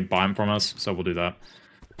bar may buy them from us, so we'll do that.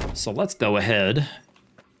 So let's go ahead.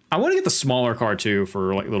 I want to get the smaller car too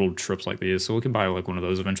for like little trips like these, so we can buy like one of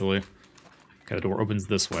those eventually. Okay, the door opens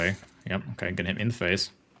this way. Yep. Okay, gonna hit me in the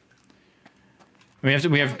face. We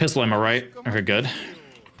have pistol ammo, right? Okay, good.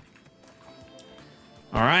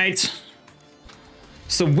 All right.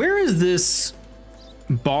 So where is this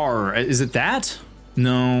bar? Is it that?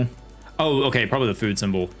 No. Oh, okay, probably the food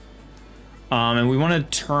symbol. And we want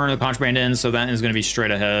to turn the contraband in, so that is going to be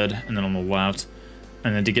straight ahead, and then on the left.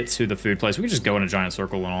 And then to get to the food place, we can just go in a giant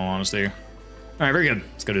circle, in all honesty. All right, very good.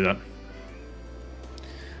 Let's go do that.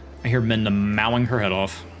 I hear Minda mowing her head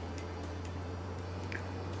off.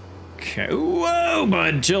 Okay. Whoa,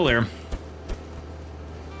 bud. Chill there.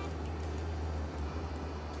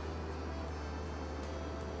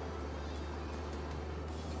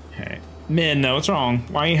 Okay. Minda, what's wrong?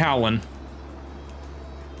 Why are you howling?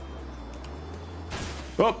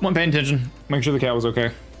 Oh, wasn't paying attention. Make sure the cat was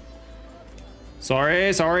okay.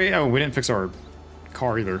 Sorry, sorry. Oh, we didn't fix our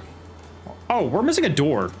car either. Oh, we're missing a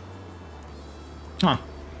door. Huh.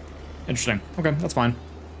 Interesting. Okay, that's fine.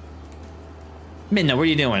 Minna, what are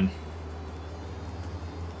you doing?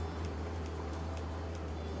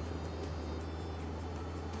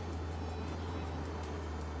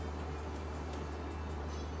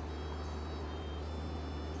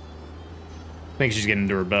 I think she's getting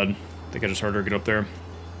into her bed. I think I just heard her get up there.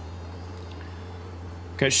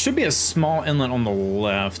 Okay, it should be a small inlet on the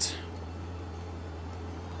left.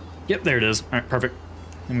 Yep, there it is. All right, perfect.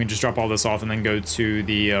 And we can just drop all this off and then go to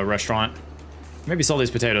the restaurant. Maybe sell these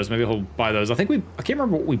potatoes. Maybe he'll buy those. I can't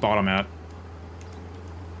remember what we bought them at.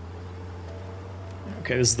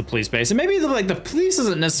 Okay, this is the police base. And maybe the police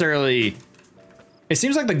isn't necessarily... It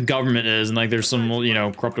seems like the government is, and like there's some, you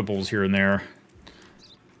know, corruptibles here and there.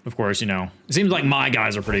 Of course, you know. It seems like my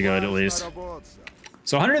guys are pretty good, at least.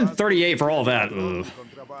 So 138 for all of that. Ugh.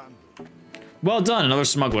 Well done, another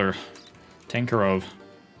smuggler. Taken care of.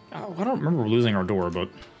 Oh, I don't remember losing our door, but...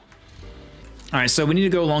 Alright, so we need to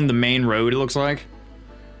go along the main road, it looks like.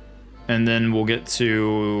 And then we'll get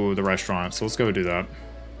to the restaurant, so let's go do that.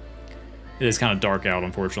 It is kind of dark out,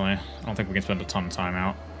 unfortunately. I don't think we can spend a ton of time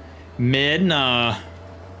out.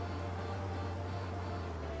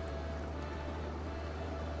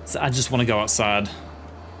 So I just want to go outside.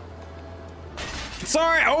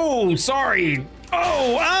 Sorry! Oh, sorry!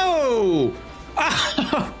 Oh! Oh!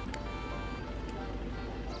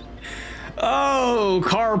 Oh,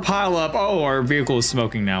 car pileup. Oh, our vehicle is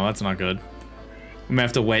smoking now. That's not good. We may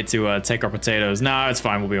have to wait to take our potatoes. No, it's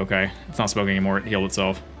fine. We'll be okay. It's not smoking anymore. It healed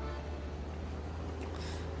itself.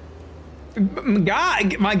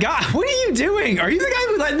 My God, what are you doing? Are you the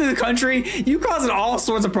guy who let into the country? You causing all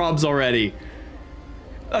sorts of problems already.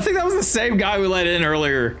 I think that was the same guy we let in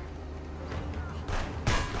earlier.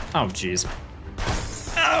 Oh, jeez.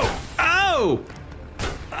 Oh! Oh!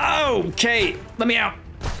 Oh, okay. Let me out.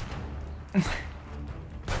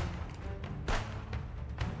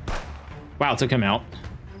 Wow, took him out.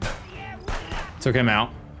 Took him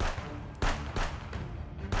out.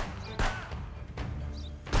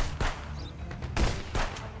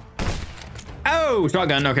 Oh,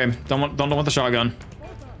 shotgun. Okay, don't want the shotgun.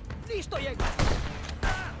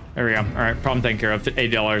 There we go. All right, problem taken care of.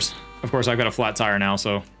 $8. Of course, I've got a flat tire now,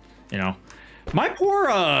 so you know, my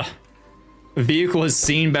poor vehicle has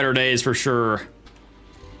seen better days for sure.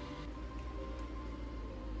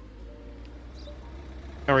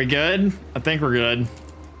 Are we good? I think we're good.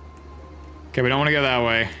 Okay, we don't want to go that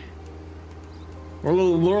way. We're a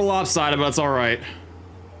little lopsided, but it's all right.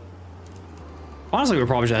 Honestly, we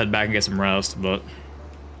probably should head back and get some rest, but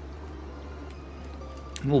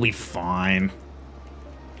we'll be fine.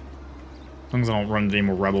 As long as I don't run into any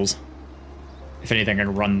more rebels. If anything, I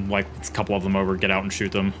can run like a couple of them over, get out and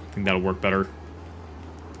shoot them. I think that'll work better.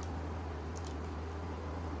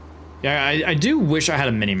 Yeah, I do wish I had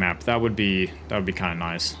a mini-map. That would be kind of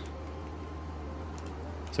nice.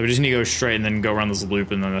 So we just need to go straight and then go around this loop,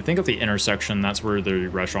 and then I think at the intersection, that's where the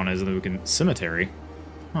restaurant is, and then we can... Cemetery.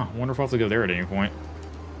 Huh, I wonder if I'll have to go there at any point.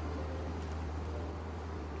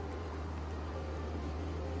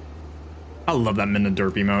 I love that Minna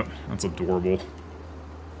Derp emote. That's adorable.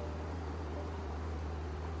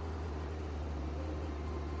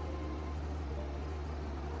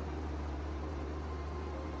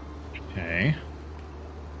 Okay.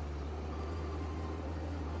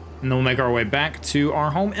 And then we'll make our way back to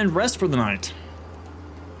our home and rest for the night.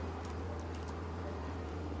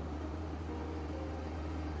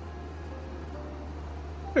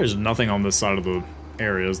 There's nothing on this side of the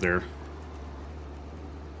areas there.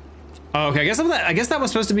 Oh, okay, I guess that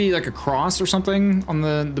was supposed to be like a cross or something on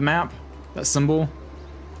the map, that symbol.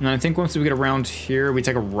 And I think once we get around here, we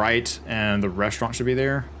take a right and the restaurant should be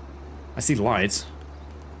there. I see lights.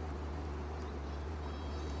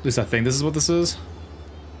 At least I think this is what this is.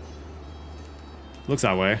 Looks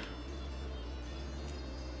that way.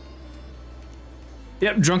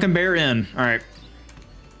 Yep, Drunken Bear Inn. All right.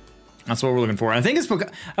 That's what we're looking for. I think it's because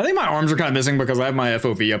I think my arms are kind of missing because I have my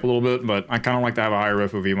FOV up a little bit, but I kind of like to have a higher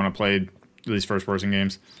FOV when I played these first-person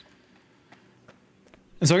games.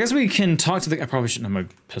 And so I guess we can talk to the. I probably shouldn't have my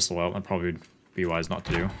pistol out. That'd probably be wise not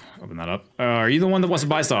to do. Open that up. Are you the one that wants to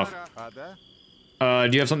buy stuff? Do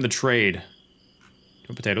you have something to trade? Do you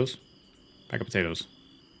have potatoes? Pack of potatoes.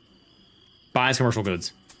 Buys commercial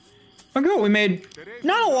goods. Okay, we made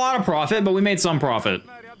not a lot of profit, but we made some profit.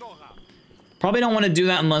 Probably don't want to do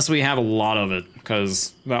that unless we have a lot of it,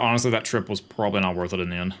 because honestly, that trip was probably not worth it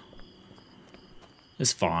in the end.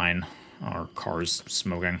 It's fine. Our car's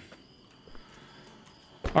smoking.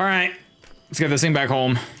 All right, let's get this thing back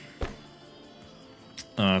home.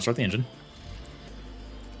 Start the engine.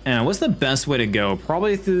 And what's the best way to go?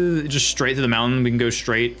 Probably through, just straight through the mountain. We can go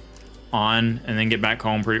straight on and then get back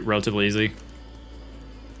home pretty relatively easy.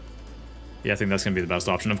 Yeah, I think that's gonna be the best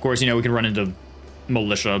option. Of course, you know, we can run into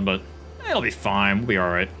militia, but it'll be fine. We'll be all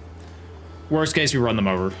right. Worst case, we run them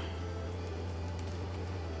over.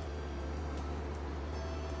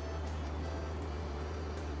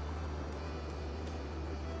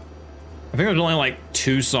 I think there's only like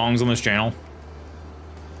 2 songs on this channel.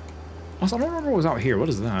 Also, I don't remember what was out here. What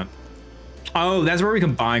is that? Oh, that's where we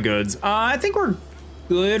can buy goods. I think we're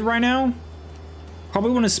good right now.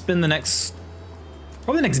 Probably want to spend the next,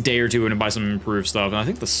 probably the next day or two and buy some improved stuff. And I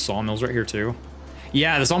think the sawmill's right here too.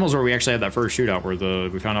 Yeah, the sawmill's where we actually had that first shootout where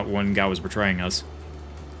we found out one guy was betraying us.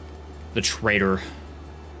 The traitor.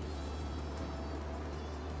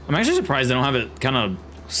 I'm actually surprised they don't have it kind of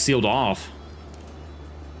sealed off.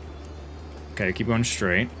 Okay, keep going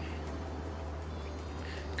straight.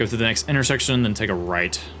 Go through the next intersection, then take a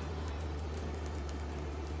right.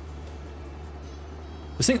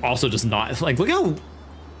 This thing also does not, like, look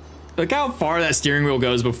how far that steering wheel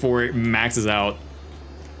goes before it maxes out.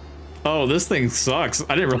 Oh, this thing sucks.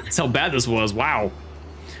 I didn't realize how bad this was. Wow.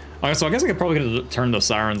 Okay, so I guess I could probably turn the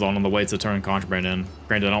sirens on the way to turn Contraband in.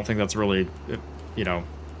 Granted, I don't think that's really, you know,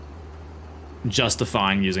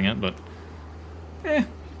 justifying using it, but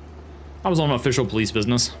I was on official police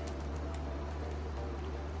business.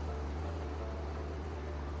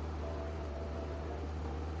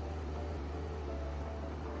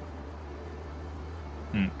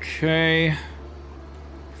 Okay.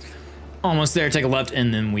 Almost there, take a left,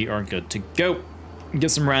 and then we are good to go.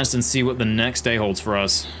 Get some rest and see what the next day holds for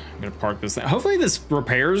us. I'm gonna park this thing. Hopefully this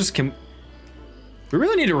repairs can... We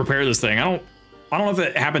really need to repair this thing. I don't know if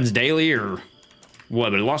it happens daily or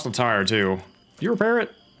what, but it lost a tire too. Do you repair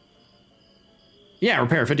it? Yeah,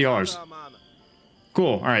 repair, $50.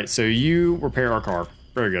 Cool, all right, so you repair our car.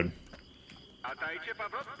 Very good.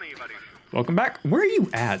 Welcome back. Where are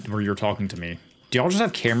you at where you're talking to me? Do y'all just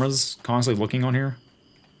have cameras constantly looking on here?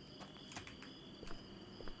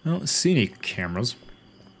 I don't see any cameras.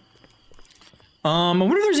 I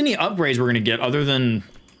wonder if there's any upgrades we're gonna get other than...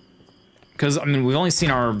 Because, I mean, we've only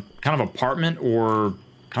seen our kind of apartment or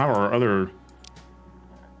kind of our other...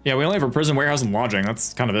 Yeah, we only have a prison, warehouse, and lodging.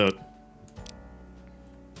 That's kind of it.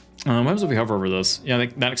 What happens if we hover over this? Yeah,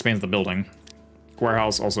 that expands the building.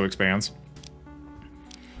 Warehouse also expands.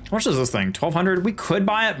 How much is this thing? 1,200? We could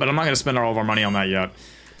buy it, but I'm not going to spend all of our money on that yet.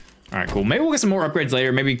 All right, cool. Maybe we'll get some more upgrades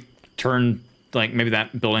later. Maybe turn, like, maybe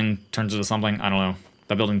that building turns into something. I don't know.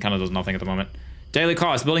 That building kind of does nothing at the moment. Daily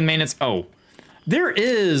cost, building maintenance. Oh, there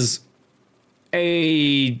is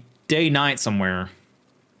a day-night somewhere.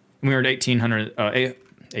 We were at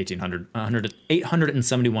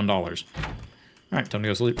 $871. All right, time to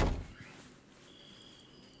go sleep.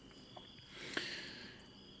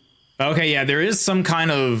 Okay, yeah, there is some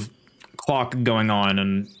kind of clock going on,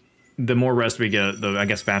 and the more rest we get, the, I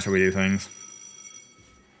guess, faster we do things.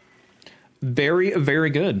 Very, very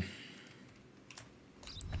good.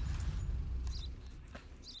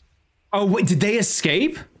 Oh, wait, did they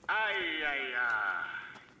escape?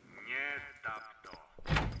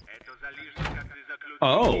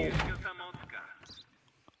 Oh.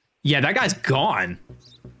 Yeah, that guy's gone.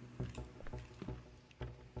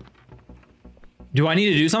 Do I need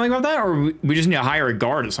to do something about that, or we just need to hire a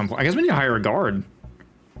guard at some point? I guess we need to hire a guard.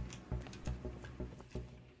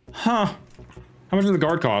 Huh. How much does the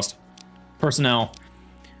guard cost? Personnel.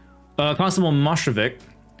 Constable Mashevik.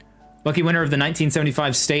 Lucky winner of the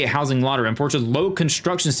 1975 state housing lottery. Unfortunately, low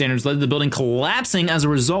construction standards led to the building collapsing as a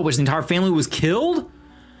result, which the entire family was killed.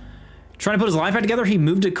 Trying to put his life back together, he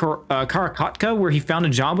moved to Karakatka, where he found a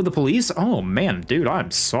job with the police. Oh man, dude,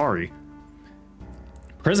 I'm sorry.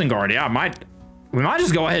 Prison guard, yeah, we might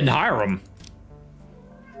just go ahead and hire him.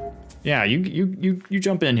 Yeah, you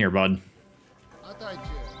jump in here, bud.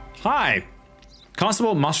 Hi,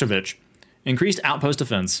 Constable Moshevich. Increased outpost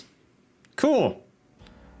defense. Cool.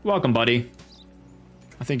 Welcome, buddy.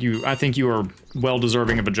 I think you are well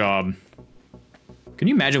deserving of a job. Can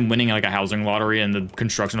you imagine winning like a housing lottery and the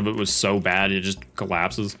construction of it was so bad it just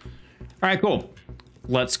collapses? All right, cool.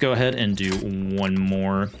 Let's go ahead and do one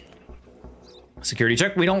more security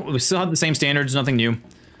check. We still have the same standards, nothing new.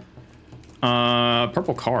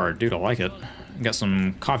 Purple card, dude, I like it. Got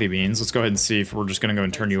some coffee beans. Let's go ahead and see if we're just gonna go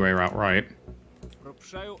and turn you away outright.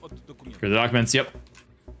 Here are the documents, yep.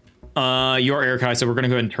 You're Erikai, so we're gonna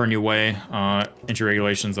go ahead and turn you away. Entry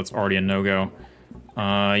regulations, that's already a no-go.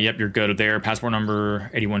 Yep, you're good there. Passport number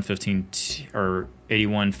 8115T or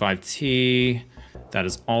 815T. That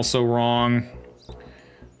is also wrong.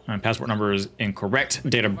 Passport number is incorrect.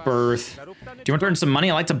 Date of birth. Do you want to earn some money?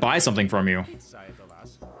 I'd like to buy something from you.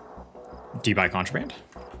 Do you buy contraband?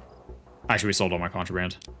 Actually, we sold all my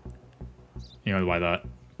contraband. You know, buy that.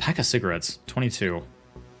 Pack of cigarettes, 22.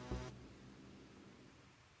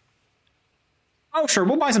 Oh, sure,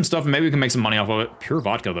 we'll buy some stuff and maybe we can make some money off of it. Pure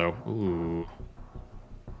vodka, though. Ooh.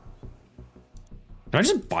 Can I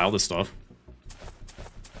just buy all this stuff?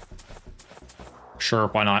 Sure,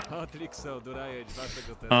 why not?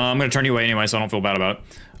 I'm gonna turn you away anyway, so I don't feel bad about it.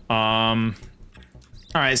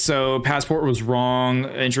 Alright, so passport was wrong.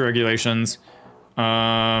 Entry regulations.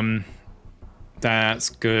 That's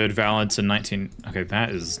good. Valid to 19. Okay, that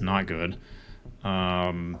is not good.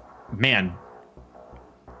 Man.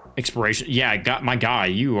 Expiration. Yeah, I got my guy.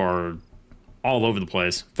 You are all over the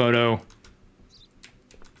place. Photo.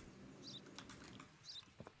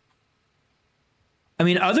 I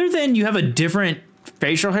mean, other than you have a different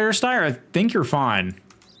facial hairstyle, I think you're fine.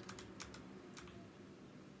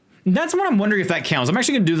 That's what I'm wondering if that counts. I'm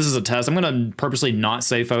actually going to do this as a test. I'm going to purposely not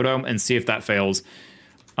say photo and see if that fails.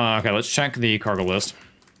 Okay, let's check the cargo list.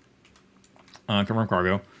 Confirm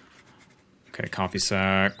cargo. Okay, coffee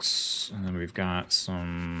sacks. And then we've got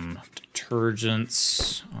some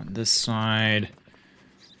detergents on this side.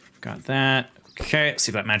 Got that. Okay, let's see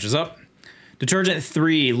if that matches up. Detergent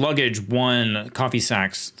 3, luggage 1, coffee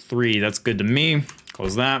sacks 3. That's good to me.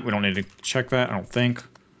 Close that. We don't need to check that, I don't think.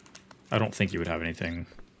 I don't think you would have anything.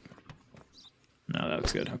 No, that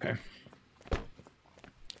looks good. Okay.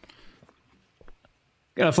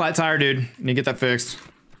 Got a flat tire, dude. Need to get that fixed.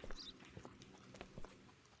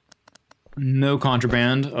 No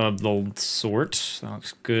contraband of the sort. That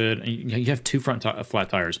looks good. You have 2 flat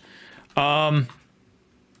tires. I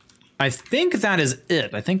think that is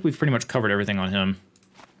it. I think we've pretty much covered everything on him.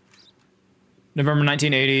 November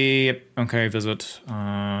 1980. Okay, visit.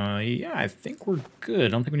 Yeah, I think we're good. I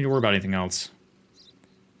don't think we need to worry about anything else.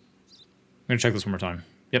 I'm gonna check this one more time.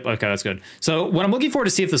 Yep, okay, that's good. So what I'm looking for to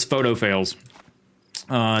see if this photo fails.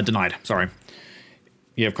 Denied, sorry.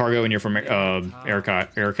 You have cargo and you're from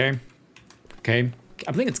Erikai. K?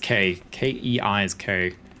 I think it's K. K-E-I is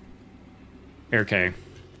K. Erikai.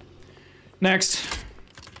 Next.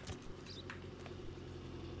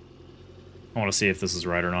 I want to see if this is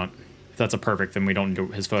right or not. If that's a perfect, then we don't do,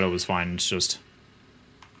 his photo was fine. It's just...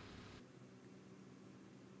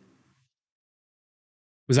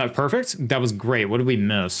 Was that perfect? That was great. What did we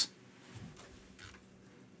miss?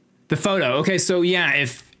 The photo. Okay, so yeah,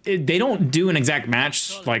 if they don't do an exact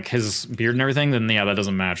match, like his beard and everything, then yeah, that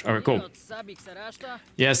doesn't match. All right, cool.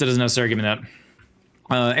 Yes, it is necessary. Give me that.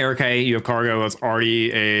 Erica, you have cargo. That's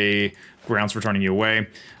already a grounds for turning you away.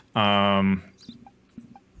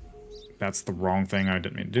 That's the wrong thing. I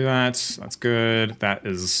didn't mean to do that. That's good.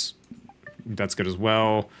 That's good as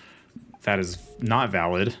well. That is not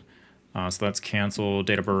valid. So that's canceled.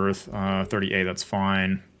 Date of birth, 38, that's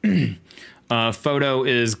fine. Photo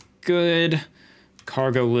is good.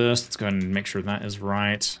 Cargo list, let's go ahead and make sure that is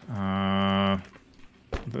right.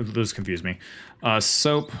 Those confuse me.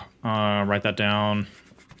 Soap, write that down.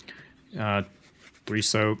 3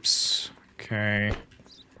 soaps, okay.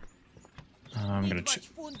 I'm gonna check.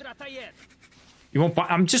 You won't buy,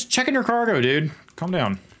 I'm just checking your cargo, dude. Calm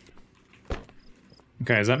down.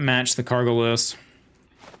 Okay, does that match the cargo list?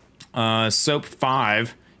 Soap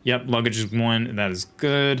 5. Yep, luggage is 1. That is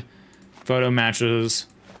good. Photo matches.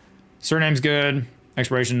 Surname's good.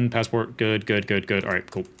 Expiration, passport, good, good, good, good. All right,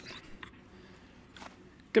 cool.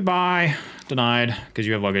 Goodbye. Denied, because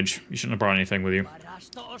you have luggage. You shouldn't have brought anything with you.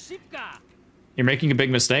 You're making a big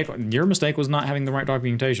mistake. Your mistake was not having the right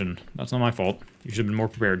documentation. That's not my fault. You should have been more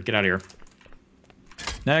prepared. Get out of here.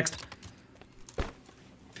 Next.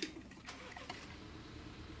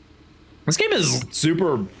 This game is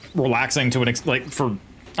super relaxing to an like for, I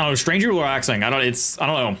don't know, strangely relaxing. I don't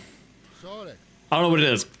know. I don't know what it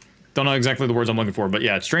is. Don't know exactly the words I'm looking for, but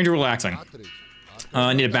yeah, it's strangely relaxing.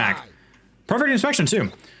 I need it back. Perfect inspection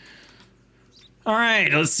too. All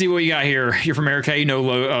right, let's see what you got here. You're from Erica. You know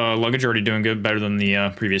luggage, already doing good, better than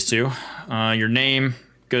the previous two. Your name,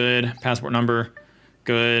 good. Passport number,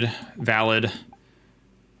 good. Valid.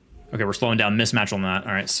 Okay, we're slowing down. Mismatch on that.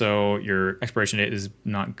 All right, so your expiration date is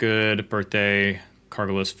not good. Birthday,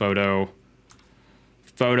 cargo list photo.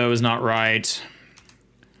 Photo is not right.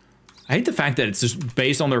 I hate the fact that it's just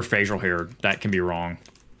based on their facial hair. That can be wrong.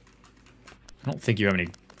 I don't think you have any.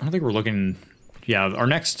 I don't think we're looking. Yeah, our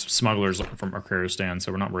next smuggler's looking from our carrier stand,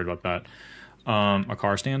 so we're not worried about that. A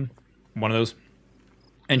car stand, one of those.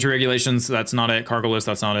 Entry regulations, that's not it. Cargo list,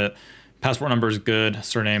 that's not it. Passport number is good.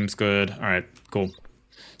 Surname's good. All right, cool.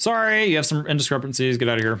 Sorry, you have some indiscrepancies. Get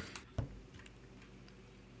out of here.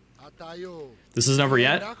 This isn't over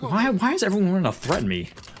yet? Why is everyone wanting to threaten me?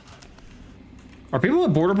 Are people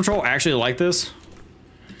at Border Patrol actually like this?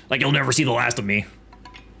 Like, you'll never see the last of me.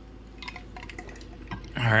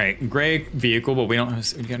 All right, gray vehicle, but we don't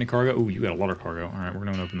have, you got any cargo? Ooh, you got a lot of cargo. All right, we're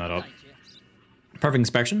gonna open that up. Perfect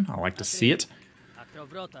inspection. I like to see it.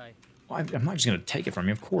 Well, I'm not just gonna take it from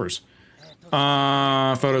you, of course.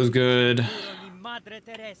 Photo's good.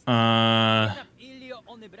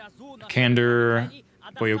 Candor.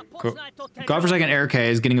 Godforsaken Erica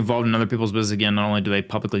is getting involved in other people's business again. Not only do they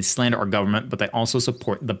publicly slander our government, but they also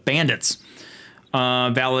support the bandits.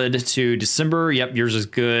 Valid to December. Yep, yours is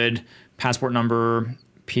good. Passport number.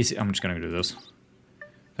 PC. I'm just gonna do this.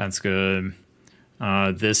 That's good.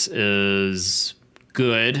 This is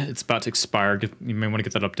good. It's about to expire. You may want to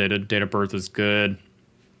get that updated. Date of birth is good.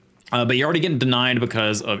 But you're already getting denied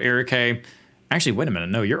because of Eric. Actually, wait a minute.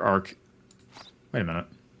 No, your ARC. Wait a minute.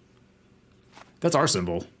 That's our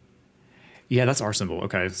symbol. Yeah, that's our symbol.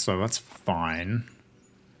 Okay, so that's fine.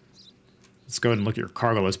 Let's go ahead and look at your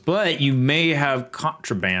cargo list. But you may have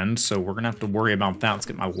contraband, so we're going to have to worry about that. Let's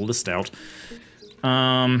get my list out. Go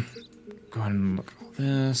ahead and look at all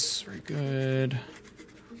this. Very good.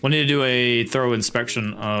 We'll need to do a thorough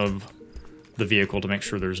inspection of the vehicle to make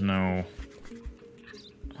sure there's no...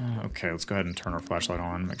 okay, let's go ahead and turn our flashlight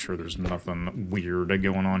on. Make sure there's nothing weird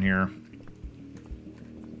going on here.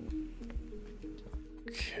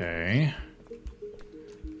 Okay.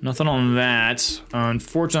 Nothing on that.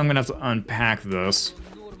 Unfortunately, I'm going to have to unpack this.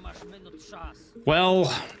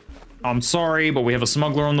 Well, I'm sorry, but we have a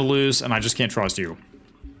smuggler on the loose, and I just can't trust you.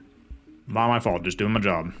 Not my fault, just doing my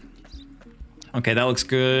job. Okay, that looks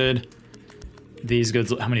good. These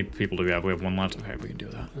goods... How many people do we have? We have one left. Okay, we can do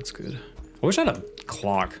that. That's good. I wish I had a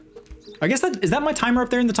clock. I guess that... Is that my timer up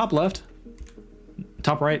there in the top left?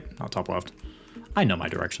 Top right? Not top left. I know my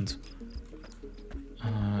directions.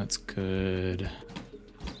 That's good.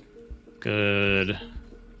 Good.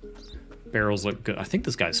 Barrels look good. I think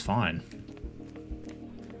this guy's fine.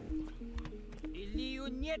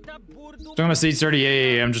 Don't my seats dirty?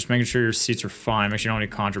 Yeah. I'm just making sure your seats are fine. Make sure you don't have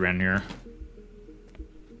any contraband in here.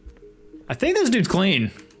 I think this dude's clean.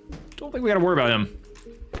 Don't think we gotta worry about him.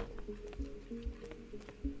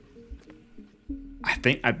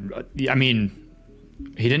 I mean,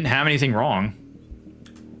 he didn't have anything wrong.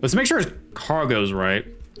 Let's make sure his cargo's right.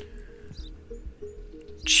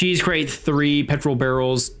 Cheese crate 3, petrol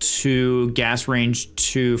barrels 2, gas range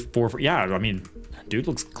 2, 4. Yeah, I mean, dude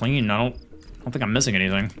looks clean. I don't think I'm missing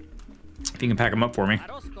anything. If you can pack them up for me.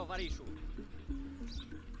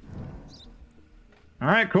 All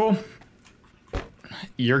right, cool.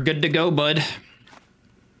 You're good to go, bud.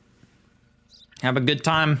 Have a good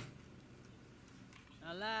time.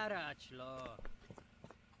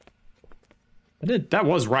 That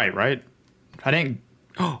was right? I didn't...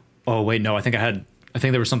 Oh, wait, no, I think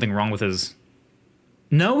there was something wrong with his...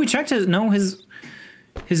 No, we checked his... No, his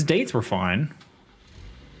dates were fine.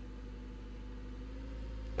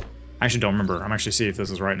 I actually don't remember. I'm actually seeing if this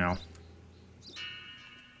is right now.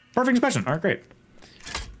 Perfect inspection. All right, great.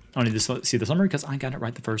 I don't need to see the summary because I got it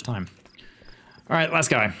right the first time. All right, last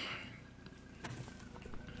guy.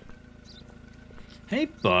 Hey,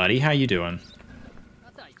 buddy, how you doing?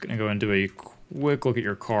 Gonna go and do a quick look at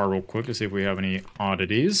your car real quick to see if we have any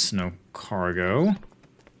oddities. No cargo.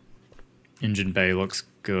 Engine bay looks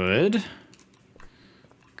good.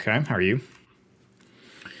 Okay, how are you?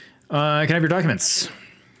 Can I have your documents?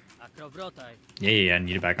 Yeah, I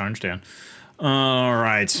need it back, I understand.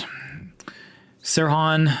 Alright.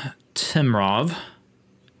 Serhan Timrov.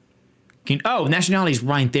 Oh, nationality's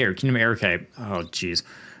right there. Kingdom Aircape. Oh, jeez.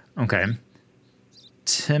 Okay.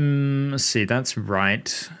 Tim, let's see, that's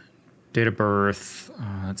right. Date of birth,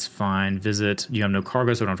 that's fine. Visit, you have no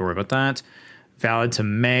cargo, so we don't have to worry about that. Valid to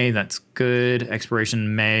May, that's good.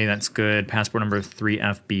 Expiration May, that's good. Passport number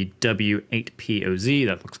 3FBW8POZ,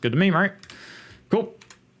 that looks good to me, right? Cool.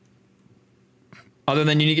 Other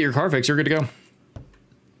than you need to get your car fixed, you're good to go.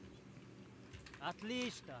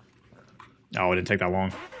 Oh, it didn't take that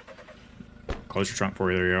long. Close your trunk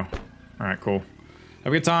for you, there you go. All right, cool.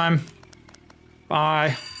 Have a good time.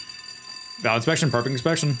 Bye. Valid inspection, perfect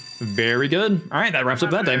inspection. Very good. All right, that wraps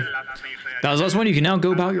up that day. That was the last one. You can now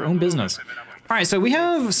go about your own business. All right, so we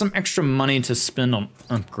have some extra money to spend on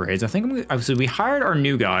upgrades. I think so we hired our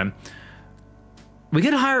new guy. We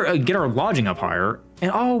could hire, get our lodging up higher.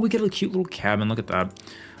 And oh, we get a cute little cabin. Look at that.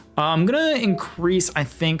 I'm gonna increase, I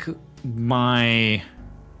think, my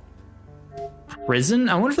prison.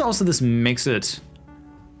 I wonder if also this makes it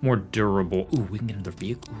more durable. Ooh, we can get another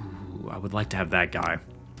vehicle. Ooh, I would like to have that guy.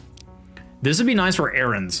 This would be nice for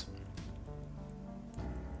errands.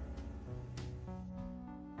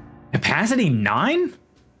 Capacity 9?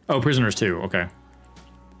 Oh, prisoners 2, okay.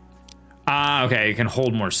 Ah, okay, it can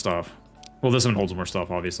hold more stuff. Well, this one holds more stuff,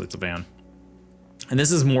 obviously, it's a van. And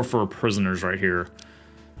this is more for prisoners right here.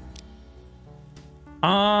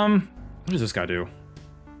 What does this guy do?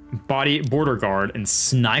 Border guard and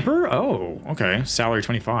sniper? Oh, okay, salary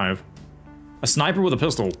 25. A sniper with a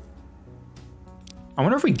pistol. I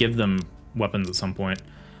wonder if we give them weapons at some point.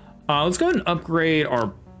 Let's go ahead and upgrade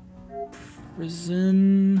our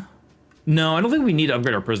prison. No, I don't think we need to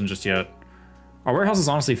upgrade our prison just yet. Our warehouse is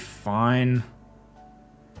honestly fine.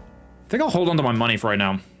 I think I'll hold on to my money for right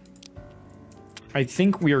now. I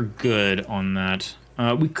think we are good on that.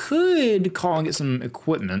 We could call and get some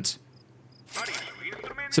equipment.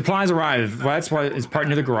 Supplies arrive. That's why it's part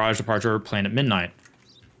near the garage. Departure planned at midnight.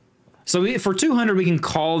 So for 200, we can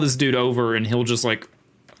call this dude over and he'll just like.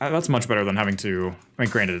 That's much better than having to. I mean,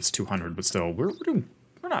 granted, it's 200, but still, we're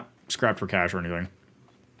not scrapped for cash or anything.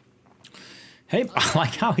 Hey, I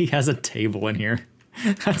like how he has a table in here.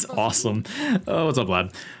 That's awesome. Oh, what's up,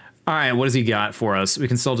 lad? All right, what does he got for us? We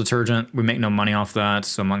can sell detergent. We make no money off that,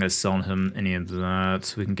 so I'm not going to sell him any of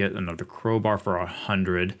that. We can get another crowbar for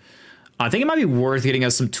 100. I think it might be worth getting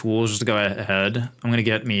us some tools just to go ahead. I'm going to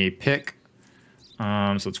get me a pick.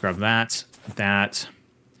 So let's grab that.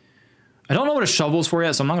 I don't know what a shovel's for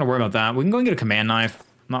yet, so I'm not going to worry about that. We can go and get a command knife. I'm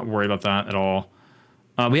not worried about that at all.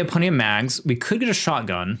 We have plenty of mags. We could get a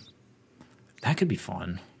shotgun. That could be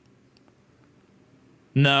fun.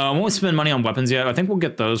 No, I won't spend money on weapons yet. I think we'll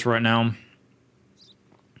get those right now. I'm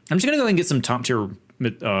just going to go and get some top tier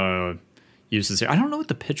uses here. I don't know what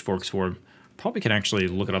the pitchfork's for. Probably can actually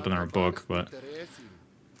look it up in our book, but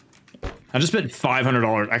I just spent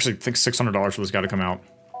 $500. Actually, I think $600 for this guy to come out.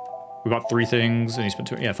 We bought 3 things, and he spent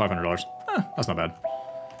 $500. That's not bad.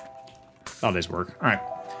 That'll just work. All right.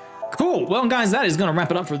 Cool. Well, guys, that is going to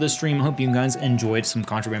wrap it up for this stream. I hope you guys enjoyed some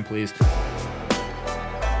Contraband Police.